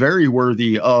be very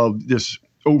worthy of this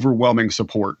overwhelming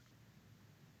support.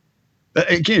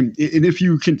 Again, and if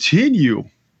you continue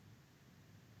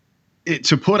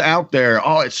to put out there,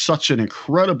 it's such an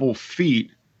incredible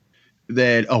feat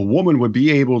that a woman would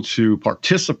be able to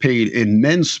participate in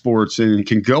men's sports and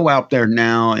can go out there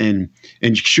now and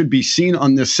should be seen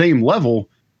on the same level.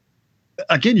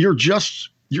 Again, you're just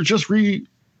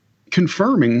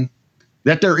reconfirming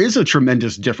that there is a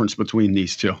tremendous difference between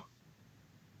these two.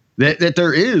 That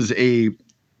there is a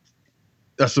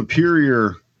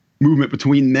superior movement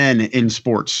between men in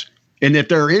sports, and that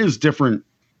there is different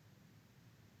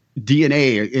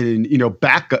DNA and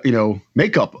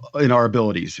makeup in our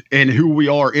abilities and who we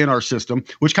are in our system,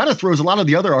 which kind of throws a lot of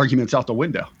the other arguments out the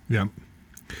window. Yeah.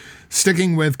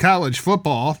 Sticking with college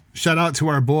football, shout out to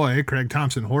our boy Craig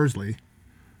Thompson Horsley.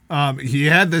 He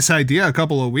had this idea a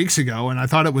couple of weeks ago, and I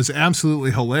thought it was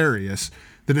absolutely hilarious.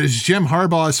 That is Jim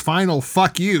Harbaugh's final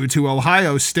fuck you to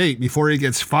Ohio State before he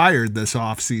gets fired this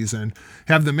offseason.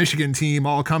 Have the Michigan team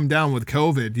all come down with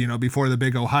COVID, before the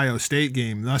big Ohio State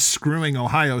game, thus screwing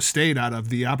Ohio State out of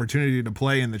the opportunity to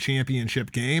play in the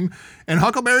championship game. And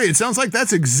Huckleberry, it sounds like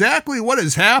that's exactly what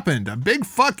has happened. A big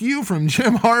fuck you from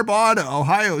Jim Harbaugh to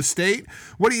Ohio State.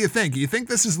 What do you think? Do you think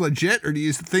this is legit, or do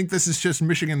you think this is just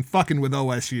Michigan fucking with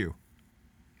OSU?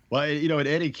 Well, in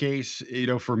any case,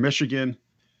 for Michigan,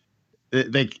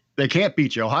 they can't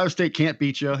beat you. Ohio State can't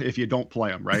beat you if you don't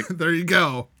play them, right? There you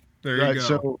go. There you go.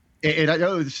 So, and I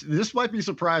know this might be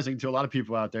surprising to a lot of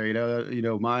people out there.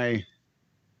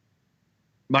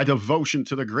 My devotion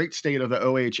to the great state of the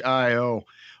OHIO.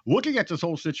 Looking at this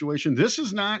whole situation, this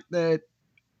is not that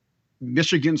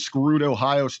Michigan screwed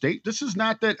Ohio State. This is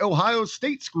not that Ohio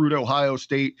State screwed Ohio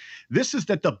State. This is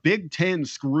that the Big Ten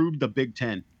screwed the Big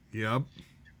Ten. Yep.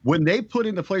 When they put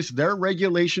into place their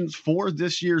regulations for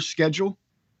this year's schedule,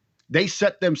 they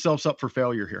set themselves up for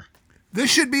failure here.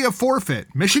 This should be a forfeit.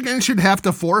 Michigan should have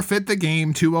to forfeit the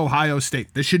game to Ohio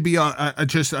State. This should be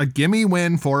just a gimme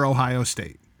win for Ohio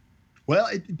State. Well,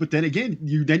 but then again,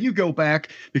 you go back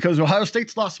because Ohio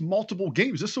State's lost multiple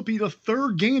games. This will be the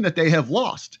third game that they have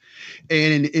lost.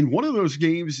 And in one of those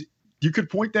games, you could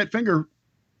point that finger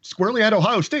squarely at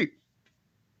Ohio State.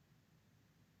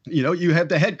 You have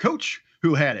the head coach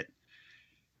who had it.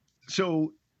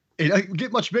 So it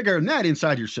get much bigger than that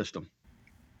inside your system.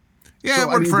 Yeah, so, it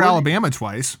worked for Alabama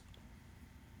twice.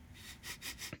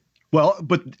 Well,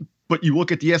 but you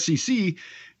look at the SEC,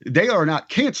 they are not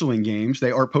canceling games, they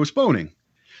are postponing.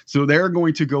 So they're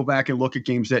going to go back and look at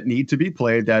games that need to be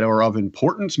played that are of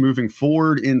importance moving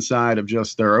forward inside of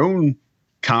just their own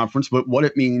conference, but what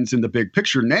it means in the big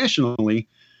picture nationally,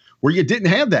 where you didn't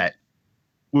have that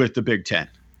with the Big Ten.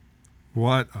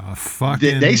 What a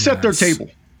fucking they set mess. Their table,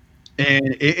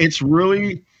 and it's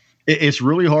really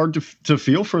hard to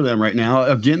feel for them right now.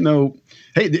 Again, though,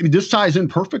 hey, this ties in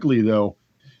perfectly though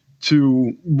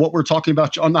to what we're talking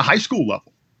about on the high school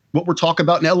level, what we're talking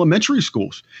about in elementary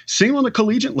schools, same on the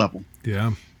collegiate level.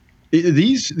 Yeah,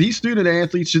 these student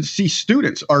athletes, these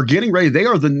students are getting ready. They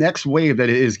are the next wave that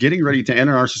is getting ready to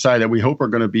enter our society that we hope are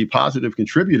going to be positive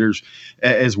contributors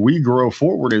as we grow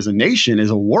forward as a nation, as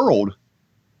a world.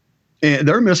 And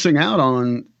they're missing out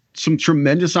on some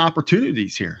tremendous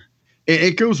opportunities here.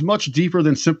 It goes much deeper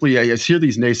than simply, I hear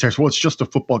these naysayers, well, it's just a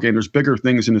football game. There's bigger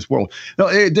things in this world. No,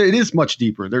 it is much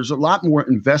deeper. There's a lot more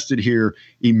invested here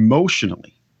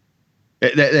emotionally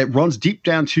that runs deep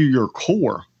down to your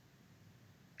core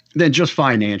than just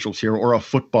financials here or a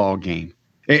football game.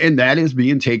 And that is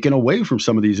being taken away from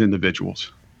some of these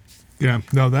individuals. Yeah,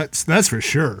 no, that's for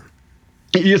sure.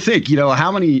 You think,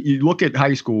 how many, you look at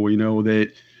high school,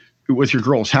 that with your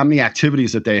girls, how many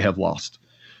activities that they have lost.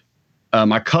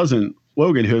 My cousin,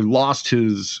 Logan, who lost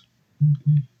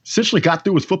essentially got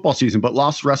through his football season, but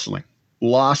lost wrestling,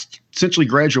 lost essentially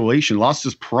graduation, lost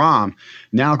his prom,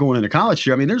 now going into college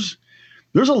here. I mean, there's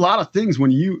a lot of things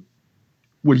when you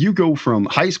go from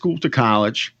high school to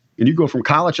college and you go from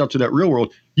college up to that real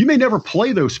world, you may never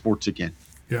play those sports again.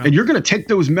 Yeah. And you're going to take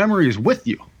those memories with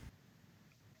you.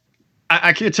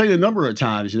 I can't tell you the number of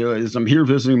times, as I'm here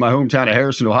visiting my hometown of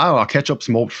Harrison, Ohio, I'll catch up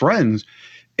some old friends.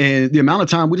 And the amount of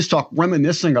time we just talk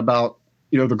reminiscing about,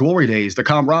 the glory days, the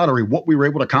camaraderie, what we were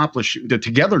able to accomplish, the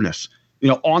togetherness,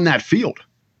 on that field,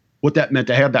 what that meant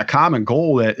to have that common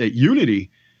goal, that unity.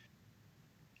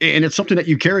 And it's something that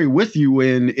you carry with you,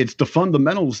 and it's the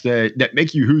fundamentals that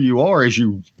make you who you are as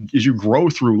you grow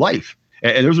through life.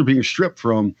 And those are being stripped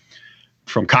from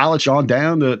college on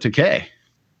down to K.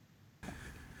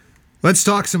 Let's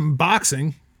talk some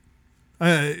boxing.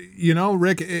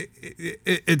 Rick,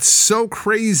 it's so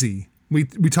crazy. We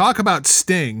talk about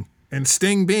Sting and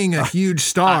Sting being a huge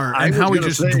star and how he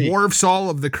just dwarfs all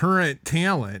of the current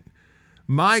talent.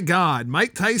 My God,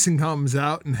 Mike Tyson comes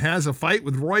out and has a fight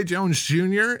with Roy Jones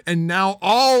Jr. And now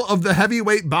all of the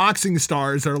heavyweight boxing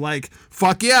stars are like,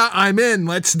 fuck yeah, I'm in.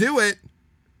 Let's do it.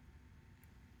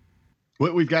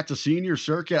 We've got the senior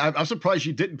circuit. I'm surprised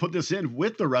you didn't put this in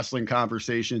with the wrestling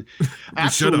conversation.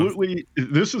 Absolutely.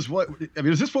 This is what,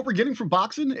 is this what we're getting from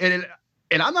boxing? And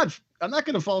I'm not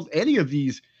going to fault any of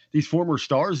these former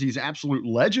stars, these absolute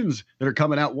legends that are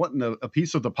coming out wanting a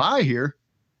piece of the pie here.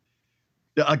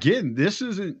 Again, this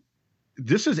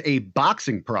is a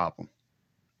boxing problem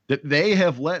that they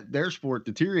have let their sport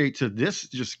deteriorate to this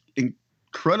just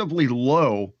incredibly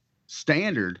low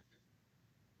standard.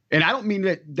 And I don't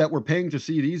mean that we're paying to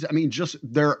see these. I mean, just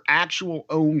their actual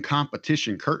own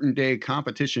competition, curtain day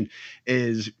competition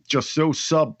is just so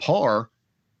subpar.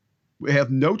 We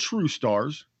have no true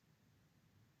stars.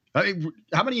 I mean,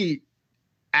 how many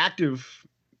active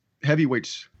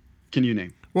heavyweights can you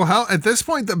name? Well, how at this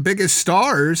point, the biggest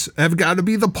stars have got to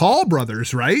be the Paul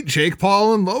brothers, right? Jake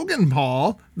Paul and Logan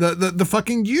Paul, the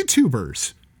fucking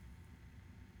YouTubers.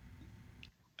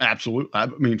 Absolutely. I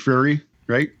mean, Fury,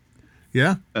 right?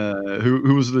 Yeah.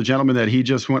 Who was the gentleman that he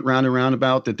just went round and round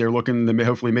about that they're looking to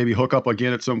hopefully maybe hook up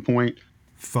again at some point?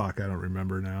 Fuck, I don't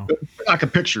remember now. I can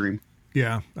picture him.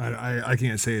 Yeah, I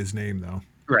can't say his name though.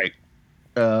 Right.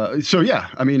 So yeah,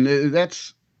 I mean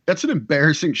that's an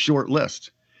embarrassing short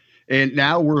list, and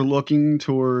now we're looking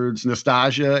towards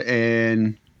nostalgia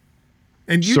and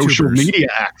social YouTubers. media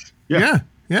acts. Yeah.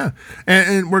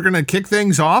 And we're going to kick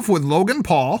things off with Logan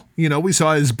Paul. You know, we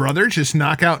saw his brother just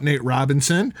knock out Nate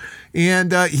Robinson,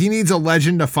 and he needs a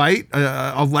legend to fight,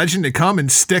 a legend to come and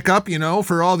stick up, you know,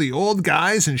 for all the old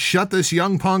guys and shut this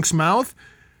young punk's mouth.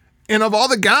 And of all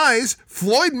the guys,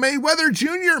 Floyd Mayweather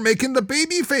Jr. making the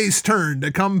babyface turn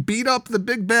to come beat up the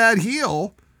big bad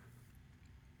heel.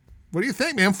 What do you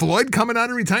think, man? Floyd coming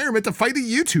out of retirement to fight a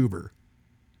YouTuber.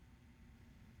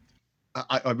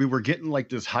 I mean, we're getting like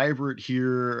this hybrid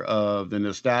here of the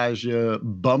nostalgia,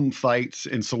 bum fights,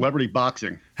 and celebrity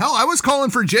boxing. Hell, I was calling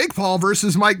for Jake Paul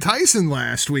versus Mike Tyson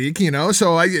last week, you know,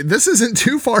 so this isn't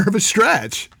too far of a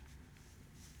stretch.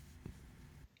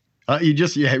 You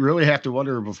really have to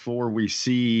wonder before we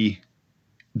see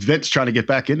Vince trying to get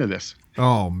back into this.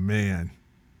 Oh, man.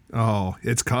 Oh,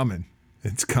 it's coming.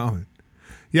 It's coming.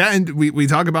 Yeah, and we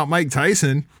talk about Mike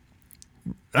Tyson.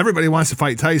 Everybody wants to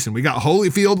fight Tyson. We got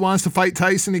Holyfield wants to fight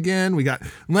Tyson again. We got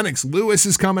Lennox Lewis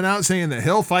is coming out saying that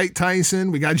he'll fight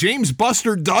Tyson. We got James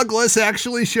Buster Douglas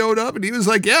actually showed up and he was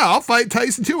like, yeah, I'll fight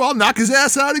Tyson too. I'll knock his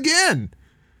ass out again.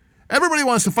 Everybody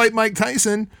wants to fight Mike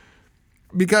Tyson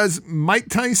because Mike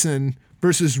Tyson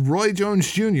versus Roy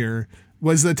Jones Jr.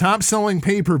 was the top selling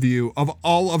pay-per-view of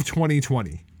all of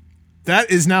 2020. That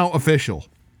is now official.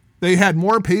 They had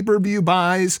more pay-per-view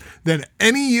buys than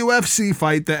any UFC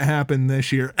fight that happened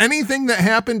this year. Anything that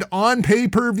happened on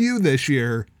pay-per-view this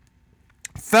year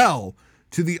fell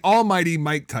to the almighty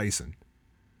Mike Tyson.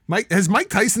 Has Mike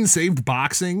Tyson saved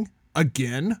boxing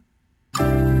again?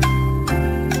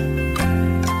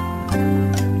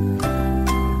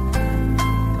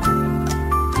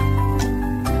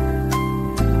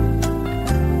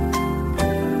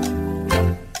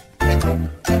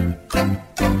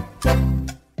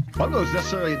 I don't know if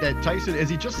necessarily that Tyson, is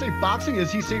he just saved boxing?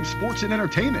 Is he saved sports and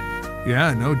entertainment?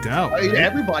 Yeah, no doubt. I mean,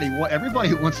 everybody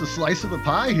wants a slice of the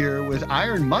pie here with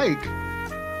Iron Mike.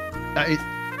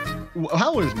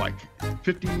 How old is Mike?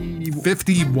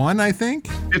 51, I think.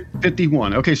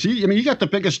 51. Okay, so you got the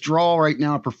biggest draw right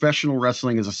now in professional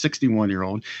wrestling as a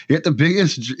 61-year-old. You got the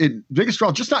biggest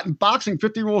draw, just not in boxing,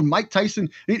 50-year-old Mike Tyson.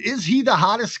 Is he the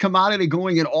hottest commodity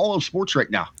going in all of sports right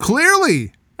now?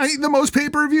 Clearly. I think the most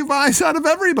pay-per-view buys out of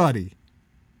everybody.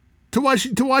 To watch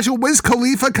a Wiz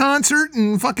Khalifa concert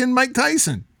and fucking Mike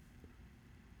Tyson.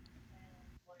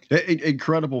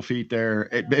 Incredible feat there.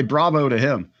 Bravo to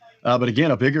him. But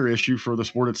again, a bigger issue for the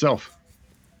sport itself.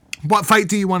 What fight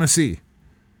do you want to see?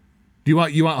 Do you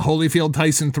want Holyfield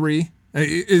Tyson 3?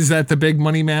 Is that the big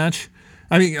money match?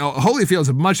 I mean, Holyfield's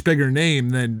a much bigger name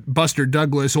than Buster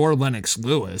Douglas or Lennox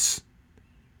Lewis.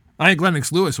 I think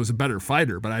Lennox Lewis was a better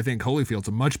fighter, but I think Holyfield's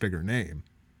a much bigger name.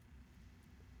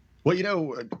 Well,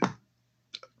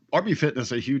 RB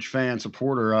Fitness, a huge fan,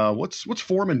 supporter. What's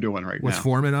Foreman doing right now? What's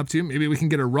Foreman up to? Maybe we can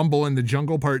get a Rumble in the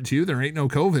Jungle Part 2. There ain't no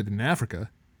COVID in Africa.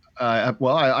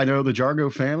 Well, I know the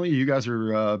Jargo family. You guys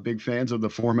are big fans of the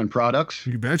Foreman products.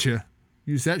 You betcha.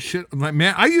 Use that shit.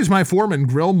 Man, I use my Foreman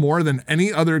grill more than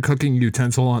any other cooking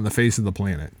utensil on the face of the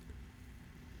planet.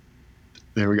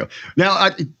 There we go. Now,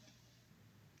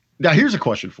 here's a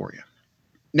question for you.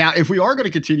 Now, if we are going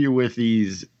to continue with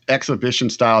these exhibition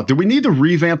style, do we need to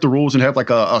revamp the rules and have like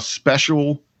a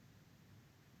special,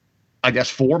 I guess,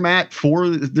 format for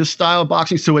this style of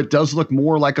boxing so it does look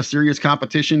more like a serious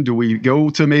competition? Do we go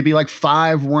to maybe like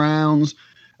 5 rounds?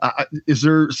 Is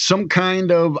there some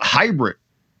kind of hybrid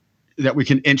that we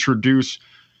can introduce?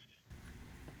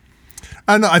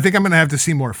 I don't know. I think I'm going to have to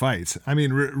see more fights. I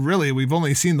mean, really, we've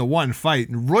only seen the one fight,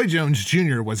 and Roy Jones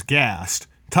Jr. was gassed.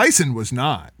 Tyson was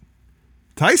not.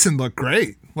 Tyson looked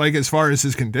great, like as far as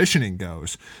his conditioning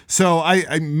goes. So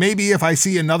I maybe if I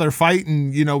see another fight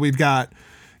and, we've got,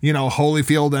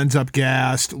 Holyfield ends up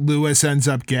gassed, Lewis ends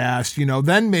up gassed,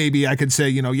 then maybe I could say,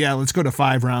 yeah, let's go to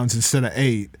 5 rounds instead of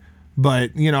 8.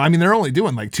 But, they're only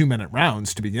doing like 2-minute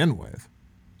rounds to begin with.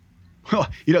 Well,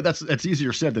 that's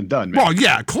easier said than done, man. Well,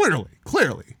 yeah,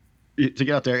 clearly. to get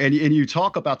out there. And you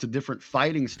talk about the different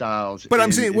fighting styles. But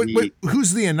I'm saying,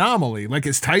 who's the anomaly? Like,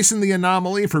 is Tyson the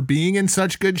anomaly for being in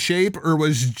such good shape, or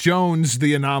was Jones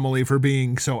the anomaly for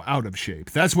being so out of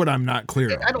shape? That's what I'm not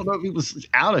clear on. I don't know if he was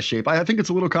out of shape. I think it's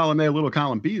a little column A, a little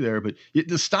column B there, but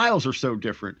the styles are so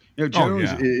different.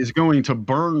 Jones is going to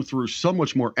burn through so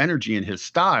much more energy in his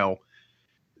style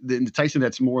than Tyson.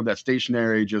 That's more of that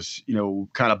stationary, just,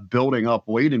 kind of building up,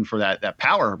 waiting for that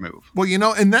power move. Well,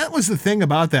 and that was the thing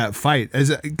about that fight,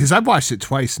 because I've watched it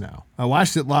twice now. I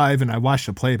watched it live and I watched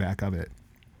a playback of it.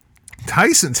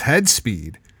 Tyson's head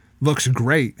speed looks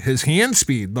great. His hand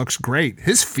speed looks great.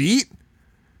 His feet,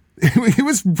 he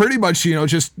was pretty much,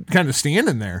 just kind of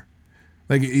standing there.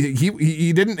 Like,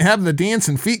 he didn't have the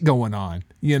dancing feet going on,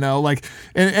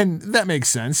 and that makes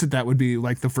sense that would be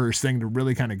like the first thing to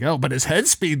really kind of go. But his head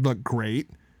speed looked great.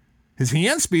 His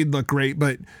hand speed looked great,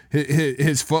 but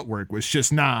his footwork was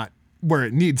just not where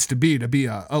it needs to be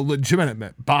a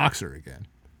legitimate boxer again.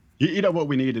 You know what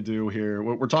we need to do here?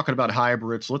 We're talking about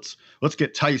hybrids. Let's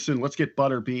get Tyson. Let's get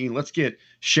Butterbean. Let's get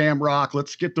Shamrock.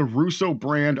 Let's get the Russo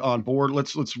brand on board.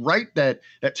 Let's right that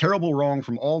terrible wrong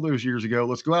from all those years ago.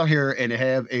 Let's go out here and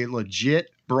have a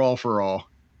legit brawl for all.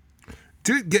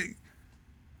 Dude,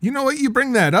 you know what? You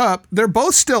bring that up. They're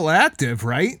both still active,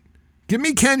 right? Give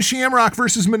me Ken Shamrock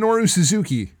versus Minoru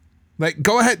Suzuki. Like,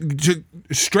 go ahead, just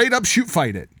straight up shoot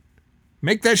fight it.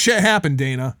 Make that shit happen,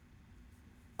 Dana.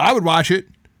 I would watch it.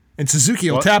 And Suzuki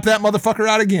will tap that motherfucker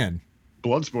out again.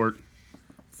 Bloodsport.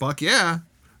 Fuck yeah.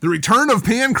 The return of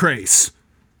Pancrase.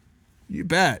 You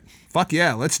bet. Fuck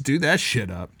yeah. Let's do that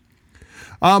shit up.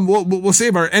 We'll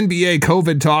save our NBA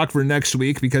COVID talk for next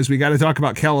week because we got to talk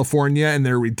about California and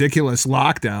their ridiculous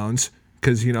lockdowns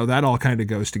because, that all kind of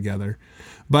goes together.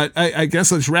 But I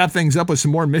guess let's wrap things up with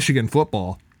some more Michigan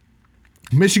football.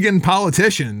 Michigan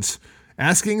politicians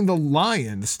asking the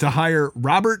Lions to hire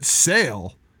Robert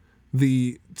Sale,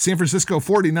 the San Francisco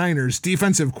 49ers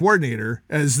defensive coordinator,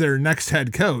 as their next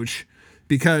head coach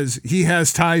because he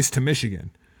has ties to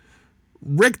Michigan.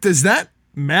 Rick, does that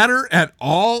matter at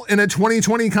all in a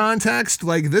 2020 context?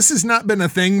 Like, this has not been a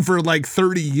thing for like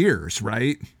 30 years,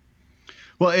 right?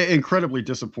 Well, incredibly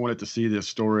disappointed to see this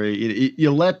story.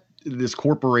 You let this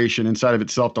corporation inside of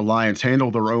itself, the Lions,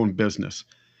 handle their own business.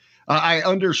 I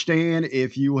understand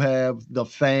if you have the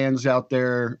fans out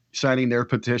there signing their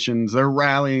petitions, they're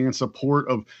rallying in support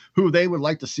of who they would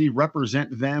like to see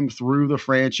represent them through the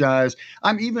franchise.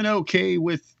 I'm even okay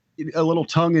with a little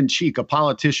tongue in cheek, a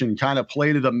politician kind of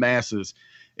play to the masses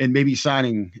and maybe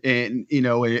signing and,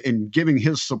 and giving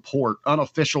his support,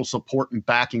 unofficial support and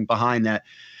backing behind that.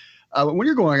 When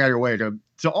you're going out of your way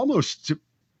to almost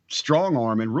strong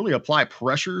arm and really apply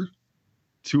pressure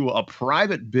to a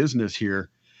private business here,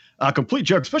 complete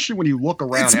joke, especially when you look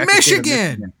around. It's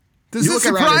Michigan. Does this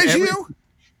surprise you?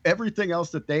 Everything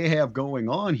else that they have going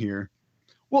on here.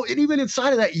 Well, and even inside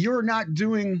of that, you're not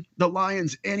doing the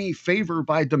Lions any favor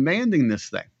by demanding this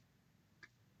thing.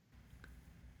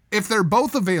 If they're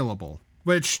both available,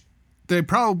 which they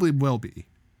probably will be.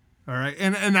 All right.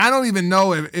 And I don't even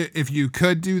know if you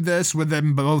could do this with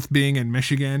them both being in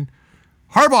Michigan.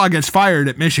 Harbaugh gets fired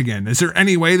at Michigan. Is there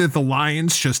any way that the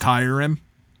Lions just hire him?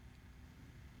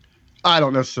 I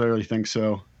don't necessarily think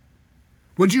so.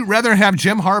 Would you rather have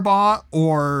Jim Harbaugh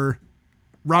or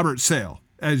Robert Sale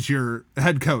as your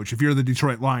head coach if you're the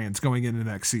Detroit Lions going into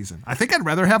next season? I think I'd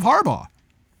rather have Harbaugh.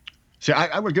 See,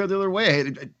 I would go the other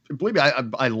way. Believe me,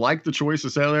 I like the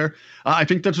choices out there. I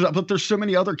think but there's so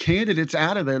many other candidates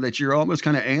out of there that you're almost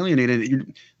kind of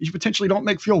alienated. You potentially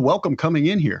don't feel welcome coming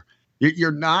in here.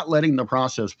 You're not letting the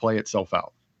process play itself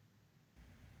out.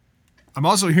 I'm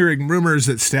also hearing rumors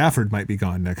that Stafford might be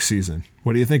gone next season.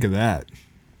 What do you think of that?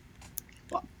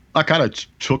 I kind of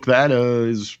took that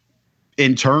as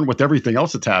in turn with everything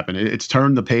else that's happened. It's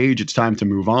turned the page. It's time to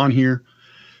move on here.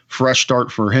 Fresh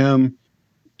start for him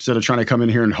instead of trying to come in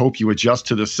here and hope you adjust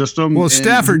to the system. Well,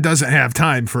 Stafford doesn't have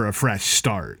time for a fresh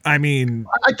start. I mean,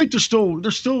 I think there's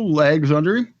still legs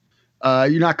under him.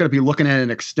 You're not going to be looking at an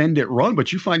extended run,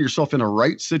 but you find yourself in a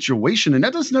right situation. And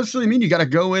that doesn't necessarily mean you got to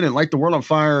go in and light the world on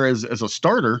fire as a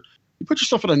starter. You put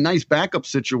yourself in a nice backup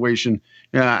situation.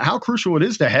 How crucial it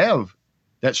is to have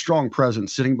that strong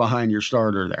presence sitting behind your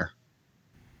starter there.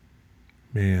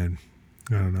 Man,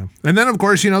 I don't know. And then, of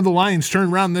course, the Lions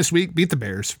turned around this week, beat the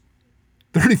Bears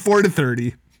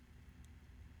 34-30.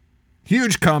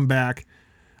 Huge comeback.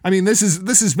 I mean, this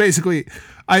is basically,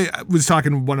 I was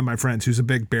talking to one of my friends who's a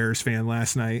big Bears fan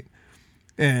last night,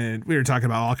 and we were talking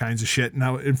about all kinds of shit.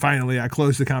 And finally, I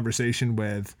closed the conversation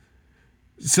with,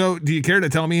 so do you care to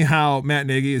tell me how Matt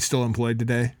Nagy is still employed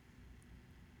today?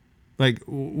 Like,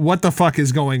 what the fuck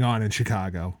is going on in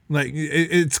Chicago? Like,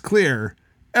 it's clear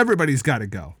everybody's got to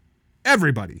go.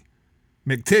 Everybody.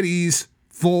 McTitties,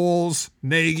 Foles,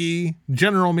 Nagy,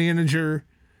 general manager,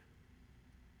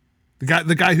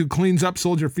 the guy who cleans up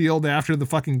Soldier Field after the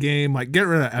fucking game. Like, get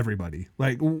rid of everybody.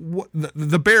 Like,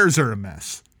 the Bears are a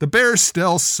mess. The Bears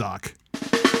still suck.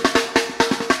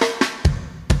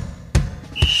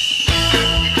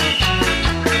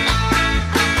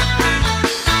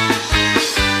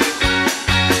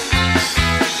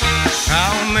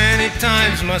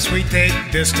 Times must we take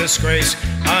this disgrace?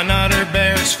 Another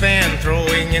Bears fan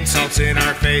throwing insults in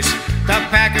our face. The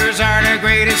Packers are the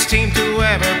greatest team to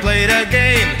ever play the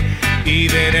game,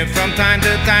 even if from time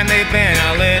to time they've been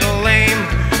a little lame.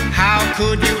 How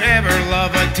could you ever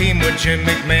love a team with Jim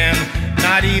McMahon?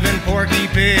 Not even Porky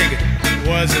Pig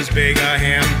was as big a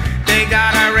him. They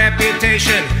got a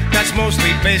reputation that's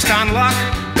mostly based on luck.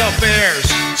 The Bears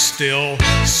still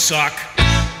suck.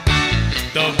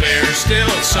 The Bears still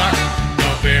suck.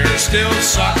 The Bears still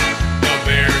suck. The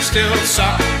Bears still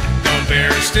suck. The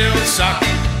Bears still suck.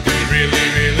 They really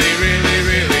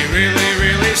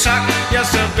suck.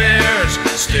 Yes, the Bears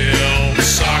still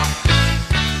suck.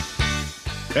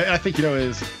 I think,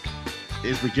 as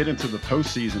we get into the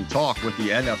postseason talk with the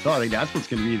NFL, I think that's what's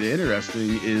going to be the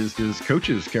interesting is this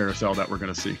coaches carousel that we're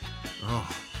going to see.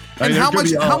 Oh. And how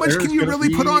much can you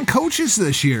really put on coaches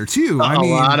this year, too? A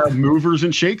lot of movers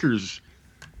and shakers.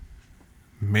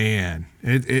 Man,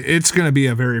 it's going to be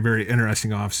a very, very interesting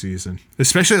offseason,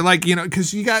 especially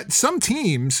because you got some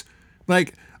teams,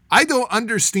 I don't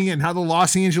understand how the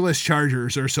Los Angeles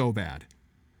Chargers are so bad.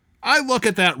 I look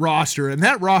at that roster, and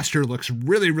that roster looks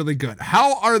really, really good.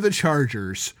 How are the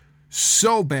Chargers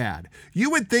so bad?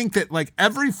 You would think that,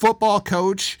 every football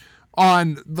coach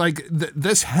on,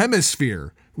 this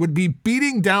hemisphere would be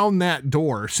beating down that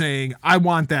door saying, I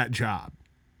want that job.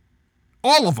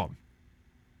 All of them.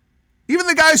 Even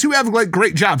the guys who have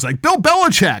great jobs, like Bill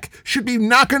Belichick, should be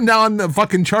knocking down the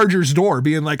fucking Chargers door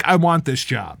being like, I want this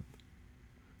job.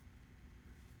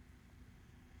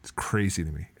 It's crazy to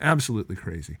me. Absolutely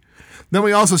crazy. Then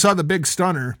we also saw the big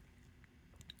stunner.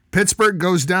 Pittsburgh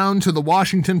goes down to the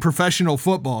Washington professional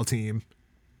football team.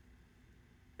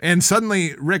 And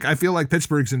suddenly, Rick, I feel like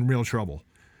Pittsburgh's in real trouble.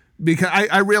 Because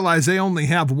I realize they only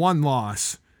have one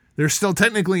loss. They're still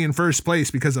technically in first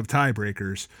place because of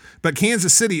tiebreakers. But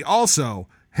Kansas City also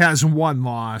has one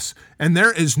loss. And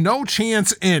there is no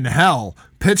chance in hell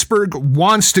Pittsburgh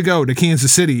wants to go to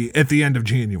Kansas City at the end of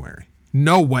January.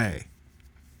 No way.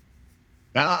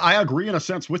 I agree in a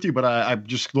sense with you, but I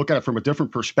just look at it from a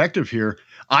different perspective here.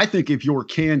 I think if you're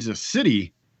Kansas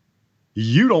City,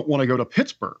 you don't want to go to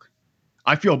Pittsburgh.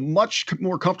 I feel much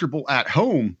more comfortable at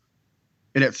home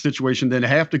in that situation than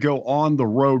have to go on the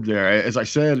road there. As I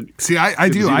said, see, I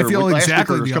do. I feel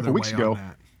exactly the other way on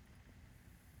that.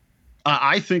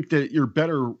 I think that you're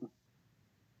better,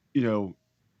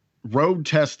 road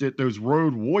tested. Those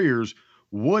road warriors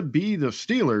would be the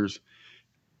Steelers.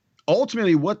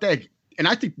 Ultimately, and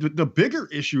I think the bigger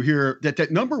issue here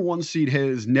that number one seed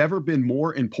has never been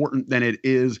more important than it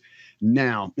is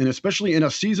now, and especially in a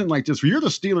season like this, where you're the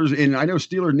Steelers, and I know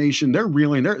Steeler Nation, they're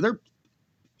reeling. They're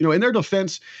in their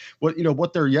defense,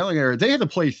 what they're yelling at, they had to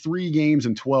play 3 games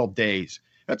in 12 days.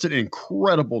 That's an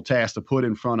incredible task to put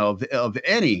in front of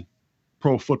any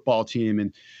pro football team,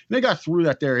 and they got through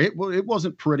that there. It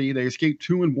wasn't pretty. They escaped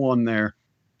 2-1 there.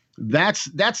 That's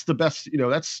the best.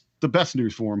 That's the best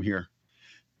news for them here.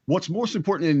 What's most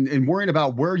important in worrying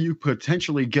about where you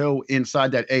potentially go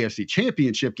inside that AFC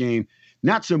Championship game,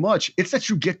 not so much. It's that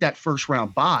you get that first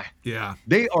round bye. Yeah.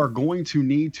 They are going to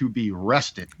need to be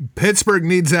rested. Pittsburgh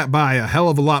needs that bye a hell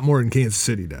of a lot more than Kansas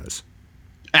City does.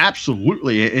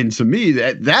 Absolutely. And to me,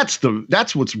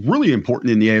 that's what's really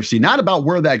important in the AFC. Not about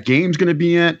where that game's going to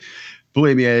be at.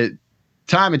 Believe me,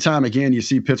 time and time again, you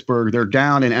see Pittsburgh, they're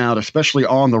down and out, especially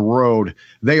on the road.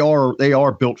 They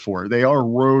are built for it. They are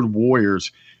road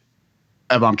warriors.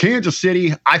 If I'm Kansas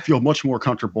City, I feel much more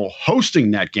comfortable hosting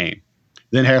that game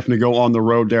than having to go on the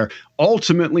road there.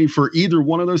 Ultimately, for either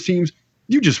one of those teams,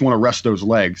 you just want to rest those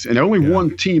legs. And only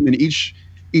one team in each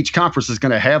conference is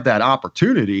going to have that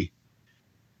opportunity.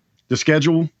 The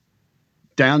schedule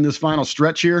down this final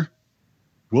stretch here,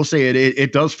 we'll say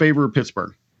it does favor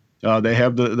Pittsburgh. They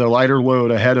have the lighter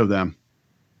load ahead of them.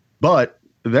 But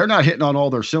they're not hitting on all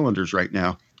their cylinders right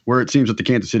now, where it seems that the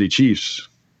Kansas City Chiefs,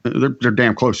 they're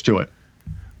damn close to it.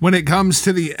 When it comes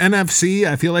to the NFC,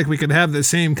 I feel like we could have the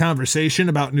same conversation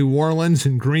about New Orleans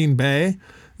and Green Bay.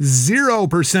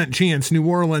 0% chance New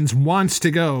Orleans wants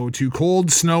to go to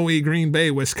cold, snowy Green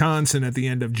Bay, Wisconsin at the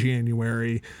end of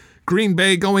January. Green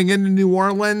Bay going into New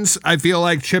Orleans, I feel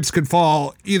like chips could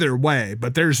fall either way,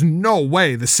 but there's no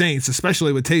way the Saints,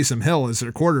 especially with Taysom Hill as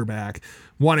their quarterback,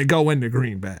 want to go into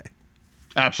Green Bay.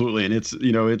 Absolutely. And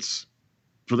it's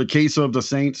for the case of the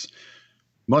Saints,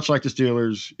 much like the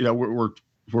Steelers,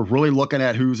 we're really looking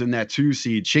at who's in that 2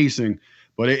 seed chasing,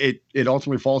 but it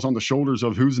ultimately falls on the shoulders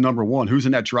of who's number 1, who's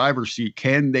in that driver's seat.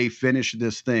 Can they finish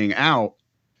this thing out?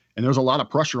 And there's a lot of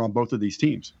pressure on both of these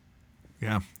teams.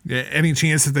 Yeah. Any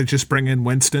chance that they just bring in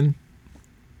Winston?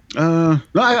 No,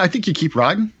 I think you keep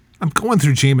riding. I'm going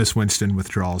through Jameis Winston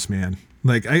withdrawals, man.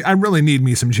 Like, I really need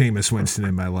me some Jameis Winston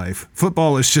in my life.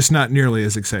 Football is just not nearly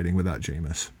as exciting without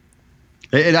Jameis.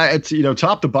 And it's,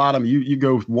 top to bottom, you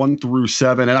go 1 through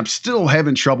 7, and I'm still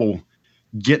having trouble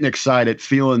getting excited,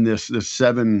 feeling this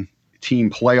 7-team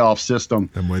playoff system.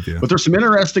 I'm with you. But there's some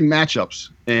interesting matchups,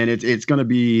 and it's going to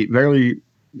be very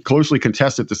closely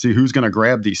contested to see who's going to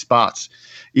grab these spots.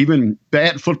 Even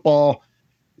bad football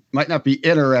might not be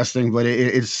interesting, but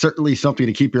it's certainly something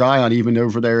to keep your eye on, even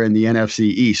over there in the NFC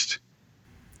East.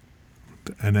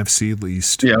 The NFC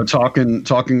East. Yeah,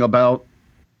 talking about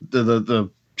the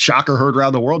shocker heard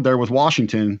around the world there with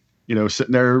Washington,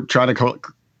 sitting there trying to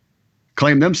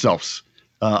claim themselves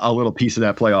a little piece of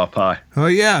that playoff pie. Oh,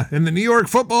 yeah. And the New York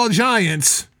Football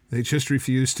Giants, they just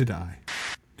refuse to die.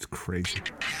 It's crazy.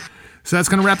 So that's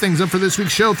going to wrap things up for this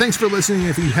week's show. Thanks for listening.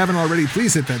 If you haven't already,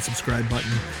 please hit that subscribe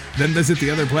button. Then visit the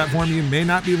other platform you may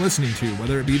not be listening to,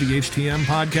 whether it be the HTM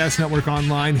Podcast Network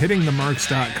online,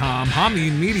 hittingthemarks.com,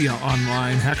 Hameen Media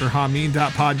online,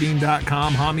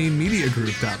 hackerhameen.podbean.com,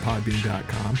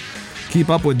 hameenmediagroup.podbean.com. Keep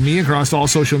up with me across all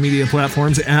social media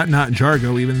platforms at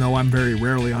NotJargo, even though I'm very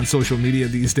rarely on social media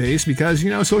these days because,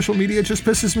 social media just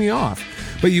pisses me off.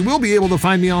 But you will be able to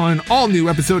find me on an all-new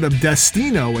episode of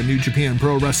Destino, a New Japan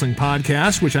Pro Wrestling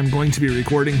podcast, which I'm going to be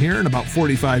recording here in about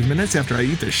 45 minutes after I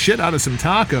eat the shit out of some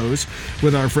tacos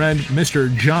with our friend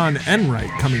Mr. John Enright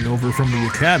coming over from the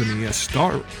Academy, a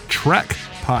Star Trek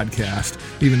podcast,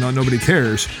 even though nobody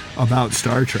cares about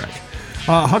Star Trek.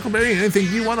 Huckleberry, anything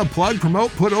you want to plug, promote,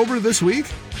 put over this week?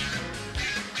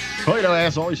 Well,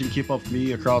 as always, you can keep up with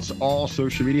me across all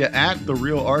social media at The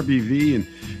Real RBV, and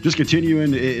just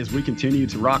continuing as we continue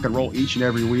to rock and roll each and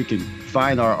every week and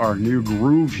find our new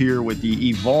groove here with the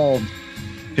evolved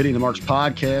Hitting the Marks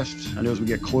podcast. I know as we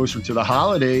get closer to the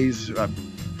holidays, got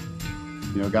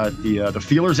the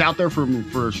feelers out there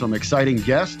for some exciting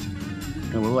guests.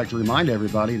 And we'd like to remind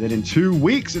everybody that in 2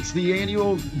 weeks, it's the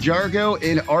annual Jargo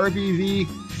and RBV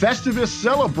Festivus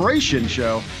Celebration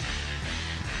Show.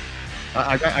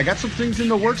 I got some things in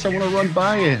the works I want to run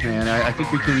by you, man. I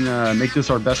think we can make this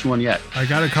our best one yet. I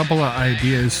got a couple of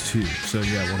ideas, too. So,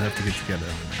 yeah, we'll have to get together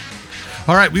on that.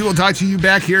 All right, we will talk to you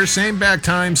back here, same back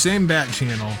time, same bat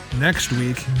channel, next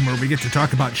week, where we get to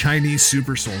talk about Chinese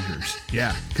super soldiers.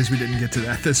 Yeah, because we didn't get to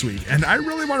that this week. And I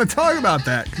really want to talk about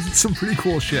that, because it's some pretty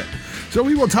cool shit. So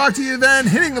we will talk to you then,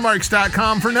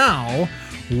 hittingthemarks.com. For now,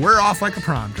 we're off like a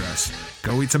prom dress.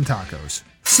 Go eat some tacos.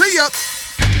 See ya!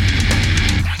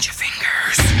 Point your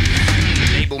fingers.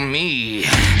 Label me.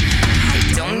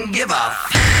 I don't give a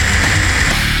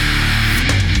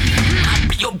I'll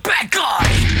be your bad guy.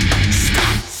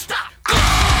 Stop, go!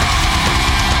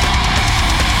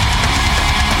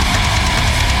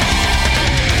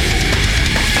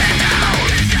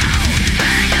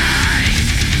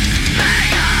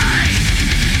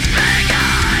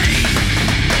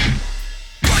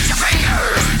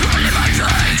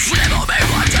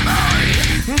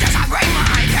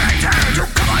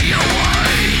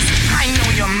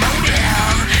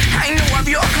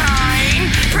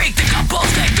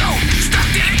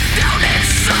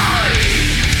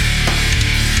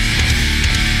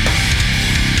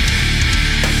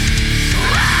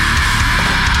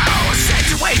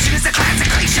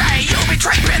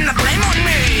 Draping the blame on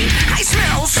me. I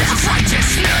smell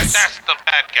self-righteousness. That's the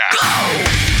bad guy. Go!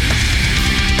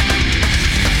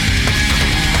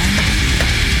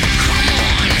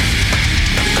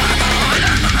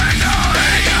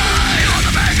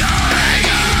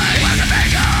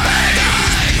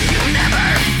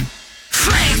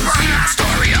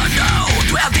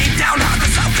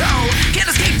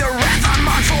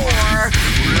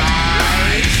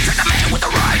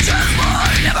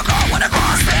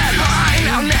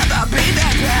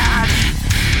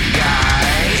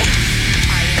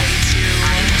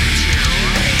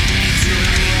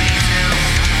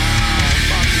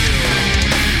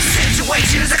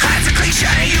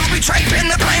 You'll be draping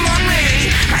the blame on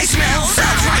me. I smell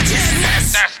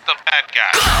self-righteousness. That's the bad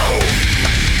guy. Go!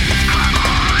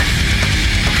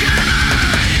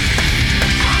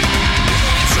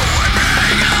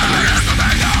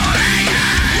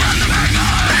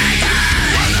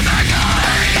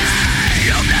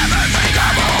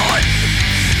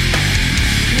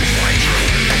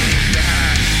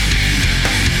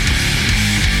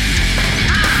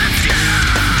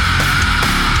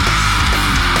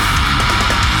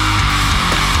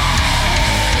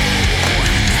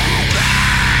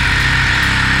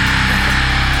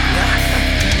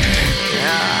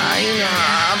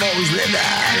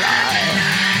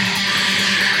 lie.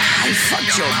 I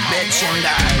fucked your bitch and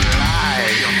I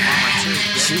lied.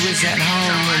 She was at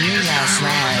home with me last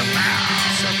night.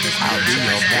 I'll be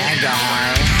your bad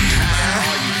guy.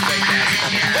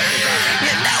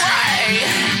 You know I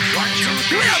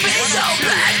will be your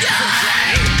bad